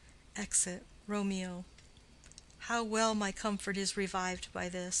late. Exit. Romeo. How well my comfort is revived by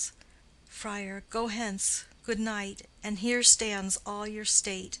this! Friar. Go hence, good night, and here stands all your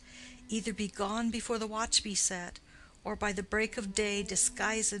state. Either be gone before the watch be set, or by the break of day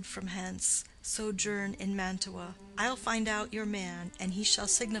disguised from hence, sojourn in Mantua. I'll find out your man, and he shall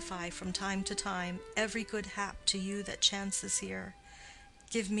signify from time to time every good hap to you that chances here.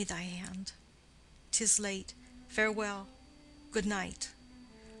 Give me thy hand. 'Tis late. Farewell. Good night.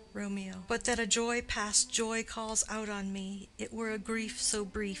 Romeo. But that a joy past joy calls out on me, it were a grief so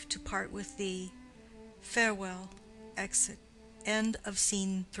brief to part with thee. Farewell. Exit. End of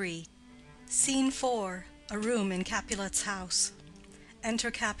Scene 3. Scene 4. A room in Capulet's house.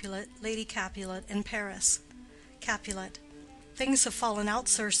 Enter Capulet, Lady Capulet, and Paris. Capulet. Things have fallen out,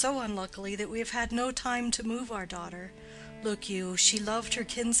 sir, so unluckily that we have had no time to move our daughter. Look you, she loved her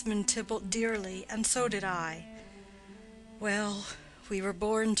kinsman Tybalt dearly, and so did I. Well, we were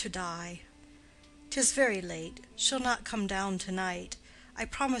born to die. 'Tis very late. She'll not come down to-night. I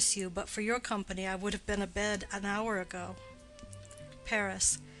promise you, but for your company I would have been abed an hour ago.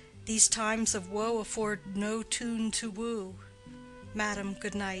 Paris. These times of woe afford no tune to woo. Madam,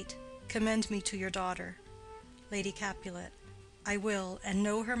 good night. Commend me to your daughter. Lady Capulet. I will, and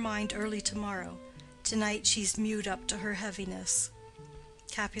know her mind early tomorrow. Tonight she's mewed up to her heaviness.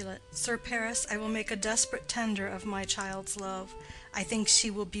 Capulet. Sir Paris, I will make a desperate tender of my child's love. I think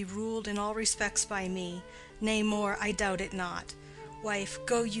she will be ruled in all respects by me. Nay, more, I doubt it not. Wife,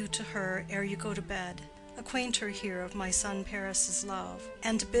 go you to her ere you go to bed. Acquaint her here of my son Paris's love,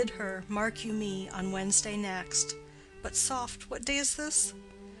 and bid her mark you me on Wednesday next. But soft, what day is this?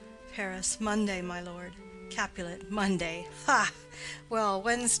 Paris. Monday, my lord. Capulet. Monday. Ha! Well,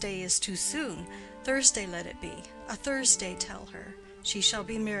 Wednesday is too soon. Thursday let it be. A Thursday tell her. She shall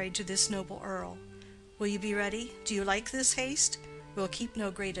be married to this noble earl. Will you be ready? Do you like this haste? We'll keep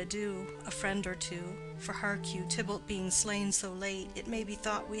no great ado, a friend or two. For hark you, Tybalt being slain so late, it may be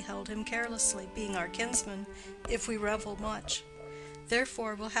thought we held him carelessly, being our kinsman, if we revel much.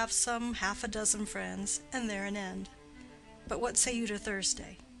 Therefore we'll have some 6 friends, and there an end. But what say you to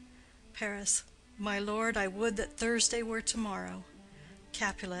Thursday? Paris. My lord, I would that Thursday were tomorrow.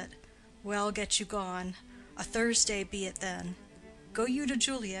 Capulet. Well, get you gone. A Thursday be it then. Go you to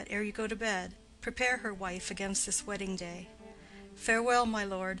Juliet ere you go to bed. Prepare her, wife, against this wedding day. Farewell, my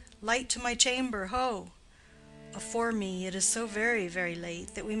lord. Light to my chamber, ho! Afore me, it is so very, very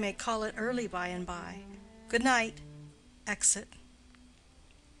late that we may call it early by and by. Good night. Exit.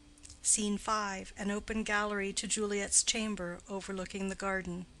 Scene 5. An open gallery to Juliet's chamber overlooking the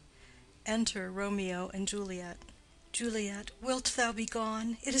garden. Enter Romeo and Juliet. Juliet. Wilt thou be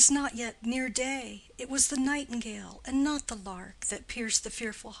gone? It is not yet near day. It was the nightingale, and not the lark, that pierced the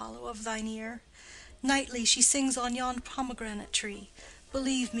fearful hollow of thine ear. Nightly she sings on yon pomegranate tree.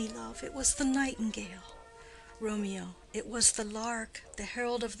 Believe me, love, it was the nightingale. Romeo. It was the lark, the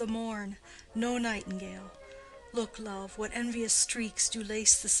herald of the morn, no nightingale. Look, love, what envious streaks do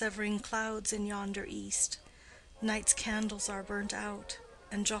lace the severing clouds in yonder east. Night's candles are burnt out,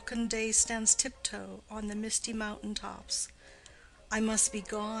 and jocund day stands tiptoe on the misty mountain tops. I must be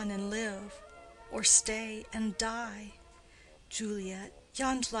gone and live, or stay and die. Juliet.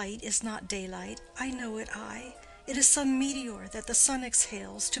 Yond light is not daylight, I know it I. It is some meteor that the sun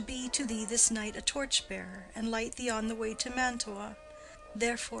exhales to be to thee this night a torch-bearer, and light thee on the way to Mantua.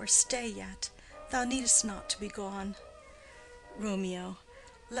 Therefore stay yet. Thou needest not to be gone. Romeo.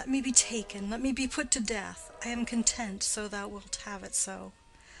 Let me be taken, let me be put to death. I am content, so thou wilt have it so.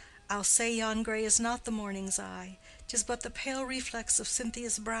 I'll say yon gray is not the morning's eye, 'tis but the pale reflex of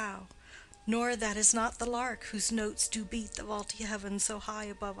Cynthia's brow. Nor that is not the lark whose notes do beat the vaulty heaven so high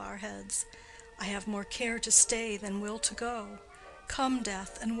above our heads. I have more care to stay than will to go. Come,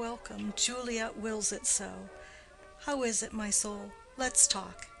 death, and welcome. Juliet wills it so. How is it, my soul? Let's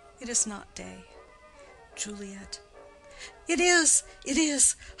talk. It is not day. Juliet. It is, it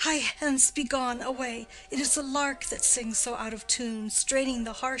is. Hie hence, be gone, away. It is the lark that sings so out of tune, straining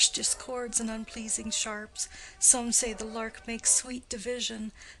the harsh discords and unpleasing sharps. Some say the lark makes sweet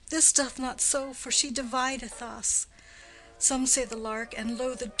division. This doth not so, for she divideth us. Some say the lark and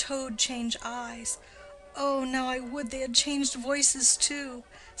lo the toad change eyes. Oh, now I would they had changed voices too,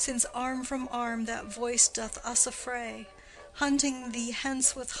 since arm from arm that voice doth us affray, hunting thee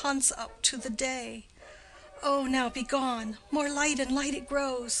hence with hunts up to the day. Oh, now be gone. More light and light it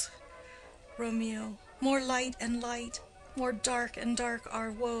grows. Romeo. More light and light, more dark and dark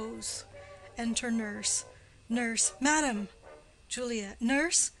our woes. Enter nurse. Nurse. Madam. Juliet.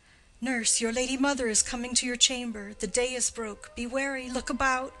 Nurse? Nurse, your lady mother is coming to your chamber. The day is broke. Be wary. Look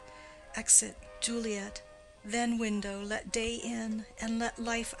about. Exit. Juliet. Then window, let day in, and let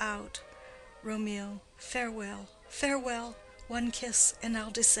life out. Romeo. Farewell, farewell. One kiss, and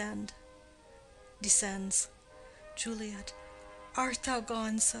I'll descend. Descends. Juliet. Art thou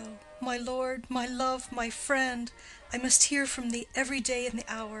gone so? My lord, my love, my friend, I must hear from thee every day in the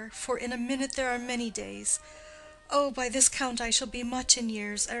hour, for in a minute there are many days. Oh, by this count I shall be much in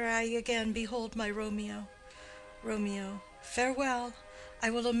years ere I again behold my Romeo. Romeo. Farewell. I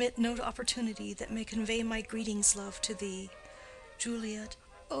will omit no opportunity that may convey my greetings, love, to thee. Juliet.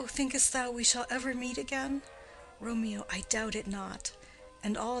 Oh, thinkest thou we shall ever meet again? Romeo. I doubt it not.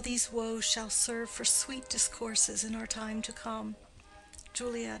 And all these woes shall serve for sweet discourses in our time to come.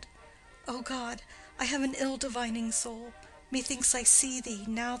 Juliet. O God, I have an ill divining soul. Methinks I see thee,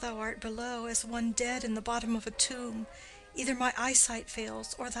 now thou art below, as one dead in the bottom of a tomb. Either my eyesight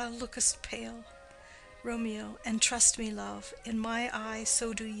fails, or thou lookest pale. Romeo. And trust me, love, in my eye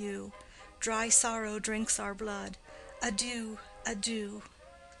so do you. Dry sorrow drinks our blood. Adieu, adieu.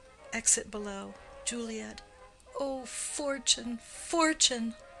 Exit below. Juliet. O fortune,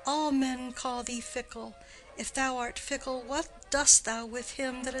 fortune! All men call thee fickle. If thou art fickle, what dost thou with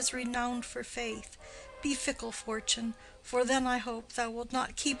him that is renowned for faith? Be fickle, fortune, for then I hope thou wilt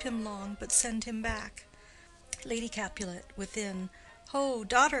not keep him long, but send him back. Lady Capulet within. Ho,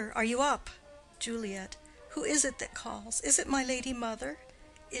 daughter, are you up? Juliet. Who is it that calls? Is it my lady mother?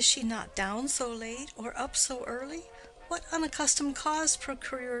 Is she not down so late, or up so early? What unaccustomed cause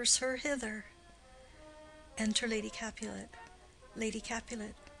procures her hither? Enter Lady Capulet. Lady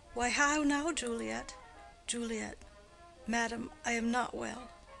Capulet. Why, how now, Juliet? Juliet. Madam, I am not well.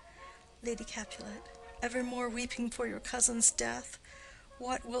 Lady Capulet. Evermore weeping for your cousin's death?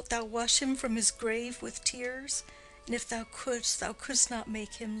 What, wilt thou wash him from his grave with tears? And if thou couldst not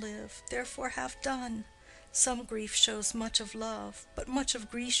make him live. Therefore have done. Some grief shows much of love, but much of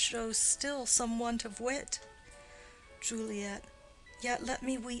grief shows still some want of wit. Juliet. Yet let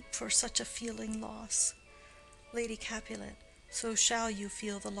me weep for such a feeling loss. Lady Capulet. So shall you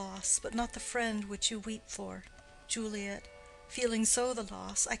feel the loss, but not the friend which you weep for. Juliet. Feeling so the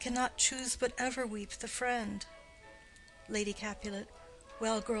loss, I cannot choose but ever weep the friend. Lady Capulet.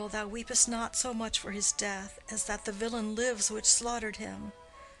 Well, girl, thou weepest not so much for his death as that the villain lives which slaughtered him.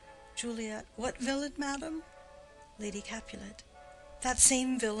 Juliet. What villain, madam? Lady Capulet. That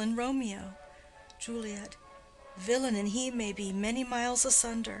same villain Romeo. Juliet. Villain and he may be many miles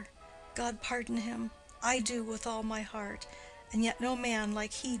asunder. God pardon him. I do with all my heart, and yet no man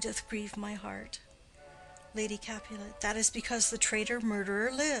like he doth grieve my heart. Lady Capulet. That is because the traitor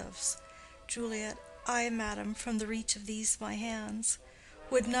murderer lives. Juliet. Ay, madam, from the reach of these my hands.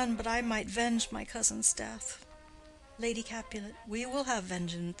 Would none but I might venge my cousin's death. Lady Capulet. We will have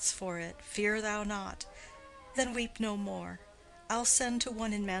vengeance for it, fear thou not. Then weep no more. I'll send to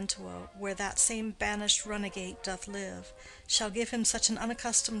one in Mantua, where that same banished runagate doth live, shall give him such an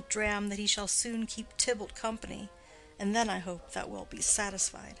unaccustomed dram that he shall soon keep Tybalt company, and then I hope thou wilt be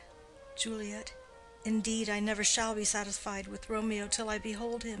satisfied. Juliet. Indeed, I never shall be satisfied with Romeo till I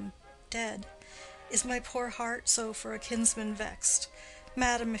behold him dead. Is my poor heart so for a kinsman vexed?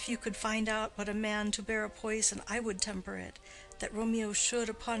 Madam, if you could find out what a man to bear a poison, I would temper it, that Romeo should,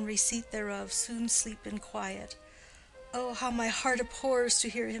 upon receipt thereof, soon sleep in quiet. Oh, how my heart abhors to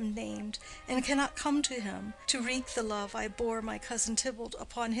hear him named, and cannot come to him, to wreak the love I bore my cousin Tybalt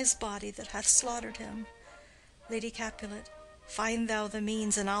upon his body that hath slaughtered him. Lady Capulet. Find thou the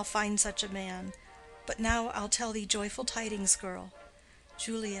means, and I'll find such a man. But now I'll tell thee joyful tidings, girl.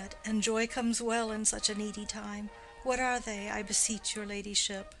 Juliet. And joy comes well in such a needy time. What are they, I beseech your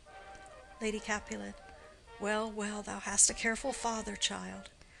ladyship? Lady Capulet. Well, well, thou hast a careful father, child.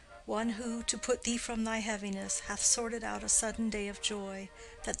 One who, to put thee from thy heaviness, hath sorted out a sudden day of joy,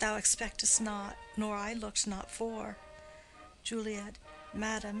 that thou expectest not, nor I looked not for. Juliet.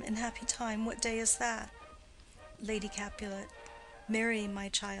 Madam, in happy time, what day is that? Lady Capulet. Marry, my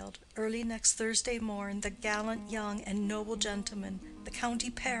child, early next Thursday morn, the gallant young and noble gentleman, the County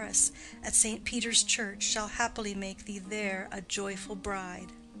Paris, at St. Peter's Church, shall happily make thee there a joyful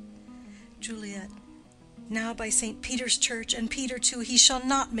bride. Juliet. Now by St. Peter's Church, and Peter too, he shall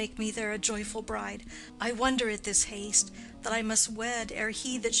not make me there a joyful bride. I wonder at this haste, that I must wed ere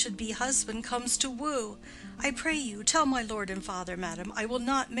he that should be husband comes to woo. I pray you, tell my lord and father, madam, I will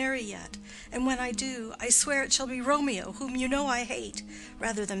not marry yet, and when I do, I swear it shall be Romeo, whom you know I hate,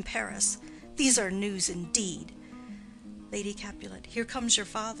 rather than Paris. These are news indeed. Lady Capulet. Here comes your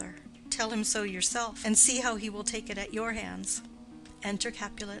father. Tell him so yourself, and see how he will take it at your hands. Enter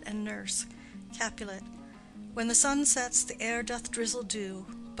Capulet and nurse. Capulet. When the sun sets, the air doth drizzle dew,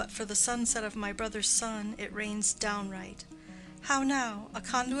 but for the sunset of my brother's son it rains downright. How now, a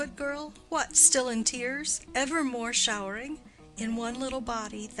conduit girl? What, still in tears? Evermore showering? In one little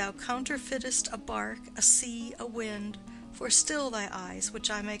body thou counterfeitest a bark, a sea, a wind, for still thy eyes, which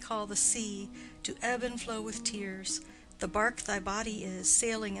I may call the sea, do ebb and flow with tears. The bark thy body is,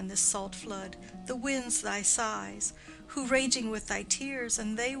 sailing in this salt flood, the winds thy sighs, who raging with thy tears,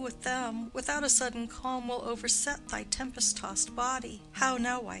 and they with them, without a sudden calm will overset thy tempest-tossed body. How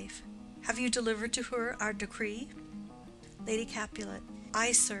now, wife? Have you delivered to her our decree? Lady Capulet.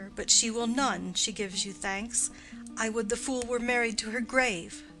 Ay, sir, but she will none. She gives you thanks. I would the fool were married to her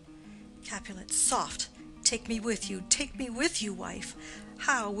grave. Capulet. Soft! Take me with you, wife.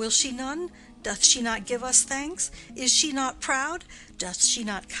 How, will she none? Doth she not give us thanks? Is she not proud? Doth she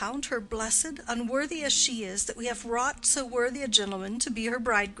not count her blessed, unworthy as she is, that we have wrought so worthy a gentleman to be her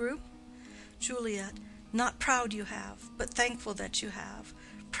bridegroom? Juliet. Not proud you have, but thankful that you have.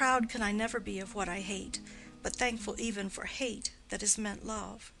 Proud can I never be of what I hate, but thankful even for hate that is meant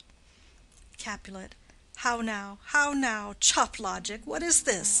love. Capulet. How now, chop logic, what is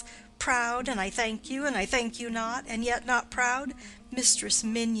this? Proud, and I thank you not, and yet not proud? Mistress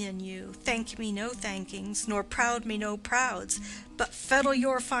minion you, thank me no thankings, nor proud me no prouds, but fettle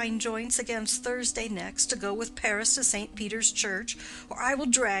your fine joints against Thursday next to go with Paris to St. Peter's Church, or I will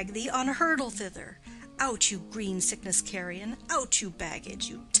drag thee on a hurdle thither. Out, you green sickness carrion, out, you baggage,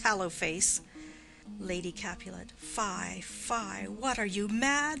 you tallow face. Lady Capulet. Fie, what are you,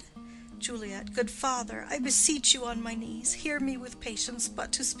 mad? Juliet. Good father, I beseech you on my knees, hear me with patience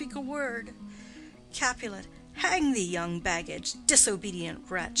but to speak a word. Capulet. Hang thee, young baggage, disobedient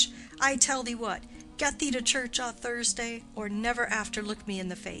wretch. I tell thee what, get thee to church on Thursday, or never after look me in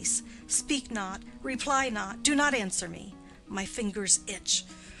the face. Speak not, reply not, do not answer me. My fingers itch.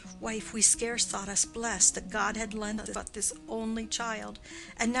 Wife, we scarce thought us blessed that God had lent us but this only child,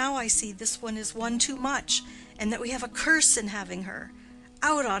 and now I see this one is one too much, and that we have a curse in having her.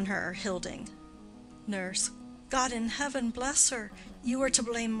 Out on her, Hilding. Nurse. God in heaven bless her. You are to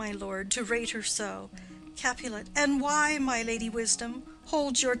blame, my lord, to rate her so. Capulet. And why, my lady Wisdom?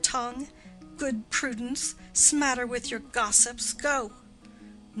 Hold your tongue. Good Prudence, smatter with your gossips. Go.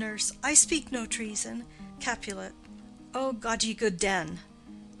 Nurse. I speak no treason. Capulet. Oh, God ye good den.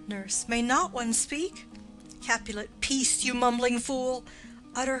 Nurse. May not one speak? Capulet. Peace, you mumbling fool.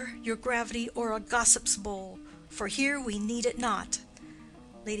 Utter your gravity or a gossip's bowl, for here we need it not.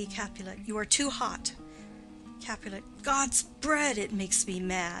 Lady Capulet. You are too hot. Capulet. God's bread, it makes me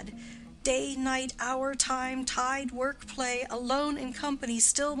mad. Day, night, hour, time, tide, work, play, alone in company,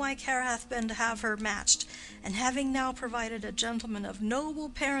 still my care hath been to have her matched, and having now provided a gentleman of noble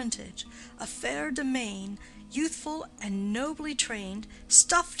parentage, a fair domain, youthful and nobly trained,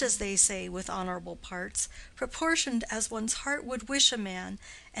 stuffed, as they say, with honorable parts, proportioned as one's heart would wish a man,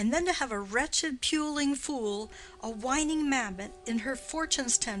 and then to have a wretched puling fool, a whining mammet, in her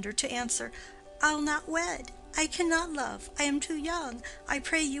fortune's tender, to answer, I'll not wed, I cannot love, I am too young, I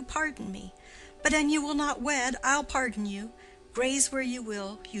pray you pardon me. But an you will not wed, I'll pardon you. Graze where you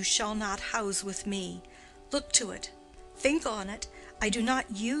will, you shall not house with me. Look to it, think on it, I do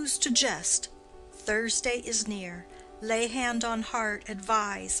not use to jest. Thursday is near. Lay hand on heart,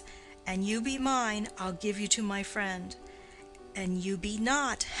 advise. And you be mine, I'll give you to my friend. And you be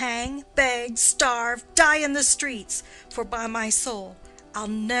not, hang, beg, starve, die in the streets, for by my soul, I'll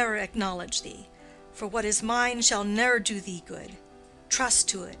ne'er acknowledge thee. For what is mine shall ne'er do thee good. Trust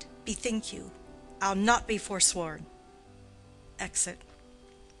to it, bethink you, I'll not be forsworn. Exit.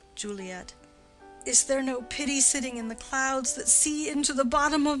 Juliet. Is there no pity sitting in the clouds that see into the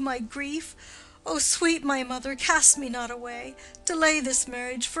bottom of my grief? O sweet my mother, cast me not away. Delay this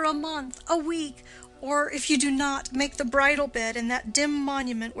marriage for a month, a week, or if you do not, make the bridal bed in that dim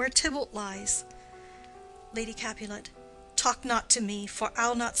monument where Tybalt lies. Lady Capulet. Talk not to me, for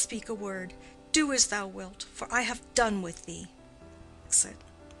I'll not speak a word. Do as thou wilt, for I have done with thee. Exit.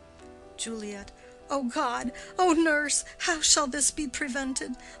 Juliet. O God, O nurse, how shall this be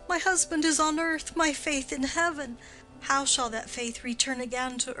prevented? My husband is on earth, my faith in heaven. How shall that faith return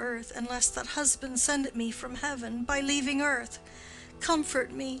again to earth, unless that husband send it me from heaven by leaving earth?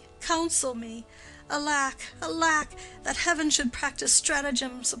 Comfort me, counsel me. Alack, alack, that heaven should practice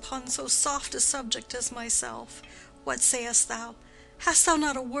stratagems upon so soft a subject as myself. What sayest thou? Hast thou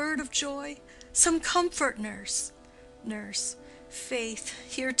not a word of joy? Some comfort, nurse. Nurse. Faith,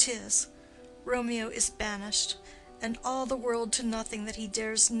 here 'tis. Romeo is banished, and all the world to nothing that he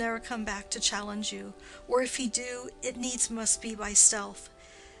dares ne'er come back to challenge you, or if he do, it needs must be by stealth.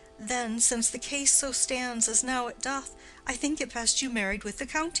 Then, since the case so stands as now it doth, I think it best you married with the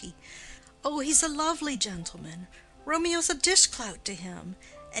county. Oh, he's a lovely gentleman. Romeo's a dish-clout to him.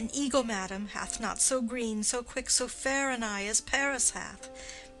 An eagle, madam, hath not so green, so quick, so fair an eye as Paris hath.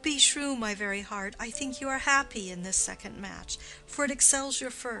 Beshrew my very heart, I think you are happy in this second match, for it excels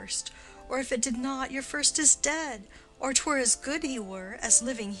your first. Or if it did not, your first is dead, or 'twere as good he were, as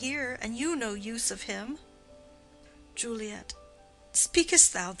living here, and you no use of him. Juliet.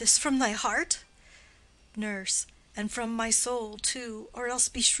 Speakest thou this from thy heart? Nurse. And from my soul too, or else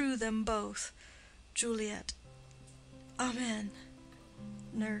beshrew them both. Juliet. Amen.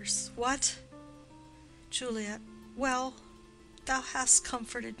 Nurse. What? Juliet. Well, thou hast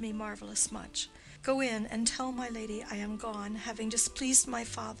comforted me marvellous much. Go in and tell my lady I am gone, having displeased my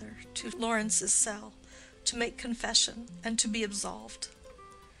father, to Lawrence's cell, to make confession and to be absolved.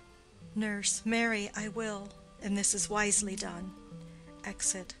 Nurse. Marry, I will, and this is wisely done.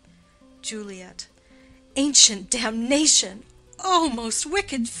 Exit. Juliet. Ancient damnation! O most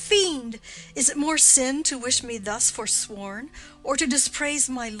wicked fiend! Is it more sin to wish me thus forsworn, or to dispraise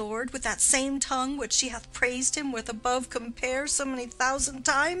my lord with that same tongue which she hath praised him with above compare so many thousand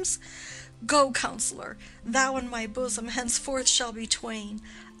times? Go, counselor, thou and my bosom henceforth shall be twain.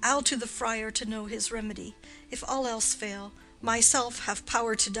 I'll to the friar to know his remedy. If all else fail, myself have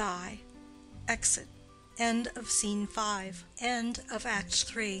power to die. Exit. End of Scene 5. End of Act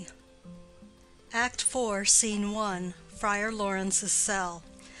 3. Act 4, Scene 1. Friar Lawrence's cell.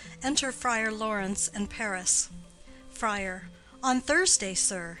 Enter Friar Lawrence and Paris. Friar. On Thursday,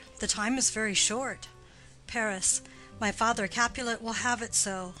 sir. The time is very short. Paris. My father Capulet will have it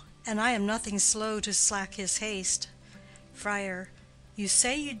so, and I am nothing slow to slack his haste. Friar. You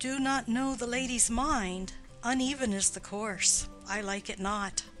say you do not know the lady's mind. Uneven is the course. I like it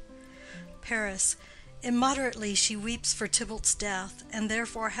not. Paris. Immoderately she weeps for Tybalt's death, and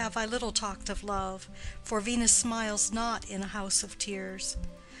therefore have I little talked of love, for Venus smiles not in a house of tears.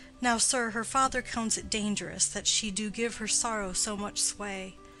 Now, sir, her father counts it dangerous that she do give her sorrow so much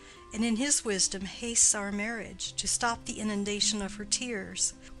sway, and in his wisdom hastes our marriage, to stop the inundation of her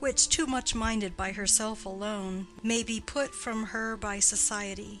tears, which, too much minded by herself alone, may be put from her by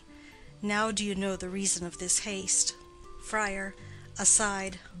society. Now do you know the reason of this haste? Friar.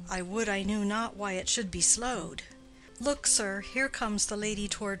 Aside, I would I knew not why it should be slowed. Look, sir, here comes the lady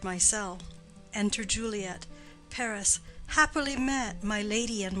toward my cell. Enter Juliet. Paris. Happily met, my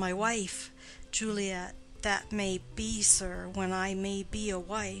lady and my wife. Juliet. That may be, sir, when I may be a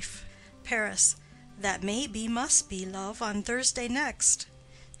wife. Paris. That may be, must be, love, on Thursday next.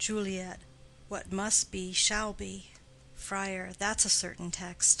 Juliet. What must be, shall be. Friar. That's a certain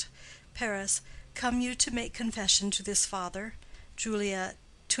text. Paris. Come you to make confession to this father? Juliet.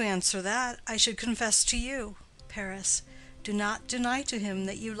 To answer that, I should confess to you. Paris. Do not deny to him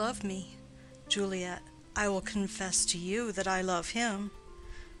that you love me. Juliet. I will confess to you that I love him.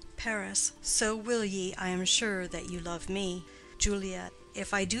 Paris. So will ye, I am sure, that you love me. Juliet.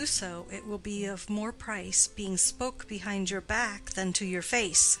 If I do so, it will be of more price, being spoke behind your back than to your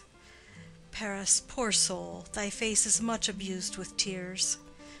face. Paris. Poor soul, thy face is much abused with tears.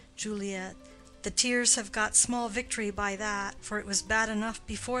 Juliet. The tears have got small victory by that, for it was bad enough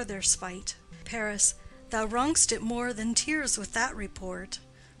before their spite. Paris. Thou wrong'st it more than tears with that report.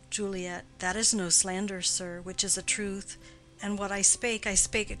 Juliet. That is no slander, sir, which is a truth, and what I spake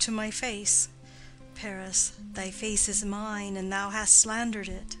it to my face. Paris. Thy face is mine, and thou hast slandered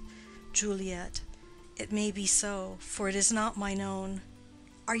it. Juliet. It may be so, for it is not mine own.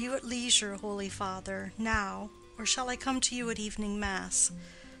 Are you at leisure, holy father, now, or shall I come to you at evening mass?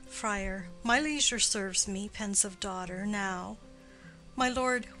 Friar. My leisure serves me, pensive daughter, now. My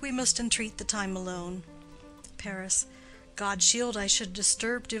lord, we must entreat the time alone. Paris. God shield I should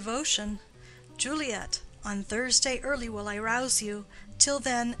disturb devotion. Juliet. On Thursday early will I rouse you. Till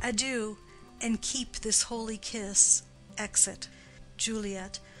then, adieu, and keep this holy kiss. Exit.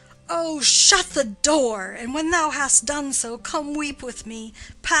 Juliet. Oh, shut the door, and when thou hast done so, come weep with me,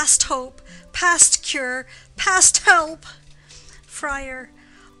 past hope, past cure, past help. Friar.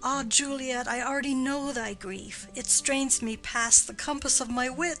 Ah, Juliet, I already know thy grief. It strains me past the compass of my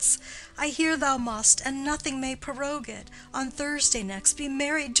wits. I hear thou must, and nothing may prorogue it, on Thursday next be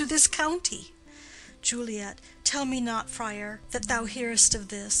married to this county. Juliet. Tell me not, friar, that thou hearest of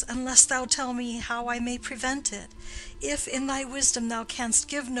this, unless thou tell me how I may prevent it. If in thy wisdom thou canst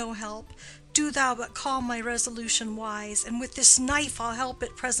give no help, do thou but call my resolution wise, and with this knife I'll help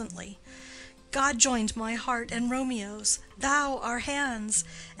it presently. God joined my heart and Romeo's, thou our hands,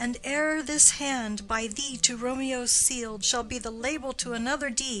 and ere this hand by thee to Romeo's sealed shall be the label to another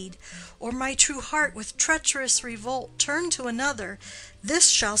deed, or my true heart with treacherous revolt turn to another, this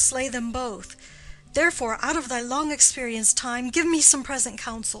shall slay them both. Therefore, out of thy long experienced time, give me some present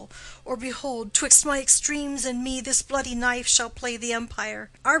counsel, or behold, twixt my extremes and me this bloody knife shall play the empire,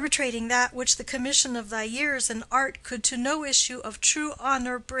 arbitrating that which the commission of thy years and art could to no issue of true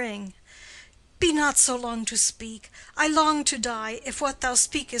honor bring. Be not so long to speak. I long to die, if what thou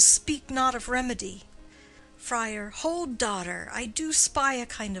speakest speak not of remedy. Friar. Hold, daughter, I do spy a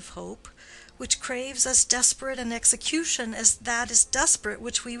kind of hope. which craves as desperate an execution as that is desperate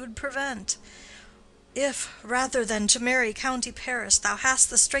which we would prevent. If, rather than to marry County Paris, thou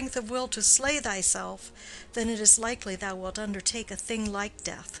hast the strength of will to slay thyself, then it is likely thou wilt undertake a thing like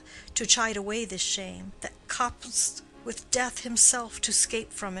death, to chide away this shame, that cops with death himself to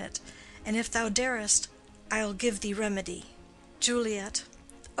scape from it. And if thou darest, I'll give thee remedy. Juliet.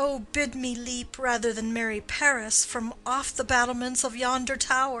 Oh, bid me leap rather than marry Paris from off the battlements of yonder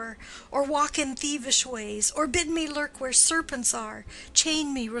tower, or walk in thievish ways, or bid me lurk where serpents are,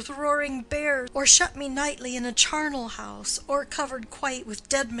 chain me with roaring bears, or shut me nightly in a charnel house, or covered quite with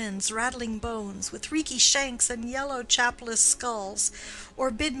dead men's rattling bones, with reeky shanks and yellow chapless skulls, or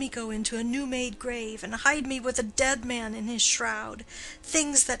bid me go into a new-made grave, and hide me with a dead man in his shroud,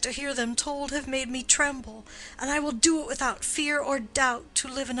 things that to hear them told have made me tremble, and I will do it without fear or doubt, to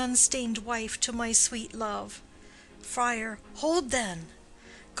live an unstained wife to my sweet love. Friar. Hold then.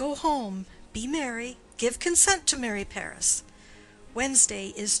 Go home, be merry, give consent to marry Paris.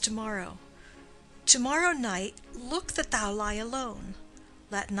 Wednesday is tomorrow. Tomorrow night look that thou lie alone.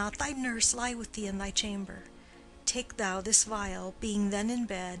 Let not thy nurse lie with thee in thy chamber. Take thou this vial, being then in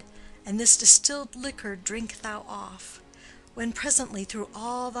bed, and this distilled liquor drink thou off, when presently through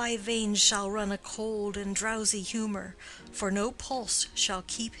all thy veins shall run a cold and drowsy humor, for no pulse shall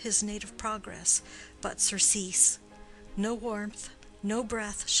keep his native progress, but surcease. No warmth, no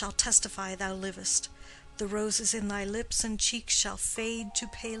breath shall testify thou livest. The roses in thy lips and cheeks shall fade to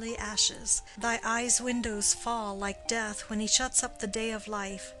paly ashes. Thy eyes' windows fall like death when he shuts up the day of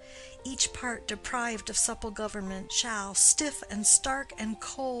life. Each part deprived of supple government shall, stiff and stark and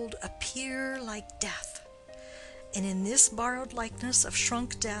cold, appear like death. And in this borrowed likeness of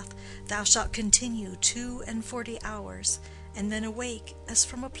shrunk death thou shalt continue 42 hours, and then awake as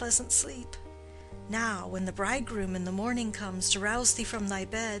from a pleasant sleep. Now, when the bridegroom in the morning comes to rouse thee from thy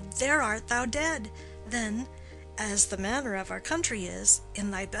bed, there art thou dead. Then, as the manner of our country is, in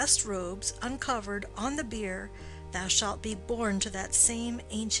thy best robes, uncovered, on the bier, thou shalt be borne to that same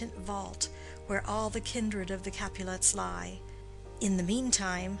ancient vault, where all the kindred of the Capulets lie. In the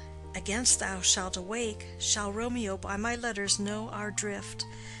meantime, against thou shalt awake, shall Romeo by my letters know our drift,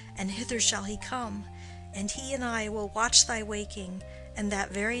 and hither shall he come, and he and I will watch thy waking, and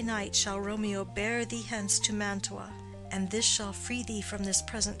that very night shall Romeo bear thee hence to Mantua, and this shall free thee from this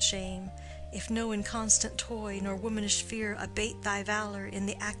present shame, if no inconstant toy nor womanish fear abate thy valor in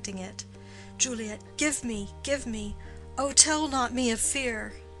the acting it. Juliet, give me, give me. Oh, tell not me of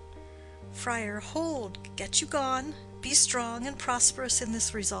fear. Friar. Hold, get you gone. Be strong and prosperous in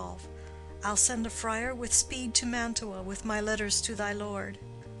this resolve. I'll send a friar with speed to Mantua with my letters to thy lord.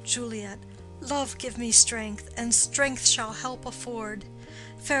 Juliet. Love give me strength, and strength shall help afford.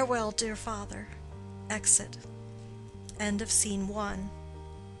 Farewell, dear father. Exit. End of Scene 1.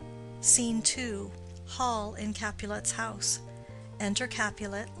 Scene 2. Hall in Capulet's house. Enter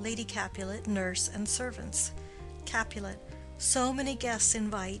Capulet, Lady Capulet, nurse, and servants. Capulet. So many guests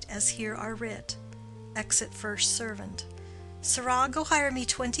invite as here are writ. Exit first servant. Sirrah, go hire me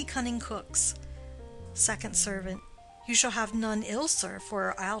 20 cunning cooks. Second servant. You shall have none ill, sir,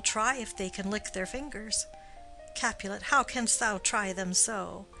 for I'll try if they can lick their fingers. Capulet. How canst thou try them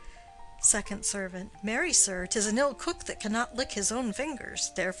so? Second servant. Marry, sir, 'tis an ill cook that cannot lick his own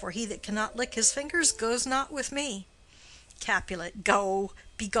fingers. Therefore he that cannot lick his fingers goes not with me. Capulet. Go,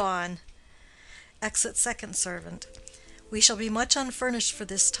 be gone. Exit second servant. We shall be much unfurnished for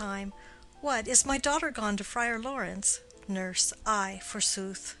this time. What, is my daughter gone to Friar Lawrence? Nurse. Ay,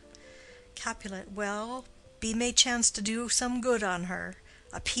 forsooth. Capulet. Well, be may chance to do some good on her.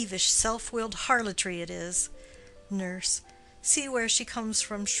 A peevish, self-willed harlotry it is. Nurse. See where she comes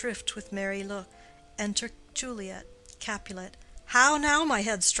from shrift with merry look. Enter Juliet. Capulet. How now, my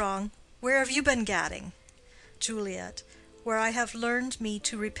headstrong? Where have you been gadding? Juliet. Where I have learned me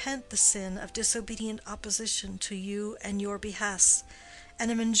to repent the sin of disobedient opposition to you and your behests,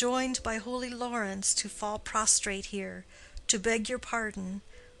 and am enjoined by holy Lawrence to fall prostrate here, to beg your pardon.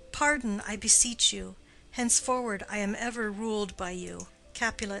 Pardon, I beseech you. Henceforward I am ever ruled by you.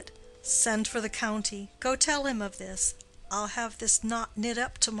 Capulet. Send for the county. Go tell him of this. I'll have this knot knit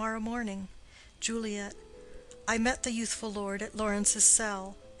up tomorrow morning. Juliet. I met the youthful lord at Lawrence's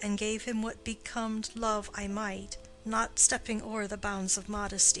cell, and gave him what becomed love I might, not stepping o'er the bounds of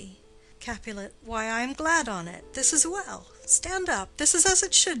modesty. Capulet. Why, I am glad on't. This is well. Stand up. This is as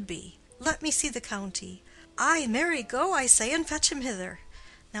it should be. Let me see the county. Ay, marry, go, I say, and fetch him hither.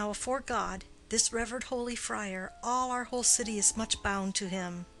 Now, afore God, this revered holy friar, all our whole city is much bound to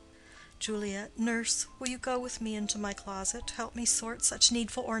him. Juliet. Nurse, will you go with me into my closet to help me sort such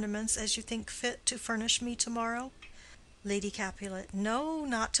needful ornaments as you think fit to furnish me tomorrow? Lady Capulet. No,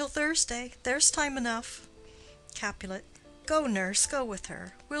 not till Thursday. There's time enough. Capulet. Go, nurse, go with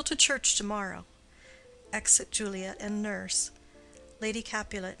her. We'll to church to-morrow. Exit Juliet and nurse. Lady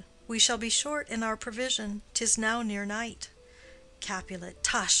Capulet. We shall be short in our provision. 'Tis now near night. Capulet.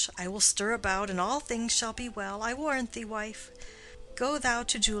 Tush! I will stir about, and all things shall be well, I warrant thee, wife. Go thou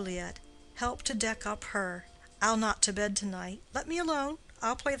to Juliet. Help to deck up her. I'll not to bed to-night. Let me alone.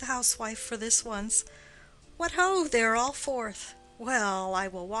 I'll play the housewife for this once. What ho! They are all forth. Well, I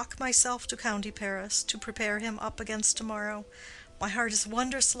will walk myself to County Paris, to prepare him up against to-morrow. My heart is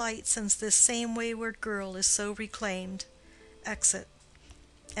wondrous light since this same wayward girl is so reclaimed. Exit.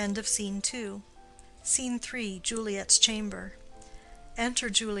 End of Scene 2. Scene 3. Juliet's chamber. Enter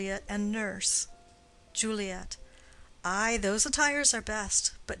Juliet and nurse. Juliet. Ay, those attires are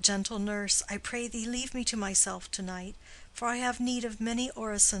best. But, gentle nurse, I pray thee leave me to myself to-night, for I have need of many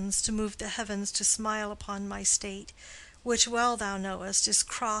orisons to move the heavens to smile upon my state, which well thou knowest is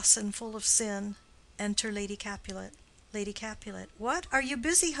cross and full of sin. Enter Lady Capulet. Lady Capulet. What, are you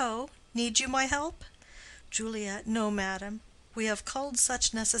busy, ho? Need you my help? Juliet. No, madam. We have culled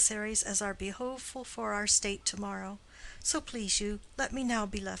such necessaries as are behoveful for our state to-morrow. So please you, let me now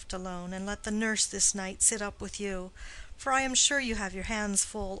be left alone, and let the nurse this night sit up with you, for I am sure you have your hands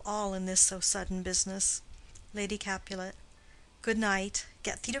full all in this so sudden business. Lady Capulet. Good night.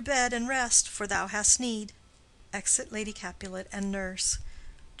 Get thee to bed and rest, for thou hast need. Exit Lady Capulet and nurse.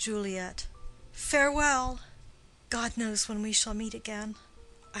 Juliet. Farewell. God knows when we shall meet again.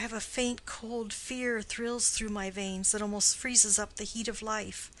 I have a faint cold fear thrills through my veins that almost freezes up the heat of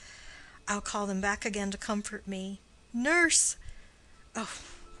life. I'll call them back again to comfort me. Nurse! Oh,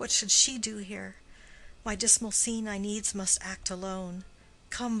 what should she do here? My dismal scene I needs must act alone.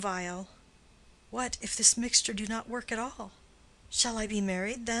 Come, vial. What if this mixture do not work at all? Shall I be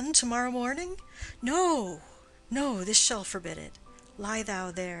married, then, to-morrow morning? No, no, this shall forbid it. Lie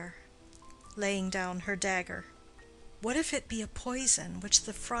thou there, laying down her dagger. What if it be a poison which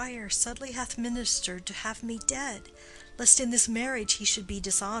the friar subtly hath ministered to have me dead, lest in this marriage he should be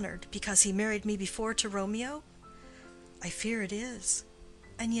dishonored, because he married me before to Romeo? I fear it is,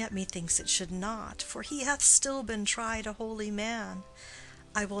 and yet methinks it should not, for he hath still been tried a holy man.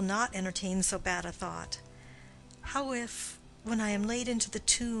 I will not entertain so bad a thought. How if, when I am laid into the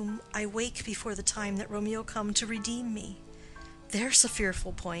tomb, I wake before the time that Romeo come to redeem me? There's a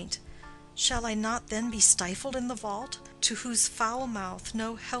fearful point. Shall I not then be stifled in the vault, to whose foul mouth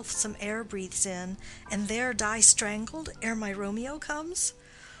no healthsome air breathes in, and there die strangled ere my Romeo comes?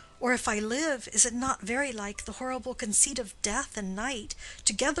 Or if I live, is it not very like the horrible conceit of death and night,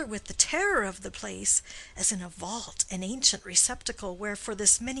 together with the terror of the place, as in a vault, an ancient receptacle, where for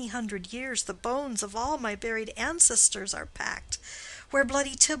this many hundred years the bones of all my buried ancestors are packed, where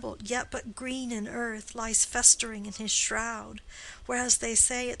bloody Tybalt, yet but green in earth, lies festering in his shroud, whereas they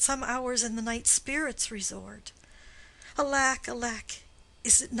say at some hours in the night spirits resort? Alack, alack,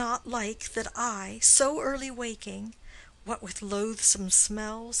 is it not like that I, so early waking, what with loathsome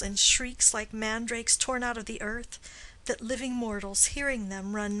smells and shrieks like mandrakes torn out of the earth, that living mortals, hearing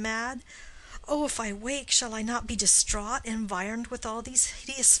them, run mad? Oh, if I wake, shall I not be distraught, environed with all these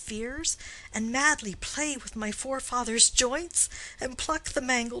hideous fears, and madly play with my forefather's joints, and pluck the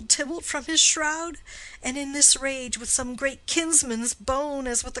mangled Tybalt from his shroud, and in this rage with some great kinsman's bone,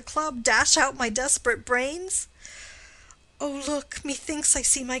 as with a club, dash out my desperate brains? Oh, look, methinks I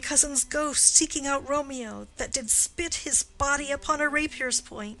see my cousin's ghost seeking out Romeo, that did spit his body upon a rapier's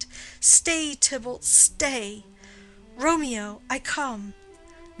point. Stay, Tybalt, stay. Romeo, I come.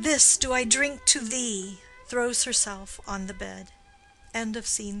 This do I drink to thee. Throws herself on the bed. End of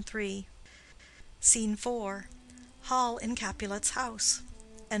Scene 3. Scene 4. Hall in Capulet's house.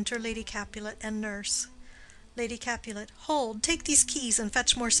 Enter Lady Capulet and nurse. Lady Capulet. Hold, take these keys and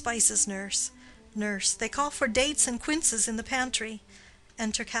fetch more spices, nurse. Nurse. They call for dates and quinces in the pantry.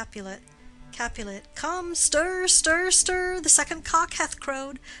 Enter Capulet. Capulet. Come, stir, stir, stir. The second cock hath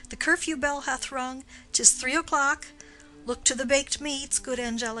crowed. The curfew bell hath rung. 'Tis 3 o'clock. Look to the baked meats, good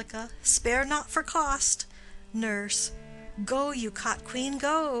Angelica. Spare not for cost. Nurse. Go, you cot queen,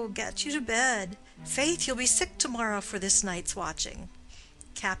 go. Get you to bed. Faith, you'll be sick to-morrow for this night's watching.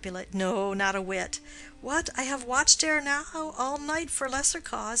 Capulet. No, not a whit. What, I have watched ere now all night for lesser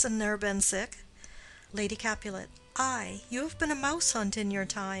cause, and ne'er been sick. Lady Capulet. Ay, you have been a mouse hunt in your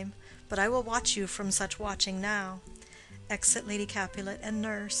time, but I will watch you from such watching now. Exit Lady Capulet and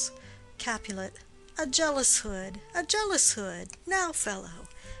nurse. Capulet. A jealous hood, a jealous hood. Now, fellow.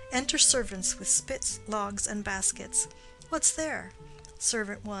 Enter servants with spits, logs, and baskets. What's there?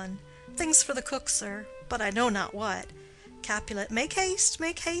 Servant 1. Things for the cook, sir, but I know not what. Capulet. Make haste,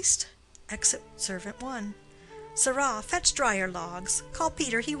 make haste. Exit Servant 1. Sirrah, fetch drier logs. Call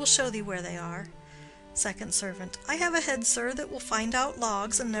Peter, he will show thee where they are. Second servant. I have a head, sir, that will find out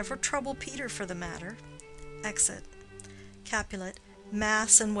logs, and never trouble Peter for the matter. Exit. Capulet.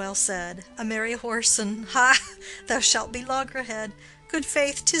 Mass and well said. A merry horse, and ha! Thou shalt be loggerhead. Good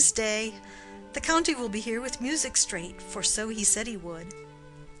faith, 'tis day. The county will be here with music straight, for so he said he would.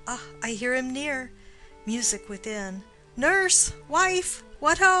 Ah, I hear him near. Music within. Nurse! Wife!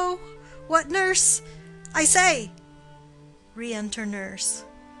 What ho! What, nurse? I say! Re-enter nurse.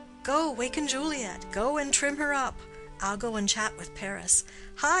 Go, waken Juliet. Go and trim her up. I'll go and chat with Paris.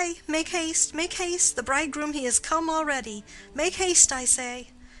 Hi, make haste, make haste. The bridegroom he is come already. Make haste, I say.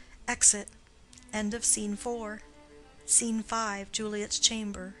 Exit. End of Scene 4. Scene 5. Juliet's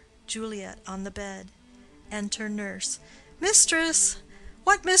chamber. Juliet on the bed. Enter nurse. Mistress!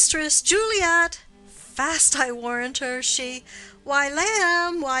 What mistress? Juliet! Fast, I warrant her, she. Why,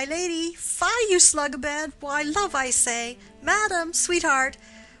 lamb, why, lady, fie, you slug abed, why, love, I say, madam, sweetheart,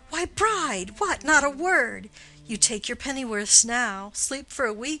 why, bride, what, not a word? You take your pennyworths now, sleep for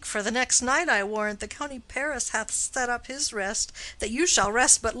a week, for the next night, I warrant, the county Paris hath set up his rest, that you shall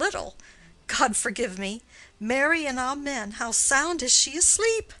rest but little. God forgive me, Mary and amen, how sound is she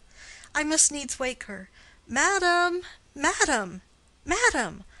asleep! I must needs wake her. Madam, madam,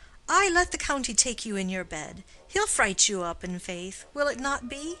 madam, I let the county take you in your bed. He'll fright you up, in faith, will it not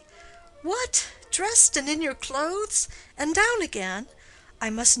be? What, dressed and in your clothes, and down again? I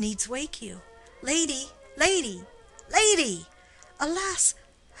must needs wake you. Lady, lady, lady! Alas,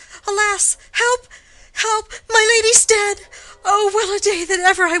 alas, help, help, my lady's dead! Oh, well a day that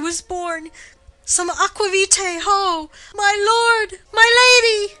ever I was born! Some aquavitae, ho! My lord, my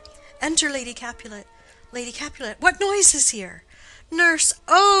lady! Enter Lady Capulet. Lady Capulet, what noise is here? Nurse,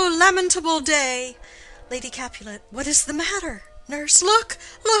 oh, lamentable day! Lady Capulet, what is the matter? Nurse, look,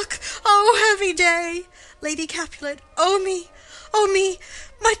 look, oh, heavy day! Lady Capulet, oh me,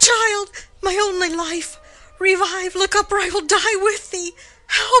 my child, my only life! Revive, look up, or I will die with thee!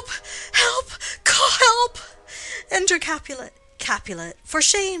 Help, help, call help! Enter Capulet. Capulet, for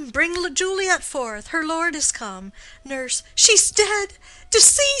shame, bring Juliet forth, her lord is come. Nurse, she's dead,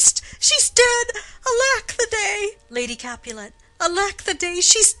 deceased, she's dead, alack the day! Lady Capulet, alack the day,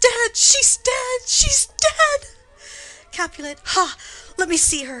 she's dead, she's dead, she's dead! Capulet, ha, let me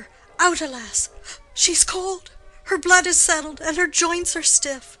see her, out, alas, she's cold, her blood is settled, and her joints are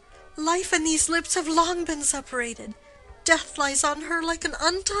stiff. Life and these lips have long been separated. Death lies on her like an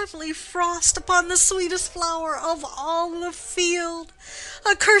untimely frost upon the sweetest flower of all the field.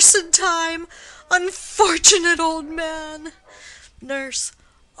 Accursed time! Unfortunate old man! Nurse,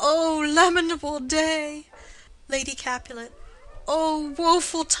 oh, lamentable day! Lady Capulet, oh,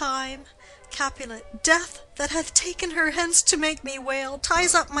 woeful time! Capulet, death that hath taken her hence to make me wail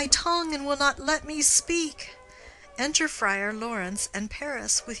ties up my tongue and will not let me speak. Enter Friar Lawrence and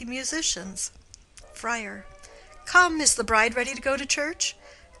Paris with musicians. Friar. Come, is the bride ready to go to church?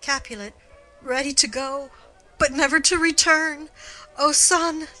 Capulet. Ready to go, but never to return. O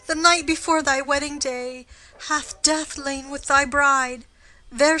son, the night before thy wedding day hath death lain with thy bride.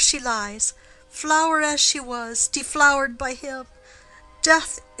 There she lies, flower as she was, deflowered by him.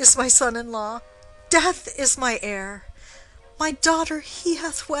 Death is my son-in-law, death is my heir. My daughter he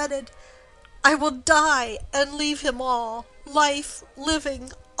hath wedded. I will die and leave him all, life,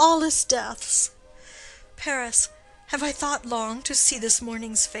 living, all his deaths. Paris, have I thought long to see this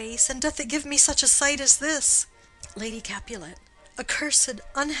morning's face, and doth it give me such a sight as this? Lady Capulet, accursed,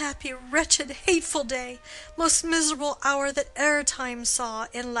 unhappy, wretched, hateful day, most miserable hour that e'er time saw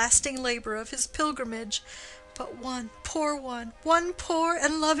in lasting labor of his pilgrimage. But one poor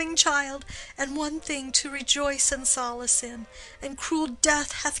and loving child, and one thing to rejoice and solace in, and cruel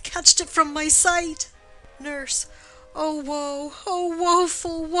death hath catched it from my sight. Nurse, oh woe, oh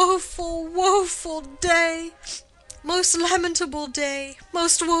woeful, woeful, woeful day! Most lamentable day,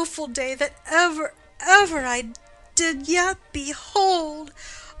 most woeful day that ever I did yet behold.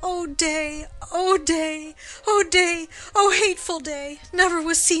 O day, O day, O day, O hateful day! Never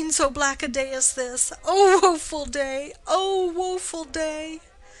was seen so black a day as this. O woeful day, O woeful day!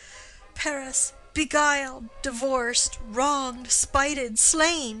 Paris, beguiled, divorced, wronged, spited,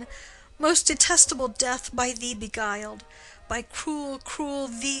 slain, most detestable death by thee beguiled, by cruel, cruel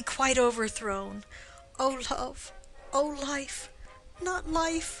thee quite overthrown. O love, O life, not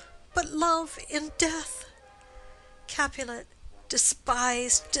life, but love in death! Capulet,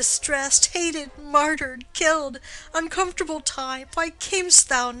 despised, distressed, hated, martyred, killed, uncomfortable time, why camest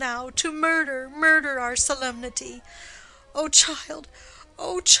thou now to murder our solemnity? O child,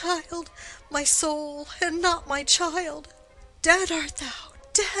 my soul, and not my child, dead art thou,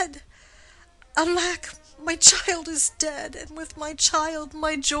 dead! Alack, my child is dead, and with my child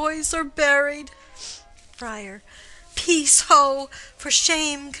my joys are buried. Friar. Peace, ho! For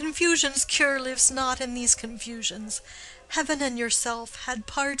shame, confusion's cure lives not in these confusions. Heaven and yourself had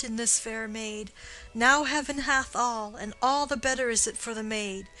part in this fair maid. Now heaven hath all, and all the better is it for the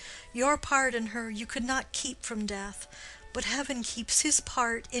maid. Your part in her you could not keep from death, but heaven keeps his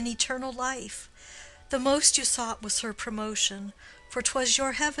part in eternal life. The most you sought was her promotion, for 'twas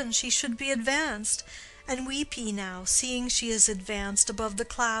your heaven she should be advanced. And weep ye now, seeing she is advanced above the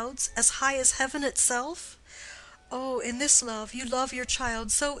clouds, as high as heaven itself? Oh, in this love you love your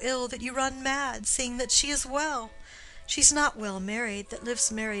child so ill that you run mad, seeing that she is well. She's not well married that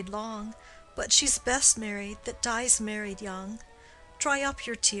lives married long, but she's best married that dies married young. Dry up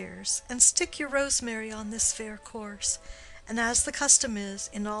your tears, and stick your rosemary on this fair corse, and as the custom is,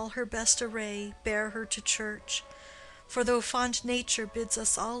 in all her best array, bear her to church. For though fond nature bids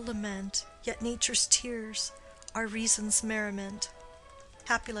us all lament, yet nature's tears are reason's merriment.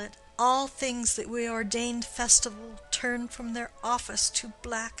 Capulet. All things that we ordained festival turn from their office to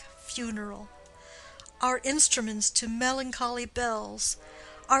black funeral. Our instruments to melancholy bells,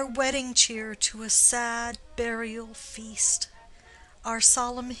 our wedding cheer to a sad burial feast. Our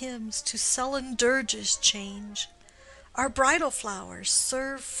solemn hymns to sullen dirges change. Our bridal flowers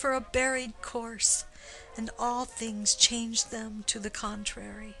serve for a buried corse, and all things change them to the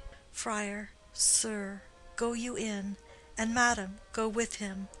contrary. Friar. Sir, go you in, and madam, go with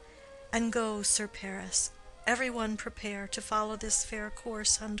him. And go, Sir Paris, every one prepare to follow this fair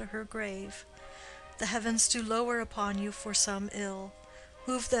course unto her grave. The heavens do lower upon you for some ill.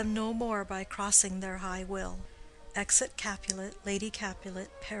 Move them no more by crossing their high will. Exit Capulet, Lady Capulet,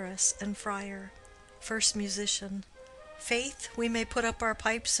 Paris, and Friar. First Musician. Faith, we may put up our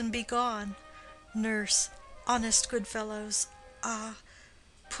pipes and be gone. Nurse. Honest good fellows, ah,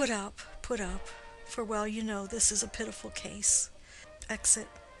 put up, for well you know this is a pitiful case. Exit.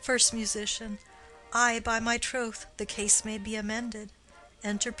 First Musician. Ay, by my troth, the case may be amended.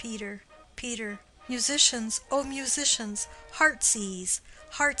 Enter Peter. Peter. Musicians, O musicians, heart's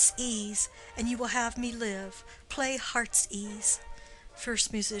ease, and you will have me live. Play heart's ease.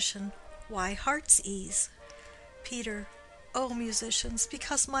 First Musician. Why heart's ease? Peter. O musicians,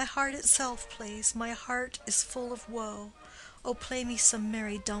 because my heart itself plays, my heart is full of woe. O play me some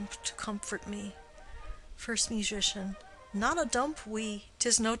merry dump to comfort me. First Musician. Not a dump we,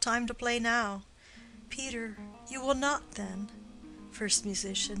 'tis no time to play now. Peter. You will not then? First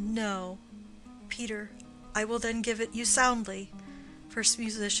Musician. No. Peter. I will then give it you soundly. First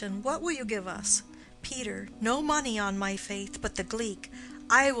Musician. What will you give us? Peter. No money on my faith, but the gleek.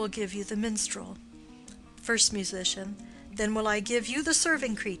 I will give you the minstrel. First Musician. Then will I give you the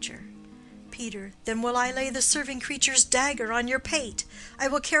serving creature. Peter. Then will I lay the serving creature's dagger on your pate. I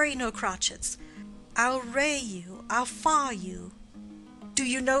will carry no crotchets. I'll ray you, I'll fa you. Do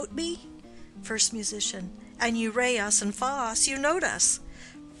you note me? First Musician. And you ray us and fa us, you note us.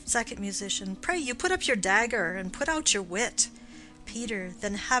 Second Musician. Pray you put up your dagger and put out your wit. Peter.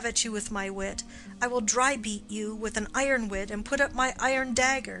 Then have at you with my wit. I will dry beat you with an iron wit and put up my iron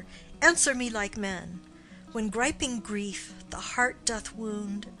dagger. Answer me like men. When griping grief the heart doth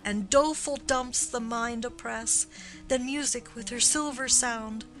wound, and doleful dumps the mind oppress, then music with her silver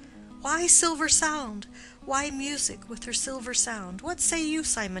sound. Why silver sound? Why music with her silver sound? What say you,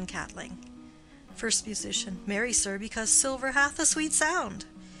 Simon Catling? First Musician. Marry, sir, because silver hath a sweet sound.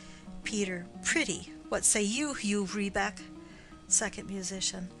 Peter. Pretty. What say you, Hugh Rebeck? Second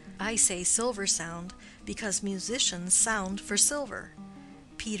Musician. I say silver sound, because musicians sound for silver.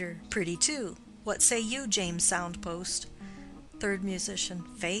 Peter. Pretty too. What say you, James Soundpost? Third Musician.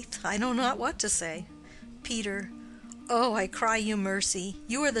 Faith, I know not what to say. Peter. Oh, I cry you mercy.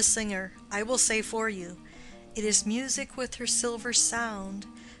 You are the singer. I will say for you. It is music with her silver sound,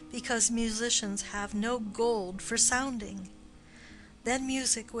 because musicians have no gold for sounding. Then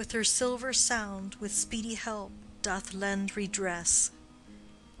music with her silver sound, with speedy help, doth lend redress.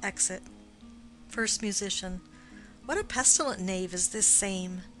 Exit. First Musician. What a pestilent knave is this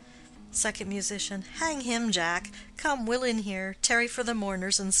same! Second Musician. Hang him, Jack. Come, Will in here, tarry for the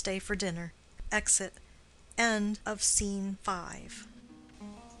mourners, and stay for dinner. Exit. End of Scene 5.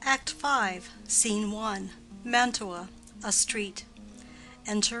 Act 5, Scene 1. Mantua, a street.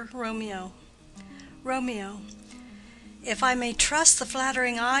 Enter Romeo. Romeo. If I may trust the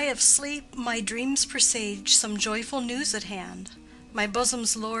flattering eye of sleep, my dreams presage some joyful news at hand. My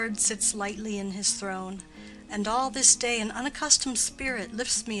bosom's lord sits lightly in his throne, and all this day an unaccustomed spirit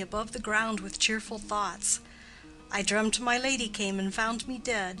lifts me above the ground with cheerful thoughts. I dreamt my lady came and found me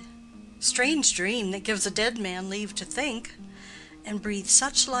dead. Strange dream that gives a dead man leave to think. and breathed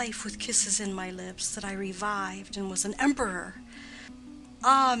such life with kisses in my lips that I revived and was an emperor.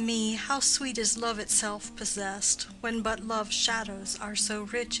 Ah me, how sweet is love itself possessed, when but love's shadows are so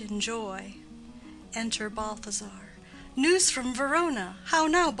rich in joy. Enter Balthazar. News from Verona. How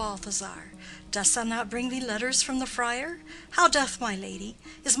now, Balthazar? Dost thou not bring me letters from the friar? How doth my lady?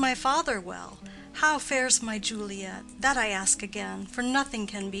 Is my father well? How fares my Juliet? That I ask again, for nothing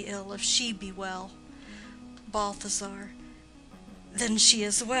can be ill if she be well. Balthazar. Then she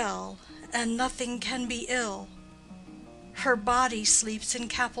is well, and nothing can be ill. Her body sleeps in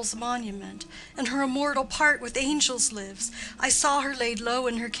Capel's monument, and her immortal part with angels lives. I saw her laid low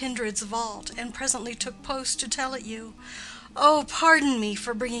in her kindred's vault, and presently took post to tell it you. Oh, pardon me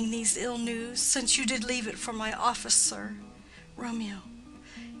for bringing these ill news, since you did leave it for my office, sir. Romeo.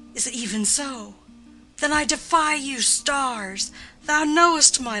 Is it even so? Then I defy you, stars. Thou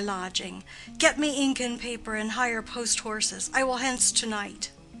knowest my lodging. Get me ink and paper, and hire post horses. I will hence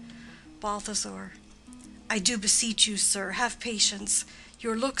to-night. Balthazar. I do beseech you, sir, have patience.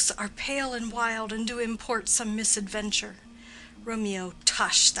 Your looks are pale and wild, and do import some misadventure. Romeo.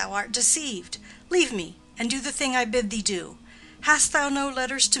 Tush, thou art deceived. Leave me, and do the thing I bid thee do. Hast thou no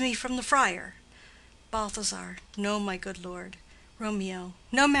letters to me from the friar? Balthazar. No, my good lord. Romeo.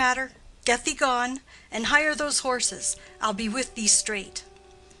 No matter. Get thee gone, and hire those horses. I'll be with thee straight.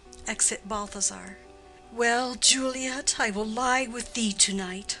 Exit Balthazar. Well, Juliet, I will lie with thee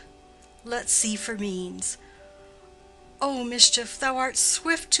to-night. Let's see for means. O mischief, thou art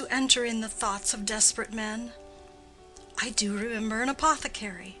swift to enter in the thoughts of desperate men. I do remember an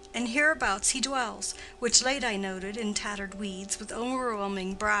apothecary, and hereabouts he dwells, which late I noted in tattered weeds, with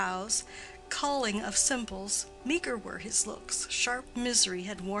overwhelming brows, culling of simples. Meager were his looks, sharp misery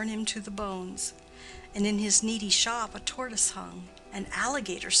had worn him to the bones. And in his needy shop a tortoise hung, and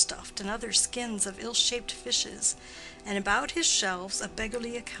alligator stuffed, and other skins of ill-shaped fishes, and about his shelves a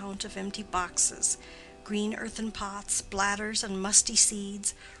beggarly account of empty boxes, green earthen pots, bladders and musty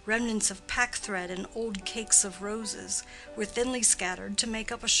seeds, remnants of pack-thread and old cakes of roses, were thinly scattered to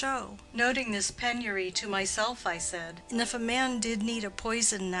make up a show. Noting this penury to myself, I said, and if a man did need a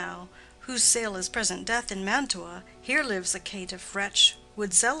poison now, whose sale is present death in Mantua, here lives a caitiff wretch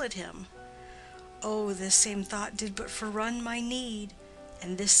would sell it him. Oh, this same thought did but forerun my need,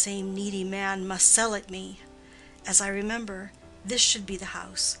 and this same needy man must sell it me. As I remember, this should be the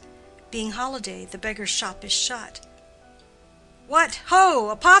house. Being holiday, the beggar's shop is shut. What, ho,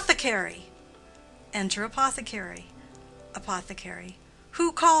 apothecary! Enter apothecary. Apothecary.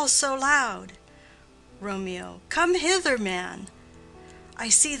 Who calls so loud? Romeo. Come hither, man. I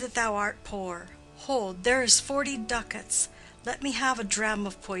see that thou art poor. Hold, there is 40 ducats. Let me have a dram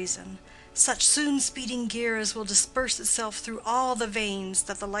of poison, such soon-speeding gear as will disperse itself through all the veins,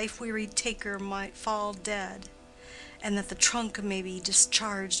 that the life-wearied taker might fall dead, and that the trunk may be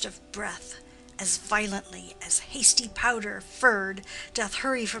discharged of breath as violently as hasty powder furred doth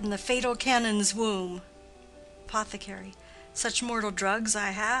hurry from the fatal cannon's womb. Apothecary. Such mortal drugs I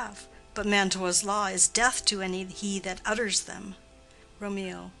have, but Mantua's law is death to any he that utters them.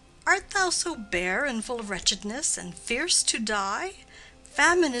 Romeo. Art thou so bare and full of wretchedness, and fierce to die?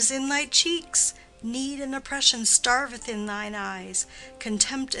 Famine is in thy cheeks, need and oppression starveth in thine eyes,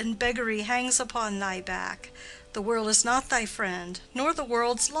 contempt and beggary hangs upon thy back. The world is not thy friend, nor the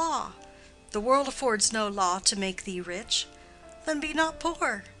world's law. The world affords no law to make thee rich. Then be not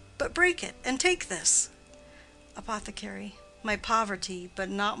poor, but break it, and take this. Apothecary. My poverty, but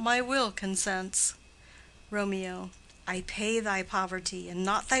not my will, consents. Romeo. I pay thy poverty, and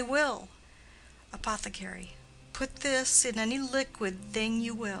not thy will. Apothecary. Put this in any liquid thing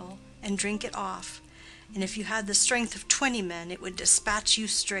you will, and drink it off, and if you had the strength of 20 men, it would dispatch you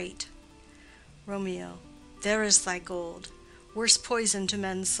straight. Romeo. There is thy gold. Worse poison to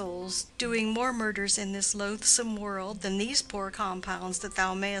men's souls, doing more murders in this loathsome world than these poor compounds that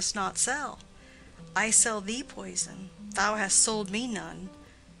thou mayest not sell. I sell thee poison, thou hast sold me none.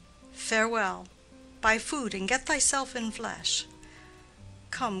 Farewell. Buy food and get thyself in flesh.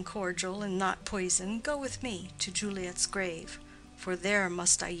 Come, cordial and not poison, go with me to Juliet's grave, for there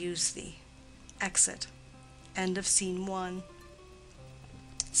must I use thee. Exit. End of Scene 1.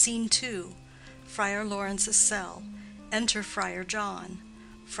 Scene 2. Friar Lawrence's cell. Enter Friar John.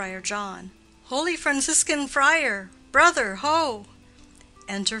 Friar John. Holy Franciscan friar, brother, ho!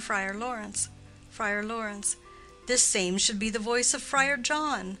 Enter Friar Lawrence. Friar Lawrence. This same should be the voice of Friar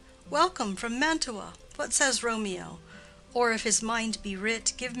John. Welcome from Mantua. What says Romeo? Or if his mind be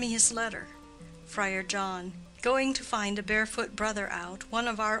writ, give me his letter. Friar John. Going to find a barefoot brother out, one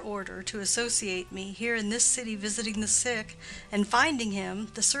of our order, to associate me, here in this city visiting the sick, and finding him,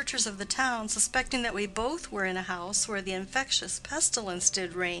 the searchers of the town, suspecting that we both were in a house where the infectious pestilence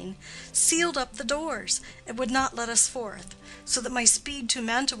did reign, sealed up the doors, and would not let us forth, so that my speed to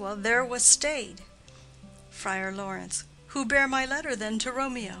Mantua there was stayed. Friar Lawrence. Who bare my letter then to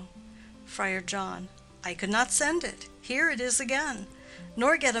Romeo? Friar John. I could not send it. Here it is again.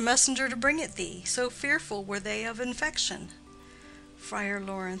 Nor get a messenger to bring it thee, so fearful were they of infection. Friar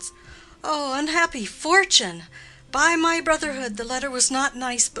Lawrence. Oh, unhappy fortune! By my brotherhood, the letter was not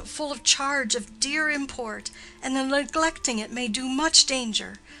nice, but full of charge of dear import, and the neglecting it may do much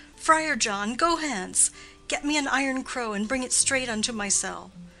danger. Friar John, go hence. Get me an iron crow, and bring it straight unto my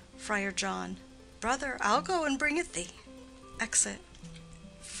cell. Friar John. Brother, I'll go and bring it thee. Exit.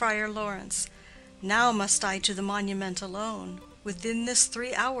 Friar Lawrence. Now must I to the monument alone. Within this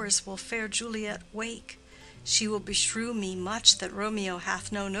 3 hours will fair Juliet wake. She will beshrew me much that Romeo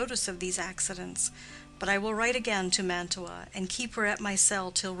hath no notice of these accidents. But I will write again to Mantua, and keep her at my cell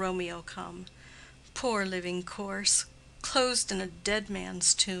till Romeo come. Poor living corse, closed in a dead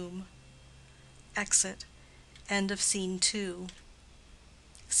man's tomb. Exit. End of Scene 2.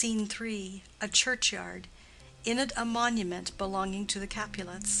 Scene 3. A churchyard. In it a monument belonging to the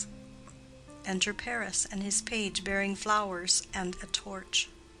Capulets. Enter Paris and his page bearing flowers and a torch.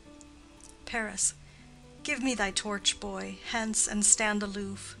 Paris. Give me thy torch, boy, hence and stand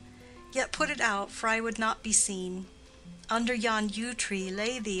aloof. Yet put it out, for I would not be seen. Under yon yew tree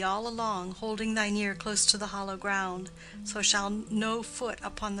lay thee all along, holding thine ear close to the hollow ground, so shall no foot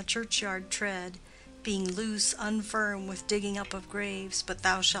upon the churchyard tread, being loose, unfirm with digging up of graves, but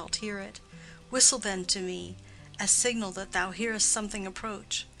thou shalt hear it. Whistle then to me, as signal that thou hearest something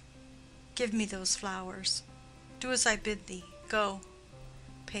approach. Give me those flowers. Do as I bid thee. Go.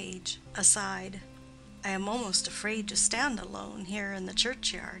 Page. Aside. I am almost afraid to stand alone here in the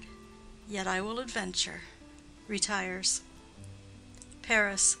churchyard. Yet I will adventure. Retires.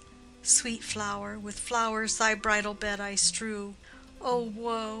 Paris. Sweet flower, with flowers thy bridal bed I strew. O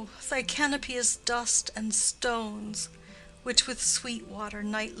woe! Thy canopy is dust and stones, which with sweet water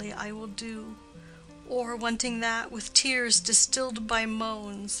nightly I will dew. Or, wanting that, with tears distilled by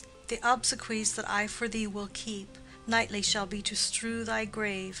moans, the obsequies that I for thee will keep, nightly shall be to strew thy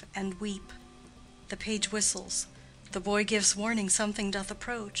grave and weep. The page whistles. The boy gives warning something doth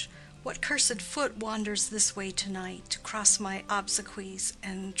approach. What cursed foot wanders this way tonight, to cross my obsequies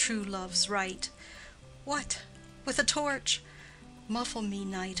and true love's right? What? With a torch? Muffle me,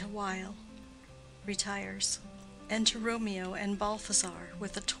 night, awhile. Retires. Enter Romeo and Balthazar,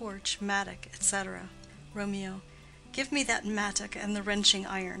 with a torch, mattock, etc. Romeo. Give me that mattock and the wrenching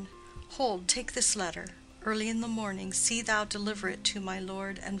iron. Hold, take this letter. Early in the morning see thou deliver it to my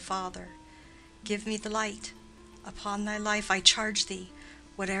lord and father. Give me the light. Upon thy life I charge thee,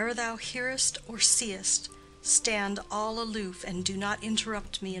 whate'er thou hearest or seest, stand all aloof and do not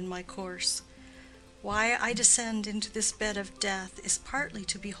interrupt me in my course. Why I descend into this bed of death is partly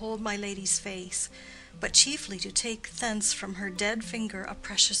to behold my lady's face, but chiefly to take thence from her dead finger a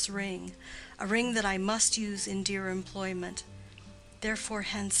precious ring, a ring that I must use in dear employment. Therefore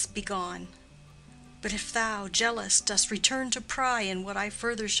hence be gone. But if thou, jealous, dost return to pry in what I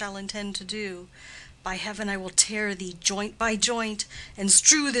further shall intend to do, by heaven I will tear thee joint by joint, and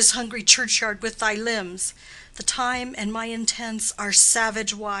strew this hungry churchyard with thy limbs. The time and my intents are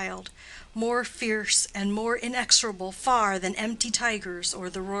savage wild, more fierce and more inexorable far than empty tigers or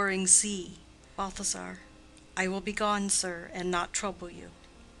the roaring sea. Balthazar. I will be gone, sir, and not trouble you.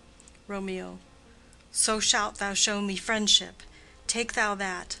 Romeo. So shalt thou show me friendship. Take thou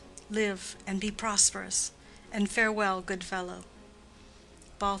that, live and be prosperous, and farewell, good fellow.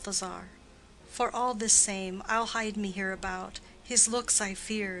 Balthazar. For all this same, I'll hide me hereabout. His looks I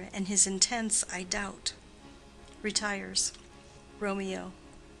fear, and his intents I doubt. Retires. Romeo.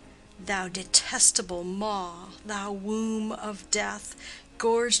 Thou detestable maw, thou womb of death,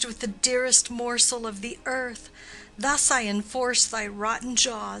 gorged with the dearest morsel of the earth, thus I enforce thy rotten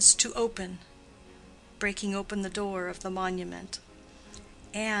jaws to open, breaking open the door of the monument.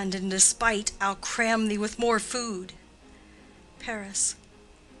 And in despite I'll cram thee with more food. Paris.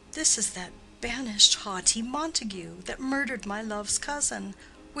 This is that banished haughty Montague that murdered my love's cousin,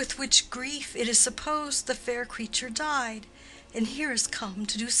 with which grief it is supposed the fair creature died, and here is come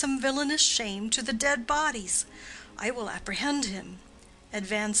to do some villainous shame to the dead bodies. I will apprehend him.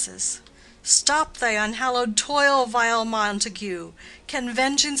 Advances. Stop thy unhallowed toil, vile Montague. Can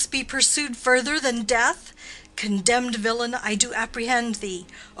vengeance be pursued further than death? Condemned villain, I do apprehend thee.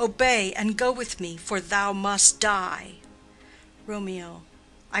 Obey and go with me, for thou must die. Romeo.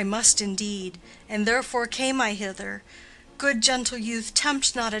 I must indeed, and therefore came I hither. Good gentle youth,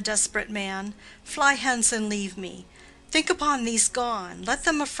 tempt not a desperate man. Fly hence and leave me. Think upon these gone, let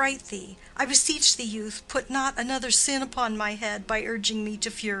them affright thee. I beseech thee, youth, put not another sin upon my head by urging me to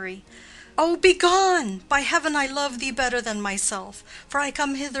fury. Oh, be gone! By heaven I love thee better than myself, for I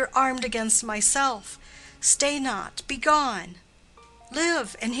come hither armed against myself. Stay not, be gone.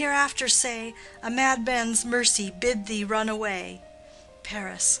 Live, and hereafter say, a madman's mercy bid thee run away.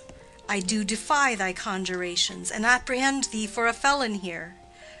 Paris. I do defy thy conjurations, and apprehend thee for a felon here.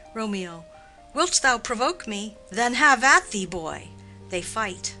 Romeo. Wilt thou provoke me? Then have at thee, boy. They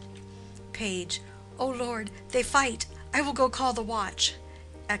fight. Page. O Lord, they fight. I will go call the watch.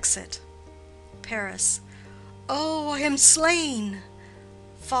 Exit. Paris. Oh, I am slain.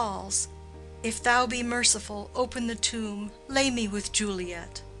 Falls. If thou be merciful, open the tomb, lay me with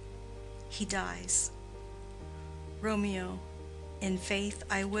Juliet. He dies. Romeo. In faith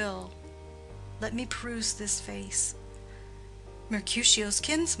I will. Let me peruse this face. Mercutio's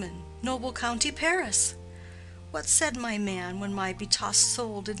kinsman, noble County Paris. What said my man when my betossed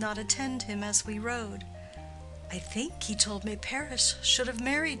soul did not attend him as we rode? I think he told me Paris should have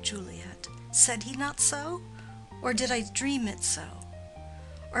married Juliet. Said he not so? Or did I dream it so?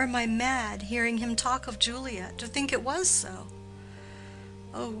 Or am I mad, hearing him talk of Juliet, to think it was so?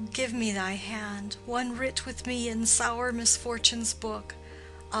 Oh, give me thy hand, one writ with me in sour misfortune's book.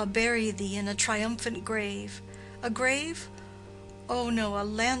 I'll bury thee in a triumphant grave. A grave? Oh no, a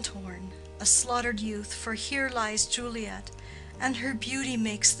lanthorn, a slaughtered youth, for here lies Juliet, and her beauty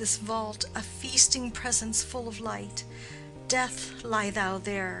makes this vault a feasting presence full of light. Death, lie thou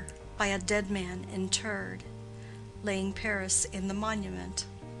there, by a dead man interred, laying Paris in the monument.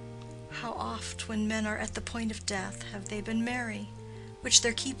 How oft, when men are at the point of death, have they been merry, which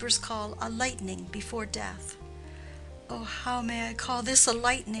their keepers call a lightning before death. Oh, how may I call this a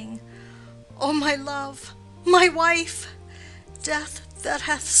lightning? O my love, my wife! Death that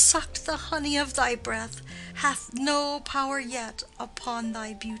hath sucked the honey of thy breath hath no power yet upon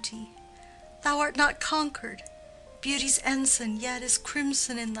thy beauty. Thou art not conquered. Beauty's ensign yet is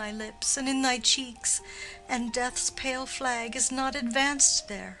crimson in thy lips and in thy cheeks, and death's pale flag is not advanced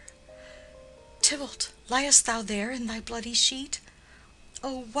there. Tybalt, liest thou there in thy bloody sheet?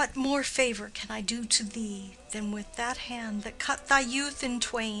 Oh, what more favor can I do to thee than with that hand that cut thy youth in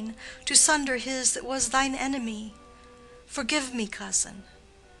twain, to sunder his that was thine enemy? Forgive me, cousin.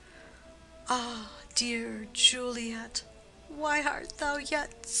 Ah, dear Juliet, why art thou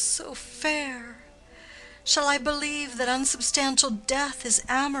yet so fair? Shall I believe that unsubstantial death is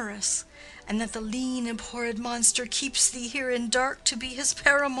amorous, and that the lean abhorred monster keeps thee here in dark to be his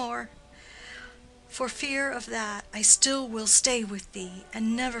paramour? For fear of that, I still will stay with thee,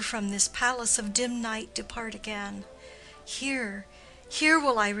 and never from this palace of dim night depart again. Here, here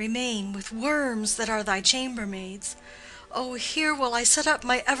will I remain with worms that are thy chambermaids. Oh, here will I set up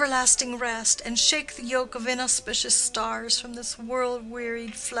my everlasting rest, and shake the yoke of inauspicious stars from this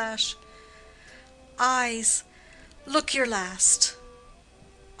world-wearied flesh. Eyes, look your last.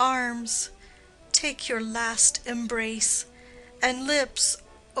 Arms, take your last embrace. And lips,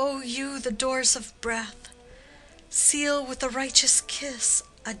 O you, the doors of breath, seal with a righteous kiss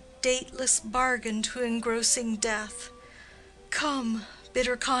a dateless bargain to engrossing death. Come,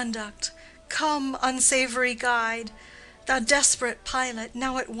 bitter conduct, come, unsavory guide, thou desperate pilot,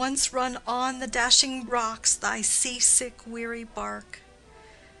 now at once run on the dashing rocks thy sea-sick weary bark.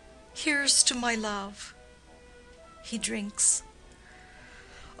 Here's to my love. He drinks.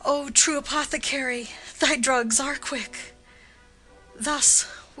 O true apothecary, thy drugs are quick. Thus,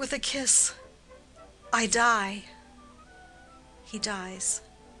 with a kiss, I die. He dies.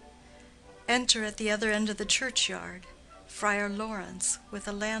 Enter at the other end of the churchyard Friar Lawrence with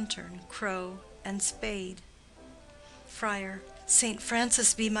a lantern, crow, and spade. Friar. Saint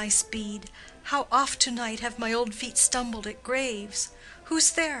Francis be my speed! How oft to-night have my old feet stumbled at graves!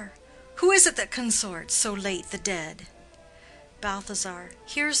 Who's there? Who is it that consorts so late the dead? Balthazar.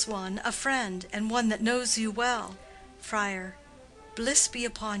 Here's one, a friend, and one that knows you well. Friar. Bliss be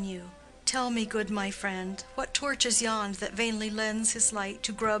upon you. Tell me, good my friend, what torch is yond that vainly lends his light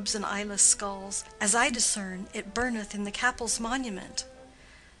to grubs and eyeless skulls? As I discern, it burneth in the Capel's monument.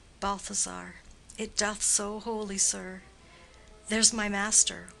 Balthazar. It doth so, holy sir. There's my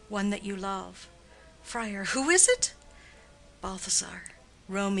master, one that you love. Friar. Who is it? Balthazar.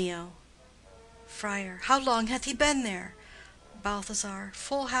 Romeo. Friar. How long hath he been there? Balthazar.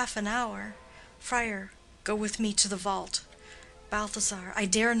 Full half an hour. Friar. Go with me to the vault. Balthazar. I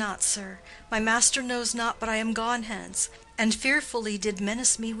dare not, sir. My master knows not but I am gone hence, and fearfully did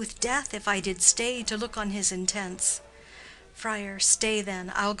menace me with death if I did stay to look on his intents. Friar. Stay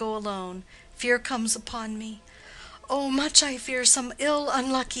then, I'll go alone. Fear comes upon me. Oh, much I fear some ill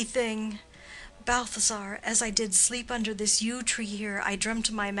unlucky thing. Balthazar, as I did sleep under this yew tree here, I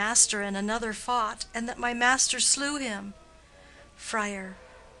dreamt my master and another fought, and that my master slew him. Friar.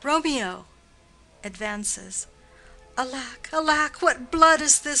 Romeo! Advances. Alack, alack, what blood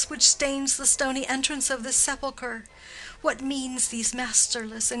is this which stains the stony entrance of this sepulchre? What means these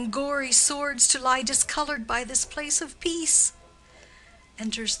masterless and gory swords to lie discolored by this place of peace?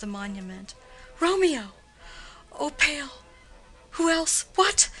 Enters the monument. Romeo! O pale! Who else?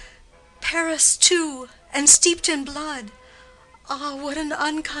 What? Paris too, and steeped in blood. Ah, what an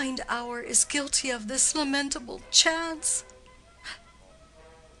unkind hour is guilty of this lamentable chance!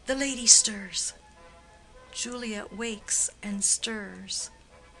 The lady stirs. Juliet wakes and stirs.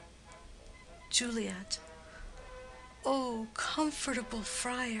 Juliet. O comfortable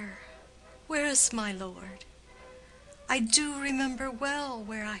friar, where is my lord? I do remember well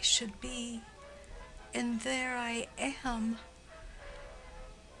where I should be, and there I am.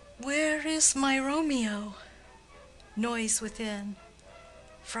 Where is my Romeo? Noise within.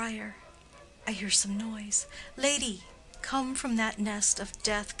 Friar. I hear some noise. Lady, come from that nest of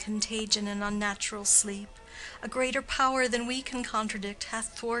death, contagion, and unnatural sleep. A greater power than we can contradict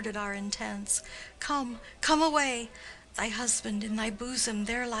hath thwarted our intents. Come, come away. Thy husband in thy bosom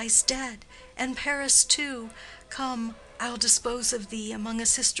there lies dead, and Paris too. Come, I'll dispose of thee among a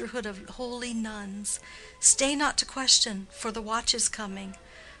sisterhood of holy nuns. Stay not to question, for the watch is coming.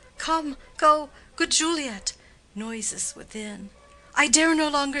 Come, go, good Juliet. Noises within. I dare no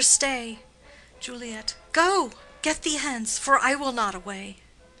longer stay. Juliet. Go, get thee hence, for I will not away.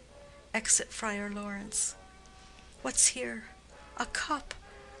 Exit Friar Lawrence. What's here? A cup,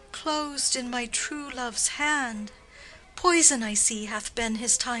 closed in my true love's hand. Poison, I see, hath been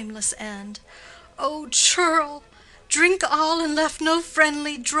his timeless end. O churl, drink all, and left no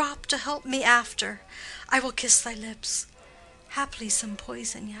friendly drop to help me after. I will kiss thy lips. Haply some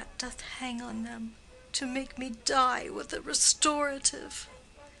poison yet doth hang on them, to make me die with a restorative.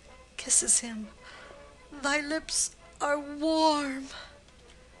 Kisses him. Thy lips are warm.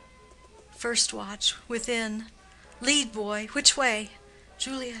 First watch, within. Lead, boy, which way?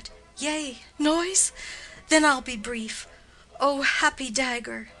 Juliet. Yea, noise? Then I'll be brief. O happy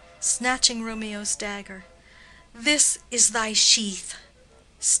dagger, snatching Romeo's dagger. This is thy sheath.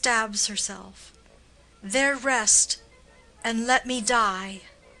 Stabs herself. There rest, and let me die.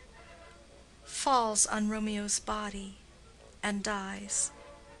 Falls on Romeo's body, and dies.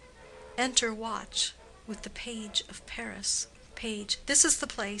 Enter watch with the page of Paris. Page. This is the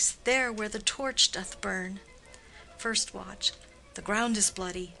place, there where the torch doth burn. First watch. The ground is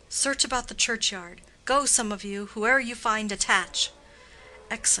bloody. Search about the churchyard. Go, some of you, whoe'er you find, attach.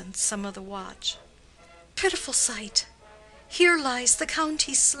 Exeunt some of the watch. Pitiful sight! Here lies the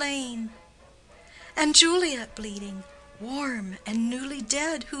county slain, and Juliet bleeding, warm and newly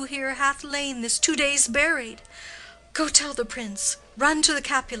dead, who here hath lain this 2 days buried. Go tell the prince, run to the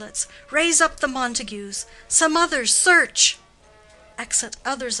Capulets, raise up the Montagues, some others search. Exit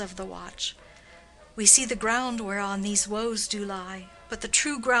others of the watch. We see the ground whereon these woes do lie, but the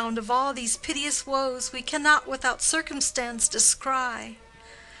true ground of all these piteous woes we cannot without circumstance descry.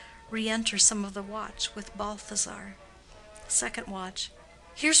 Re-enter some of the watch with Balthazar. Second watch.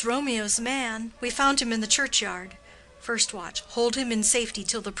 Here's Romeo's man. We found him in the churchyard. First watch. Hold him in safety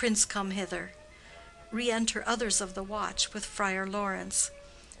till the prince come hither. Re-enter others of the watch with Friar Lawrence.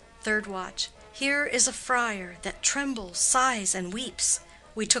 Third watch. Here is a friar that trembles, sighs, and weeps.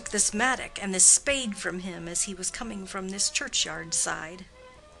 We took this mattock and this spade from him as he was coming from this churchyard side.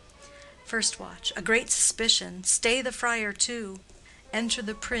 First watch. A great suspicion. Stay the friar too. Enter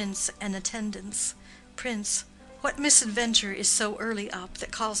the prince and attendants. Prince. What misadventure is so early up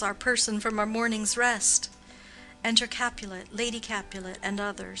that calls our person from our morning's rest? Enter Capulet, Lady Capulet, and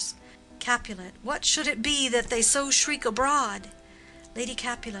others. Capulet. What should it be that they so shriek abroad? Lady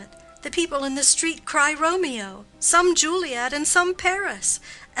Capulet. The people in the street cry Romeo, some Juliet, and some Paris,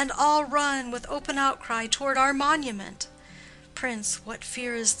 and all run with open outcry toward our monument. Prince. What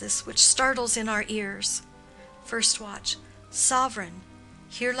fear is this which startles in our ears? First watch. Sovereign,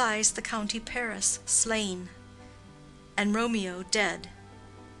 here lies the county Paris slain, and Romeo dead,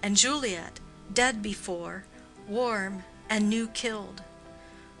 and Juliet dead before, warm and new killed.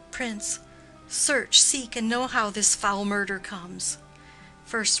 Prince. Search, seek, and know how this foul murder comes.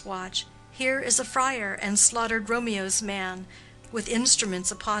 First watch. Here is a friar and slaughtered Romeo's man, with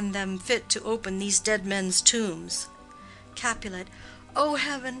instruments upon them fit to open these dead men's tombs. Capulet. O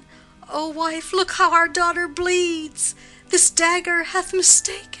heaven, O wife, look how our daughter bleeds! This dagger hath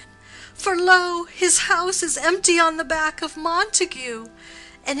mistaken, For lo, his house is empty on the back of Montague,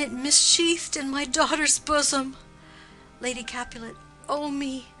 and it missheathed in my daughter's bosom. Lady Capulet, O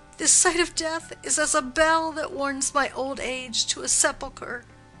me, this sight of death is as a bell that warns my old age to a sepulchre.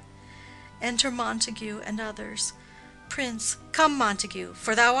 Enter Montague and others. Prince, come, Montague,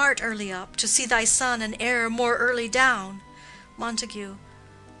 for thou art early up, to see thy son and heir more early down. Montague,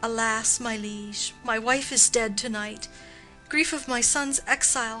 alas, my liege, my wife is dead to-night. Grief of my son's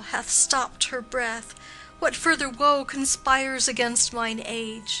exile hath stopped her breath. What further woe conspires against mine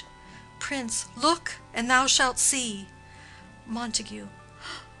age? Prince, look, and thou shalt see. Montague,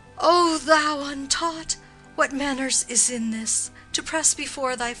 O thou untaught, what manners is in this, to press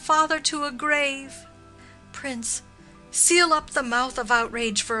before thy father to a grave? Prince, seal up the mouth of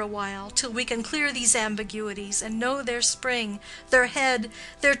outrage for a while, till we can clear these ambiguities, and know their spring, their head,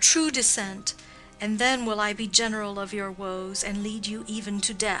 their true descent, and then will I be general of your woes, and lead you even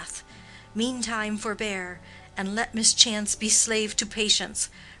to death. Meantime forbear, and let mischance be slave to patience.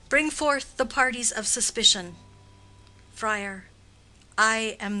 Bring forth the parties of suspicion. Friar,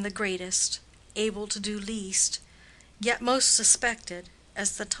 I am the greatest, able to do least, yet most suspected,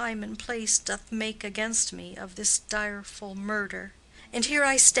 as the time and place doth make against me of this direful murder. And here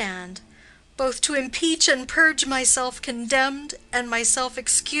I stand, both to impeach and purge myself condemned and myself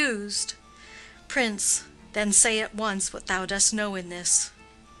excused. Prince, then say at once what thou dost know in this.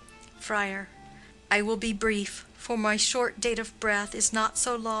 Friar, I will be brief, for my short date of breath is not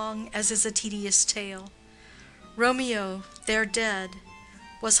so long as is a tedious tale. Romeo, there dead,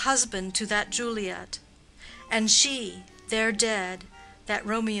 was husband to that Juliet, and she, there dead, that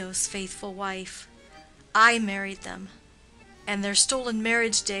Romeo's faithful wife. I married them, and their stolen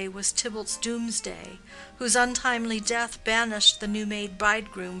marriage day was Tybalt's doomsday, whose untimely death banished the new-made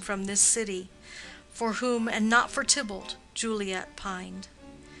bridegroom from this city, for whom, and not for Tybalt, Juliet pined.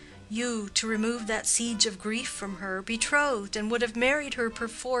 You, to remove that siege of grief from her, betrothed, and would have married her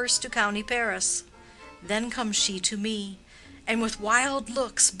perforce to county Paris. Then comes she to me, and with wild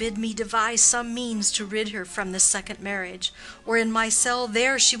looks bid me devise some means to rid her from this second marriage, or in my cell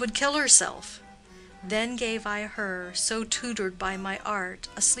there she would kill herself. Then gave I her, so tutored by my art,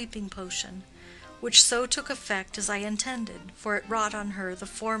 a sleeping potion, which so took effect as I intended, for it wrought on her the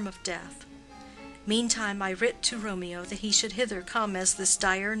form of death. Meantime I writ to Romeo that he should hither come as this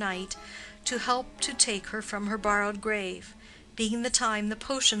dire night, to help to take her from her borrowed grave, being the time the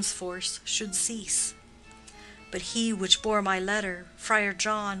potion's force should cease. But he which bore my letter, Friar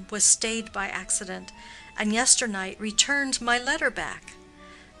John, was stayed by accident, and yesternight returned my letter back.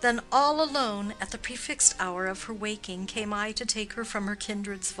 Then all alone at the prefixed hour of her waking came I to take her from her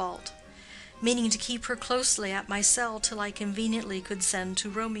kindred's vault, meaning to keep her closely at my cell till I conveniently could send to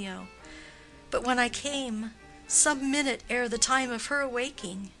Romeo. But when I came, some minute ere the time of her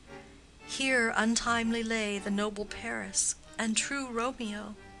awaking, here untimely lay the noble Paris, and true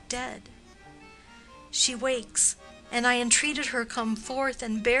Romeo dead. She wakes, and I entreated her come forth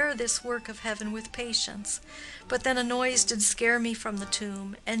and bear this work of heaven with patience. But then a noise did scare me from the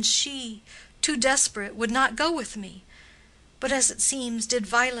tomb, and she, too desperate, would not go with me, but as it seems did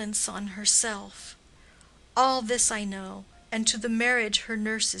violence on herself. All this I know, and to the marriage her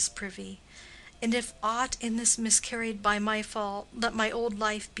nurse is privy. And if aught in this miscarried by my fault, let my old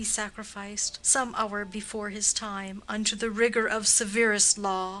life be sacrificed, some hour before his time, unto the rigor of severest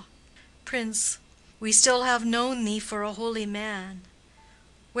law. Prince, we still have known thee for a holy man.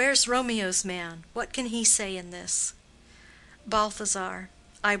 Where's Romeo's man? What can he say in this? Balthazar,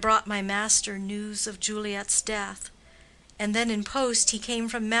 I brought my master news of Juliet's death, and then in post he came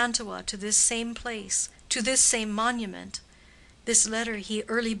from Mantua to this same place, to this same monument. This letter he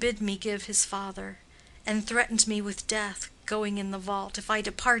early bid me give his father, and threatened me with death, going in the vault, if I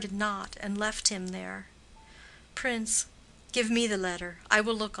departed not, and left him there. Prince, give me the letter, I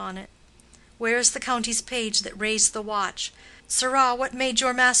will look on it. Where is the county's page that raised the watch? Sirrah, what made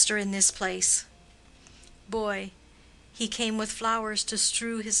your master in this place? Boy, he came with flowers to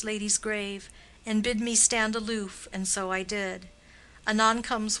strew his lady's grave, and bid me stand aloof, and so I did. Anon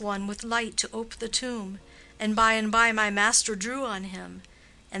comes one with light to ope the tomb, and by my master drew on him,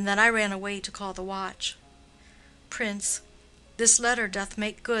 and then I ran away to call the watch. Prince, this letter doth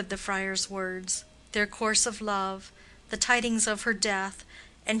make good the friar's words, their course of love, the tidings of her death,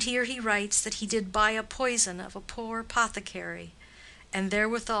 and here he writes that he did buy a poison of a poor apothecary, and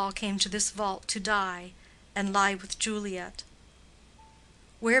therewithal came to this vault to die, and lie with Juliet.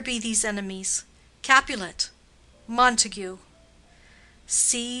 Where be these enemies? Capulet! Montague!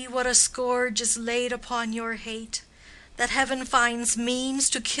 See what a scourge is laid upon your hate, that heaven finds means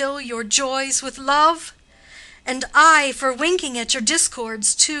to kill your joys with love? And I for winking at your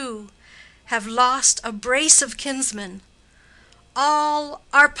discords too, have lost a brace of kinsmen. All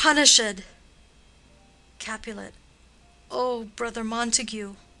are punished. Capulet. O brother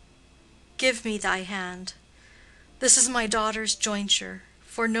Montague, give me thy hand. This is my daughter's jointure,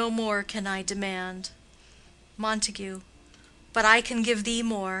 for no more can I demand. Montague. But I can give thee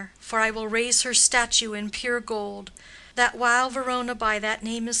more, for I will raise her statue in pure gold, that while Verona by that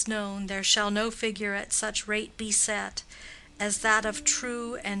name is known, there shall no figure at such rate be set as that of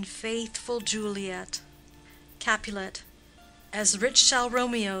true and faithful Juliet. Capulet. As rich shall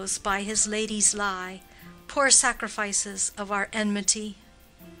Romeo's by his ladies lie, poor sacrifices of our enmity.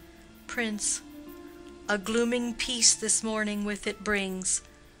 Prince. A glooming peace this morning with it brings.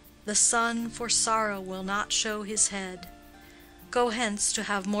 The sun for sorrow will not show his head. Go hence to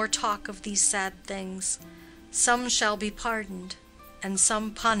have more talk of these sad things. Some shall be pardoned, and some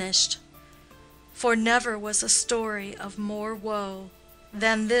punished. For never was a story of more woe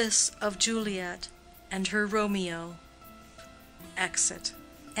than this of Juliet and her Romeo. Exit.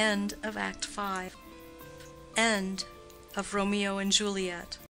 End of Act 5. End of Romeo and Juliet.